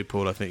never funny? do,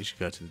 Paul. I think you should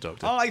go to the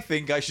doctor. I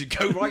think I should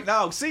go right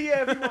now. See you,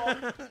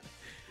 everyone.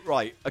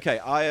 Right. Okay.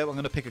 I'm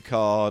going to pick a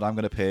card. I'm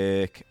going to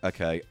pick.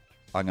 Okay.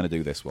 I'm going to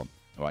do this one.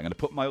 All right. I'm going to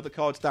put my other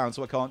cards down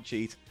so I can't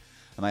cheat.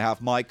 And I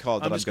have my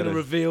card that I'm just going to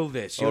reveal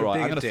this. All You're right.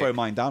 a I'm big going to dick. throw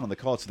mine down on the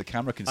card so the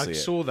camera can see I it.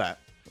 saw that.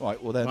 All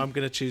right. Well then. I'm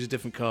going to choose a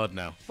different card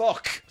now.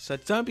 Fuck. So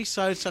don't be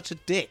such a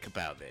dick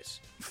about this.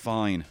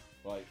 Fine.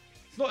 Right.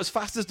 It's not as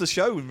fast as the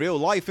show in real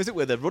life, is it?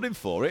 Where they're running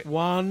for it.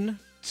 1,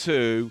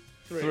 2,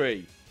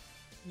 3.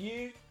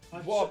 You.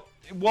 One.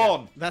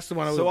 Yeah, that's the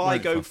one I So I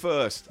went go for.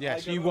 first.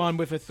 Yes, you won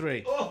with a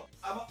 3. Oh,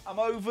 I'm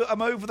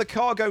over the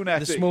cargo netting.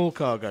 The small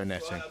cargo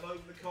netting. Right, I'm over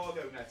the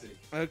cargo netting.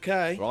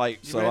 Okay. Right,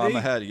 You so ready? I'm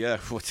ahead. Yeah,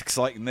 what's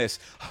exciting this?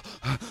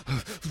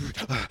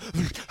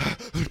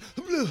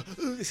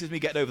 This is me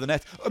getting over the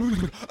net.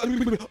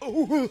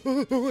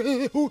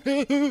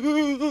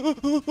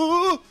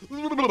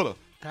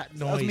 That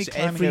was me noise climbing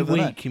every over the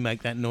net. week. You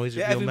make that noise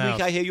Yeah, with every your mouth.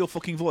 week I hear your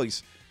fucking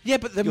voice. Yeah,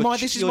 but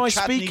this is your my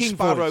Chadney speaking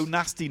Sparrow voice.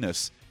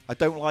 nastiness. I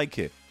don't like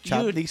it.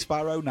 Chadney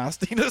Sparrow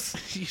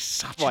nastiness. You're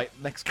such Right,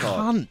 a next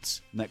card.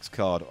 cunt. Next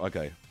card.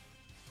 Okay.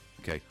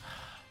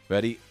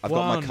 Ready? I've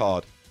got my 1.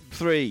 card.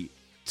 3,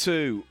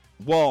 2,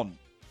 1.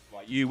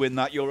 Right, you win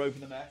that. You're over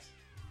the net.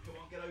 Come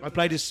on, get over I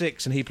played a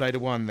 6 and he played a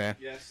 1 there.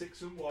 Yeah,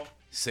 6 and 1.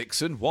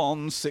 6 and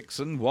 1, 6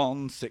 and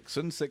 1, 6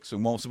 and 6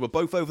 and 1. So we're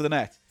both over the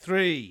net.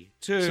 3,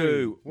 2,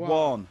 2, 1.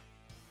 1.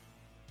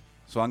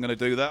 So I'm going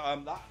to do that.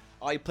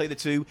 I played a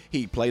 2.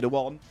 He played a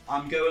 1.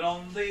 I'm going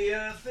on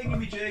the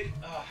thingamajig.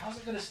 Oh, how's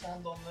it going to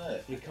stand on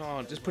there? You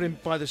can't. Just put him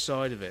by the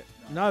side of it.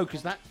 No,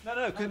 because that... No,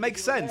 because it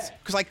makes sense.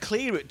 Because I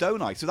clear it,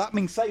 don't I? So that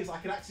means I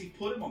can actually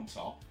put him on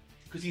top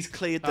because he's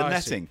cleared the Oh, I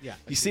see. netting. Yeah,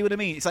 You see what I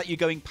mean? It's like you're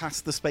going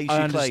past the space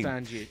I you claim.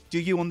 understand you. Do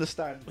you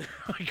understand?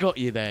 I got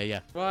you there, yeah.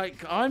 Right,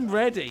 I'm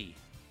ready.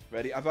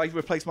 Ready? Have I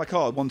replaced my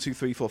card? 1, 2,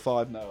 3, 4,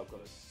 5. No, I've got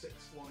a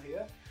 6th one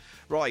here.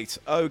 Right.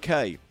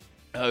 Okay.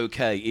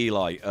 Okay,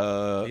 Eli.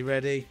 You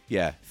ready?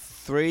 Yeah.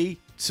 3,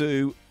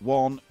 2,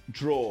 1.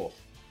 Draw.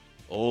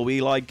 Oh,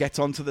 Eli, get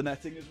onto the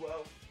netting as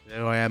well.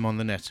 There I am on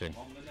the netting.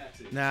 On the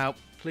netting. Now,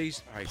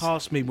 please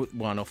pass me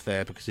one off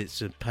there because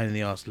it's a pain in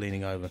the arse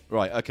leaning over.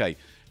 Right. Okay.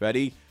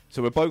 Ready?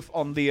 So we're both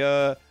on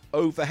the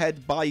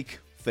overhead bike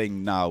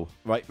thing now.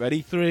 Right.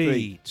 Ready?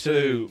 3,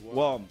 2,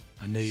 1.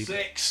 I knew you.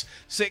 6.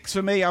 6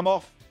 for me. I'm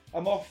off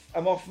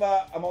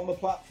that. I'm on the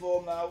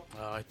platform now.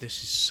 Oh,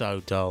 this is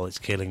so dull. It's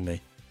killing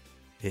me.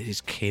 It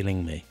is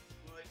killing me.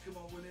 Right, come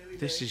on, we're nearly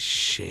This there. is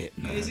shit,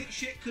 man. Is it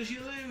shit because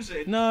you're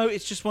losing? No,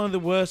 it's just one of the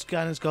worst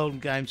Gannon's Golden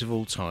Games of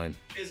all time.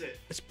 Is it?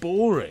 It's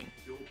boring.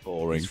 You're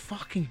boring. It's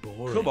fucking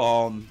boring.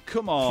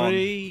 Come on.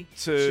 3,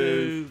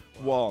 2,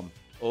 1.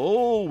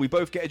 Oh, we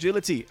both get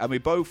agility and we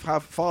both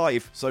have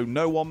 5, so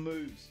no one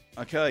moves.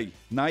 Okay,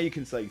 now you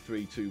can say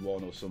 3, 2,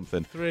 1 or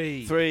something.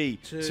 3,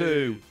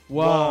 2,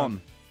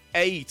 1.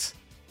 8.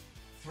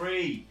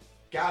 3.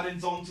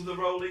 Gannon's onto the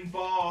rolling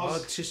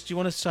bars. Do you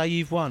want to say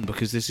you've won?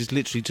 Because this is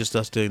literally just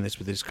us doing this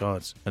with these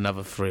cards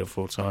another 3 or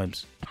 4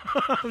 times.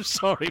 I'm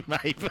sorry,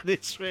 mate, but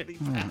it's really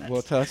bad.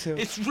 Well, tell us.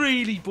 It's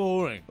really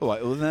boring. All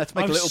right, well, then let's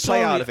make I'm a little play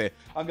sorry. out of it.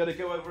 I'm going to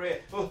go over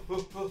here. Oh,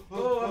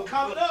 I'm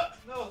coming up.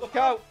 No, look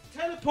out.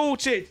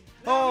 Teleported.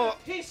 Oh.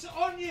 Piss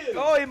on you.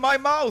 Oh, in my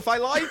mouth. I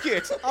like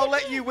it. I'll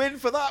let you win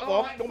for that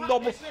one.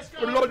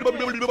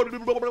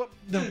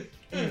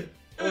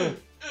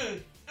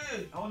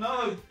 Oh,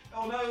 no.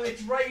 Oh, no,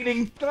 it's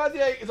raining.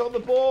 Gladiators on the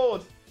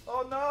board.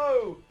 Oh,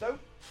 no. Don't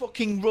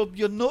fucking rub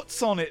your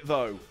nuts on it,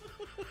 though.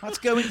 That's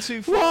going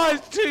too far. Why?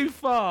 It's too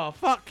far.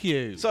 Fuck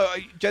you. So,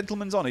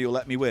 gentleman's honour, you'll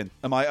let me win.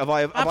 Have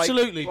I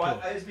Absolutely, Right,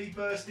 Paul. there's me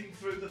bursting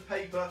through the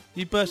paper.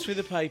 You burst through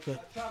the paper.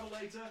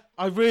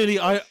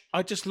 Travelator.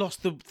 I just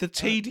lost the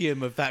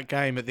tedium of that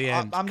game at the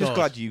end. I'm just God.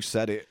 glad you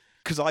said it,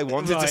 because I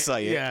wanted to Right,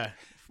 say it. Yeah.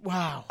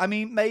 Wow. I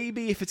mean,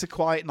 maybe if it's a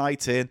quiet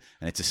night in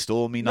and it's a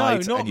stormy No,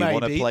 night not and you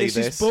want to maybe. play This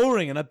is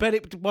boring, and I bet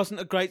it wasn't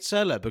a great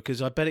seller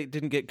because I bet it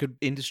didn't get good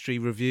industry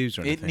reviews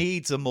or it anything.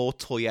 needs a more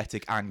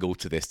toyetic angle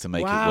to this to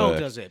make Wow, it work.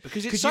 does it?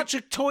 Because it's such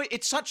a toy.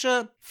 It's such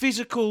a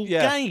physical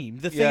Yeah. game.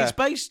 The thing Yeah. it's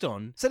based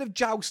on. Instead of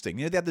jousting,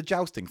 they had the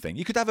jousting thing.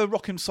 You could have a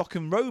Rock'em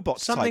Sock'em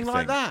Robots Something type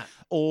like thing. that.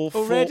 Or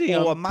Already,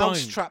 or a I'm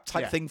mousetrap boned.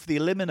 type Yeah. thing for the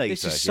Eliminator.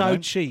 This is you so know?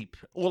 cheap.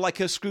 Or like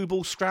a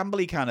screwball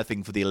scrambly kind of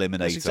thing for the Eliminator.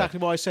 That's exactly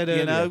what I said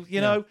earlier.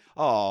 You know.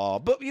 Oh,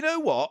 but you know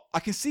what? I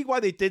can see why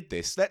they did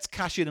this. Let's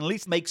cash in and at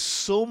least make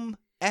some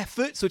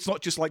effort, so it's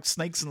not just like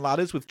Snakes and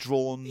Ladders with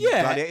drawn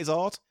Gladiators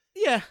art.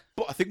 Yeah.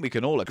 But I think we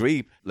can all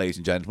agree, ladies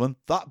and gentlemen,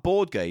 that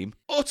board game,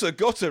 utter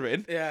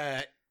guttering.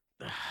 Yeah.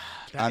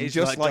 And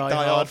just like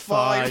Die Hard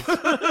 5.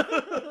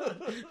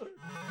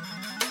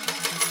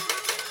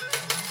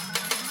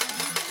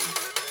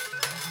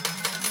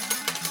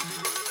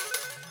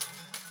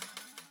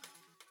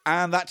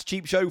 And that's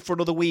Cheap Show for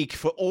another week.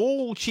 For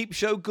all Cheap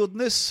Show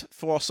goodness,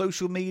 for our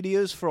social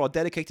medias, for our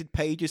dedicated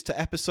pages to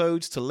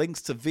episodes, to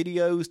links to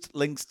videos,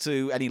 links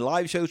to any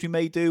live shows we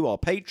may do, our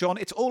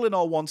Patreon, it's all in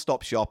our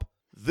one-stop shop,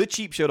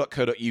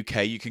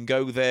 thecheapshow.co.uk. You can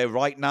go there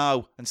right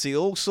now and see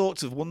all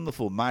sorts of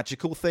wonderful,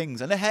 magical things.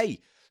 And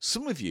hey,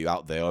 some of you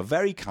out there are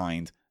very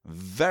kind,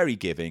 very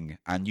giving,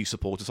 and you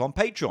support us on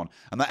Patreon,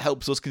 and that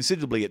helps us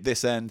considerably at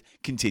this end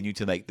continue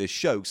to make this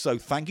show. So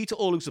thank you to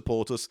all who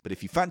support us, but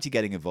if you fancy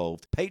getting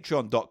involved,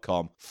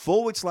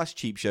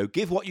 patreon.com/cheap show.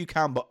 Give what you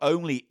can, but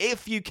only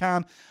if you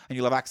can, and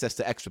you'll have access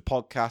to extra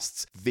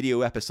podcasts, video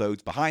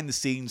episodes, behind the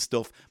scenes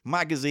stuff,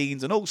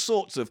 magazines, and all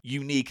sorts of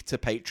unique to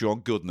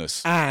Patreon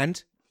goodness.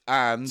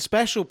 And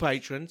special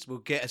patrons will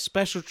get a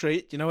special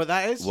treat. You know what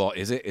that is? What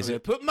is it? Is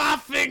it? Put my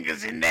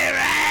fingers in their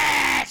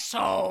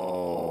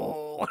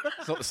asshole.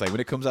 It's not the same when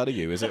it comes out of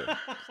you, is it?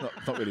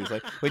 It's not really the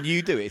same. When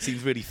you do it, it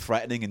seems really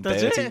threatening and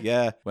Does dirty. it?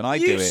 Yeah. When I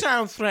do You it,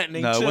 sound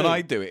threatening no. too. When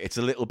I do it, it's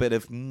a little bit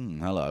of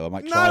hello. I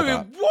might try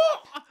that.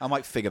 what? I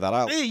might figure that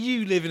out.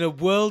 You live in a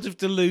world of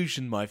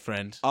delusion, my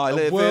friend. I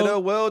live in a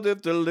world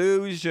of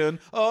delusion.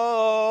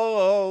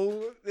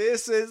 Oh,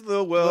 this is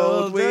the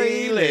world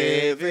we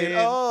live in.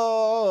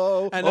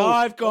 Oh, and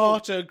I've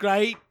got a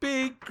great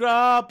big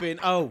grubbing.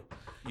 Oh,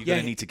 you're going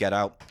to need to get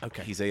out.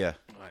 Okay, he's here.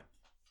 Right.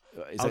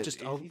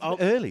 I'll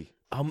early.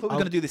 I thought we were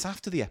going to do this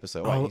after the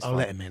episode. Right, I'll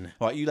let him in.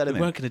 Right, you let him in.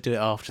 We weren't going to do it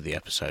after the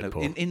episode,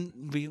 Paul. In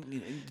the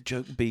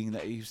joke being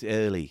that he's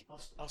early.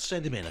 I'll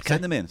send him in, okay?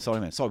 Send him in. Sorry,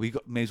 man. Sorry,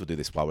 may as well do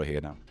this while we're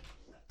here now.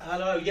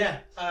 Hello, yeah.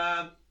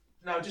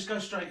 No, just go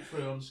straight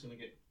through. I'm just going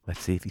to get...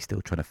 Let's see if he's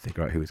still trying to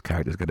figure out who his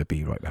character's going to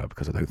be right now,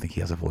 because I don't think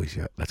he has a voice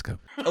yet. Let's go.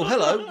 Oh,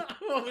 hello.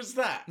 What was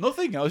that?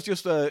 Nothing. I was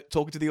just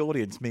talking to the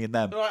audience, me and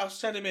them. All right, I'll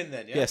send him in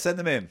then, yeah? Yeah, send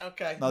them in.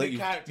 Okay, now new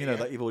that character,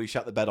 that you've already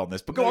shut the bed on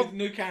this. But go on.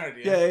 New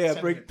character, Yeah.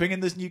 Send Bring in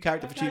this new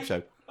character for Cheap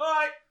Show. All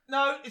right,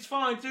 no, it's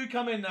fine. Do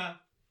come in now.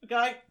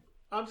 Okay?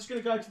 I'm just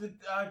going to go to the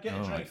get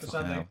a drink or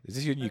something. Hell. Is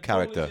this your new And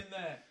character? Paul is in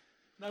there.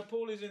 No,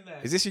 Paul is in there.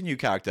 Is this your new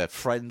character,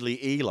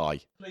 Friendly Eli?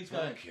 Please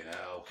go.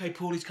 Okay,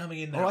 Paul is coming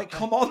in now. All right,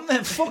 come on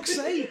then, fuck's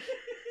sake.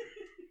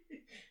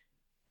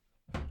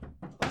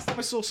 Last time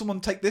I saw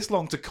someone take this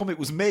long to come, it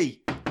was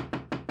me.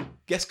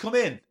 Guess come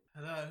in.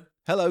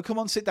 Hello, come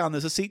on, sit down.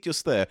 There's a seat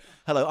just there.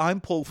 Hello,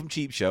 I'm Paul from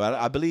Cheap Show.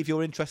 I believe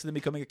you're interested in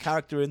becoming a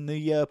character in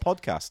the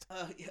podcast.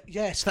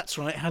 Yes, that's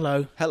right.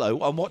 Hello. Hello,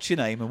 and what's your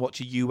name and what's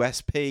your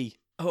USP?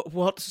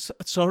 What?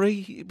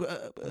 Sorry?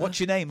 What's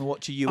your name and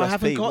what's your USP? I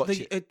haven't got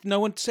no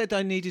one said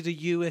I needed a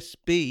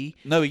USB.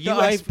 No, a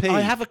USP.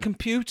 I have a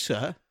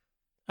computer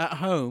at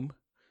home.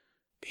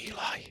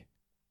 Eli,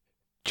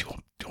 do you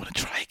want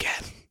to try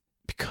again?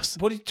 Because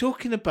what are you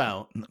talking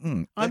about?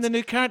 I'm the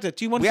new character.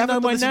 Do you want we to know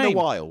haven't my done this name? in a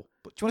while.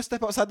 But do you want to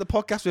step outside the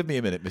podcast with me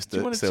a minute,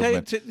 Mr.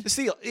 Silverman?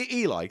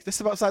 Eli, let's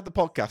step outside the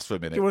podcast for a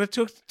minute. Do you want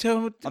to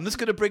talk? I'm just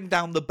going to bring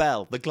down the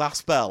bell, the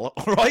glass bell.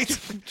 All right.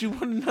 Do you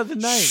want another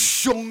name?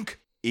 Shunk.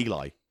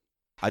 Eli.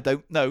 I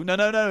don't. No.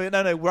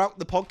 We're out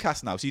the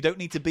podcast now, so you don't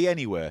need to be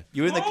anywhere.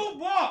 You're in the. Paul,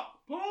 what?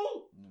 Paul?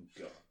 Oh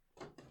God.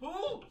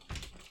 Paul?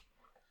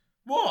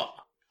 What?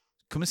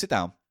 Come and sit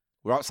down.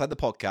 We're outside the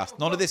podcast.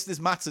 None of this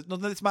matters.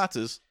 None of this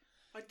matters.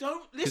 I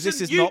don't listen. This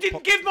is You not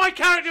didn't give my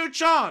character a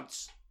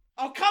chance.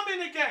 I'll come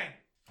in again.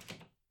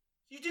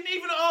 You didn't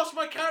even ask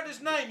my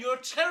character's name. You're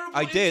a terrible.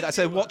 I did. I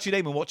said, "What's your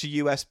name and what's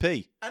your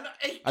USP?" And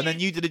then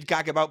you did a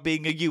gag about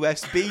being a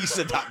USB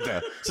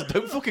adapter. So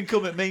don't fucking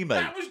come at me, mate.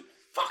 That was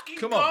fucking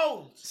Come gold.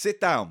 on, sit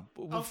down.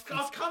 I've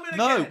come in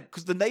No, again.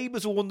 because the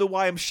neighbours will wonder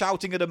why I'm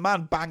shouting at a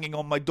man banging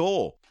on my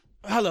door.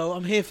 Hello,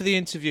 I'm here for the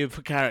interview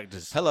for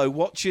characters. Hello,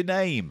 what's your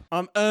name?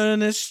 I'm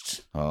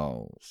Ernest.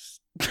 Oh.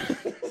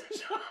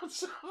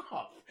 Shut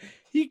up.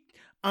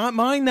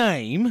 My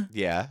name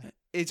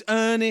is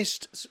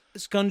Ernest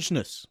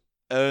Scungeness.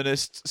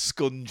 Ernest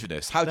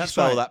Scungeness. How do you That's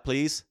spell right. that,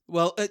 please?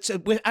 Well, it's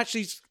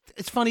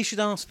funny you should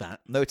ask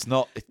that. No, it's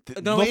not.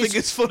 No, Nothing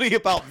is funny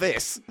about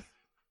this.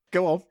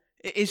 Go on.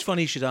 It is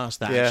funny you should ask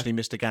that, Yeah. actually,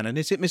 Mr. Gannon.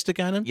 Is it Mr.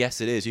 Gannon?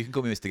 Yes, it is. You can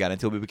call me Mr. Gannon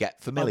until we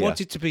get familiar. I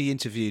wanted to be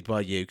interviewed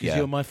by you because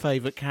you're my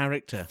favourite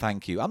character.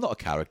 Thank you. I'm not a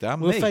character. I'm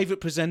Well, me.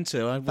 favourite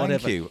presenter.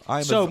 Whatever. you.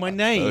 My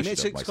name, version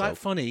it's of quite myself.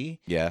 funny.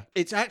 Yeah.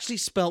 It's actually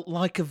spelt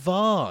like a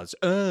vase.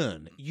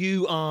 Urn.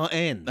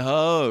 U-R-N.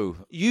 Oh.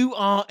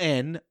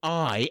 U-R-N-I-S-T.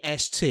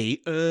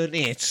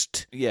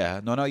 Ernest.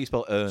 Yeah. No, you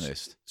spell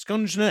Ernest.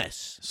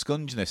 Scungeness.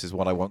 Scungeness is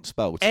what I want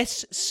spelled.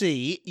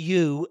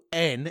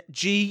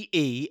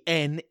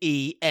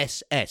 S-C-U-N-G-E-N-E-S-S.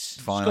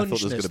 Fine, I thought there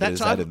was going to be a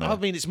Z in there. I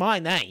mean, it's my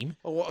name.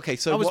 Oh, okay,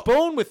 so I was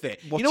born with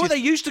it. You know what they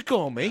used to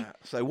call me?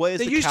 So where's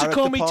They the used to character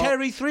call me part?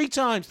 Terry three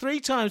times. Okay,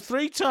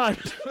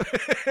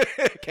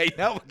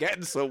 now we're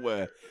getting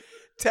somewhere.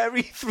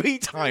 Terry 3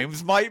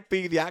 times might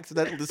be the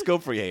accidental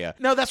discovery here.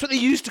 No, that's what they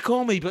used to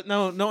call me, but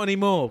no, not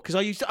anymore. Because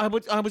I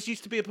was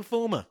used to be a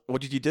performer.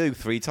 What did you do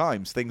 3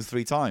 times? Things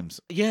 3 times?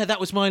 Yeah, that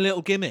was my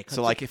little gimmick.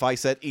 So, like, if I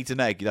said eat an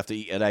egg, you'd have to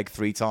eat an egg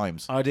 3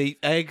 times. I'd eat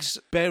eggs,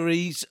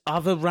 berries,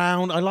 other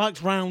round. I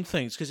liked round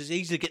things because it's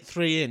easy to get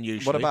 3 in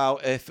usually. What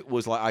about if it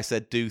was like I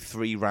said, do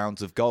 3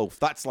 rounds of golf?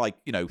 That's like,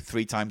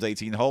 3 times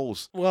 18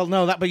 holes. Well,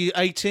 no, that'd be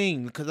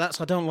 18 because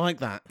I don't like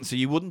that. So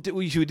you would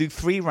do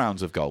 3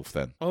 rounds of golf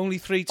then? Only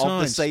 3 times.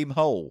 Of the same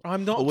hole?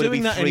 I'm not or would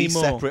doing it be that 3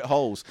 anymore. separate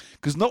holes?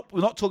 Because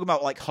we're not talking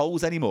about like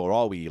holes anymore,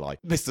 are we, Eli?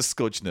 Mr.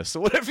 Scudgeness or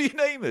whatever your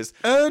name is.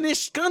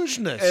 Ernest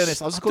Scudgeness.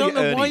 Ernest, I'll just call you I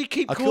don't know why Ernie. you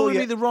keep I'll call calling you-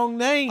 me the wrong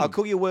name. I'll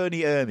call you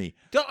Wernie Ernie.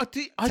 I I'll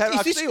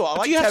tell you what, I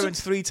like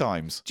Terrence 3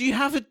 times. Do you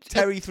have a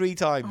Terry 3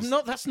 times.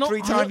 That's not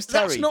 3 times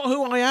That's Terry. not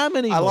who I am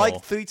anymore. I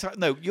like 3 times.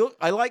 No,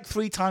 I like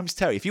 3 times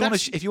Terry. If you want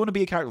to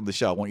be a character on the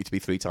show, I want you to be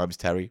 3 times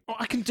Terry. Oh,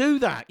 I can do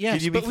that. Yes,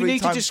 Could you be but we 3 need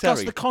to times discuss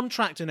Terry? the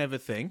contract and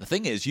everything. The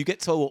thing is, you get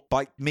told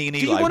by me and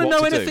Eli. Do you want to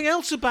what know do. anything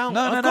else about?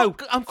 No.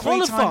 I'm 3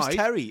 qualified. times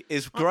Terry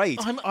is great.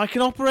 I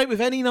can operate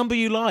with any number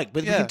you like,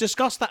 but we Yeah. can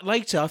discuss that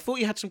later. I thought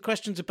you had some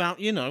questions about,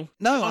 No,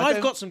 I've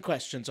don't. got some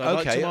questions I'd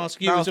like Okay, to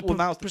ask you now's- as a well,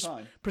 now's the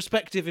time.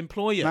 prospective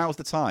employer. Now's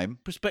the time.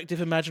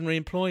 Prospective imaginary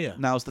employer.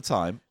 Now's the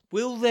time.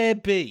 Will there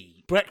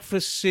be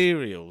breakfast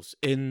cereals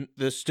in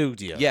the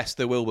studio? Yes,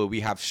 there will.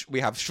 We have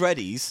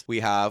Shreddies, we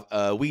have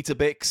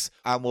Weetabix,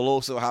 and we'll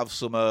also have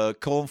some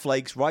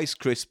cornflakes, Rice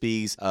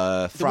Krispies,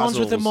 Frazzles. The ones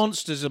with the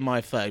monsters are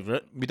my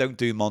favourite. We don't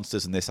do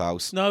monsters in this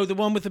house. No, the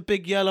one with the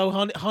big yellow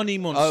honey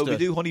monster. Oh, we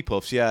do Honey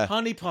Puffs, yeah.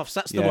 Honey Puffs,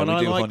 that's the Yeah, one. we I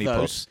do like Honey those.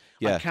 Puffs.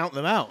 Yeah. I count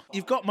them out.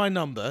 You've got my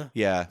number.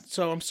 Yeah.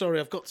 So I'm sorry,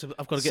 I've got to get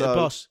the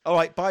boss. All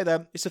right, bye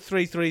then. It's a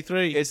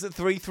 333. It's a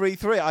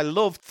 333. I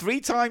love 3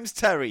 times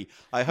Terry.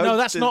 I hope. No,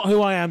 that's not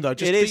who I am though.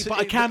 Just It is, but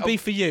I can be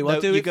for you.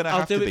 I'll do you're it. gonna I'll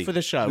have do to it be. for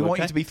the show. We want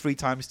okay? you to be 3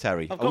 times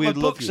Terry. I've got my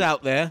books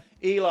out there.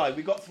 Eli,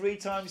 we got 3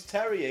 times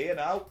Terry here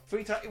now.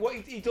 3 times. What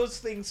he does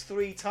things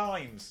 3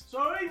 times.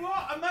 Sorry,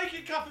 what? I'm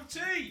making a cup of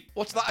tea.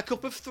 What's that? A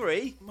cup of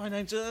 3? My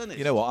name's Ernest.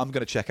 You know what? I'm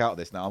going to check out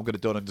this now. I'm going to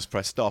done and just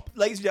press stop.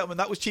 Ladies and gentlemen,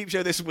 that was Cheap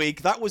Show this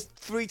week. That was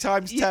 3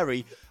 times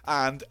Terry,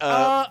 and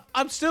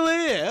I'm still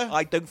here.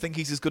 I don't think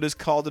he's as good as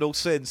Cardinal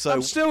Sin. So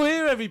I'm still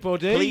here,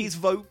 everybody. please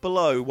vote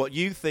below what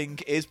you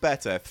think is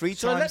better: 3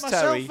 Shall I times let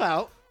Terry, myself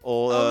out?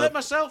 or I'll let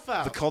myself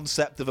out. the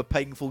concept of a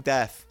painful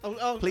death.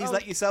 Please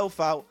let yourself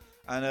out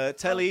and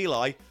tell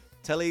Eli,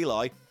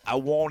 I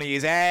want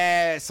his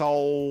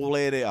asshole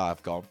in it.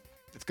 I've gone.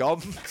 It's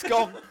gone. It's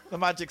gone. The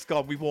magic's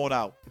gone. We've worn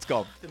out. It's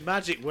gone. The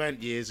magic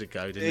went years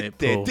ago, didn't it,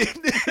 did, Paul?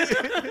 didn't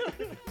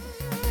it?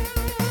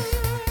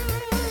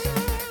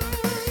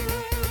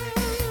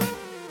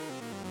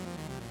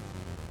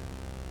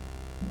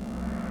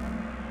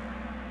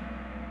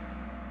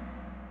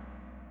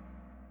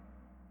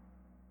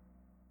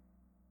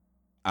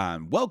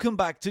 And welcome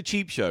back to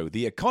Cheap Show,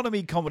 the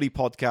economy comedy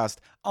podcast.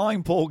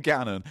 I'm Paul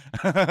Gannon.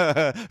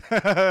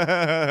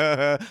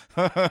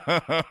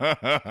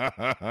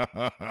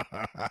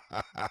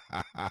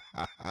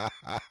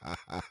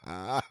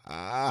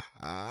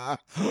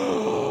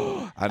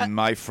 And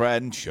my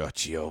friend,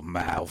 shut your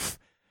mouth.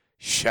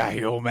 Shut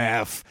your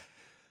mouth.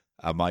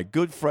 And my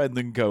good friend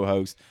and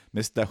co-host,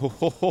 Mr.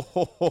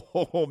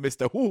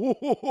 Mr.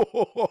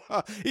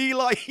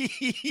 Eli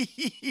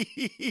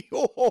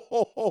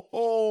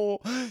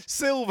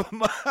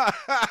Silverman.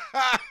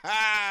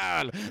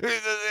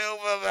 Mr.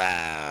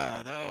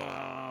 Silverman.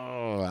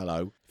 Oh,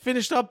 hello.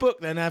 Finished our book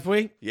then, have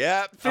we?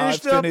 Yeah,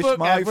 Finished I've our finished book,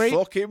 my have we?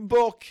 fucking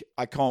book.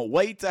 I can't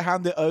wait to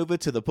hand it over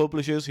to the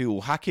publishers who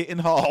will hack it in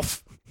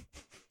half.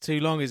 Too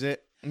long, is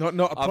it? Not a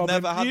problem. I've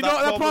never had you that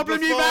not a problem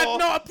problem you've had. before.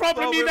 Not a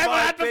problem Not you've with ever my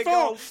had big before.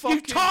 old You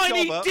fucking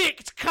tiny jobber.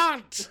 dicked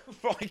cunt.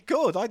 Right,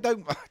 good. I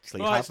don't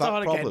actually Right, have that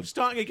start problem. again.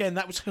 Starting again.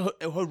 That was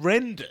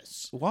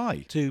horrendous.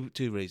 Why? Two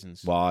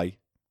reasons. Why?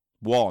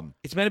 1.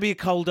 It's meant to be a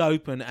cold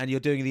open, and you're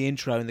doing the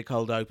intro in the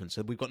cold open,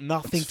 so we've got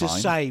nothing That's to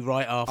fine. say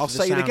right after. I'll the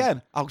say sound. it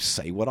again. I'll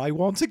say what I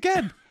want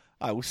again.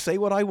 I will say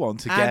what I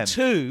want again. And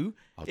 2,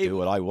 I'll do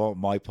what I want.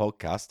 My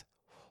podcast.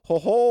 Ho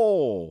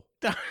ho.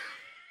 say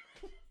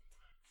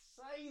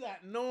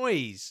that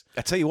noise.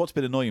 I tell you what's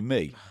been annoying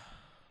me.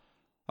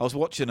 I was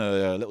watching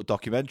a little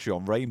documentary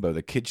on Rainbow,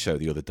 the kids show,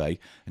 the other day,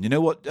 and you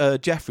know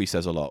what Jeffrey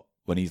says a lot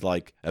when he's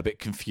like a bit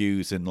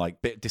confused and like a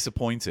bit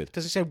disappointed.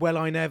 Does it say "Well,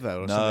 I never"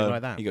 or something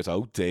like that? He goes,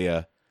 "Oh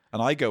dear,"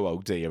 and I go, "Oh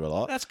dear" a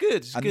lot. That's good.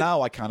 It's and good.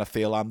 now I kind of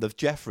feel I'm the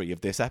Jeffrey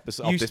of this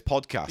episode of this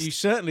podcast. You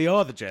certainly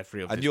are the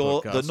Jeffrey of and this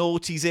you're podcast. the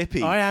naughty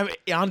Zippy. I am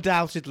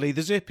undoubtedly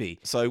the Zippy.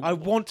 So I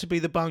want to be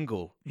the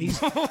Bungle.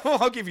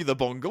 I'll give you the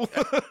bungle.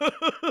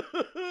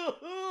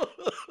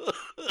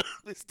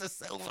 Mr.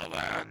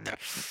 Silverman.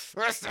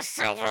 Mr.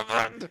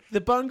 Silverman.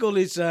 The Bungle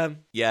is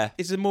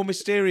is a more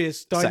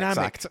mysterious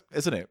dynamic. Sex act,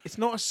 isn't it? It's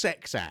not a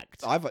sex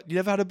act. You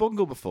never had a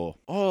bungle before?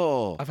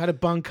 Oh. I've had a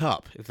bunk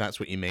up, if that's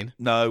what you mean.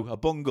 No, a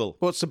bungle.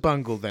 What's a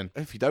bungle then?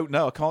 If you don't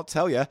know, I can't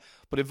tell you,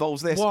 but it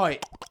involves this. Why?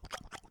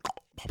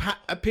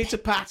 A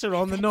pitter-patter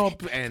on the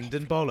knob end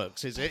and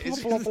bollocks, is it?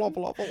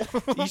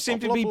 You seem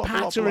to be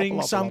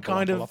pattering some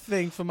kind of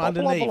thing from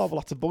underneath.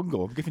 That's a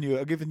bungle. I'm giving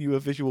you a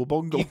visual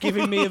bungle. You're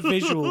giving me a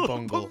visual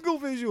bungle. Bungle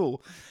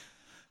visual.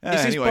 Is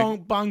this Anyway,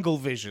 bungle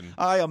vision?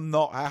 I am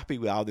not happy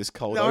with how this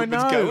cold No, I open's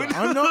know. going.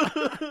 I'm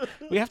not.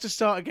 We have to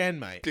start again,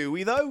 mate. Do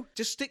we, though?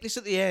 Just stick this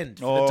at the end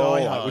for Oh, the we're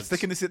diehards.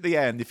 sticking this at the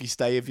end. If you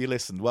stay, if you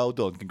listen, well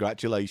done.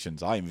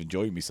 Congratulations. I am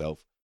enjoying myself.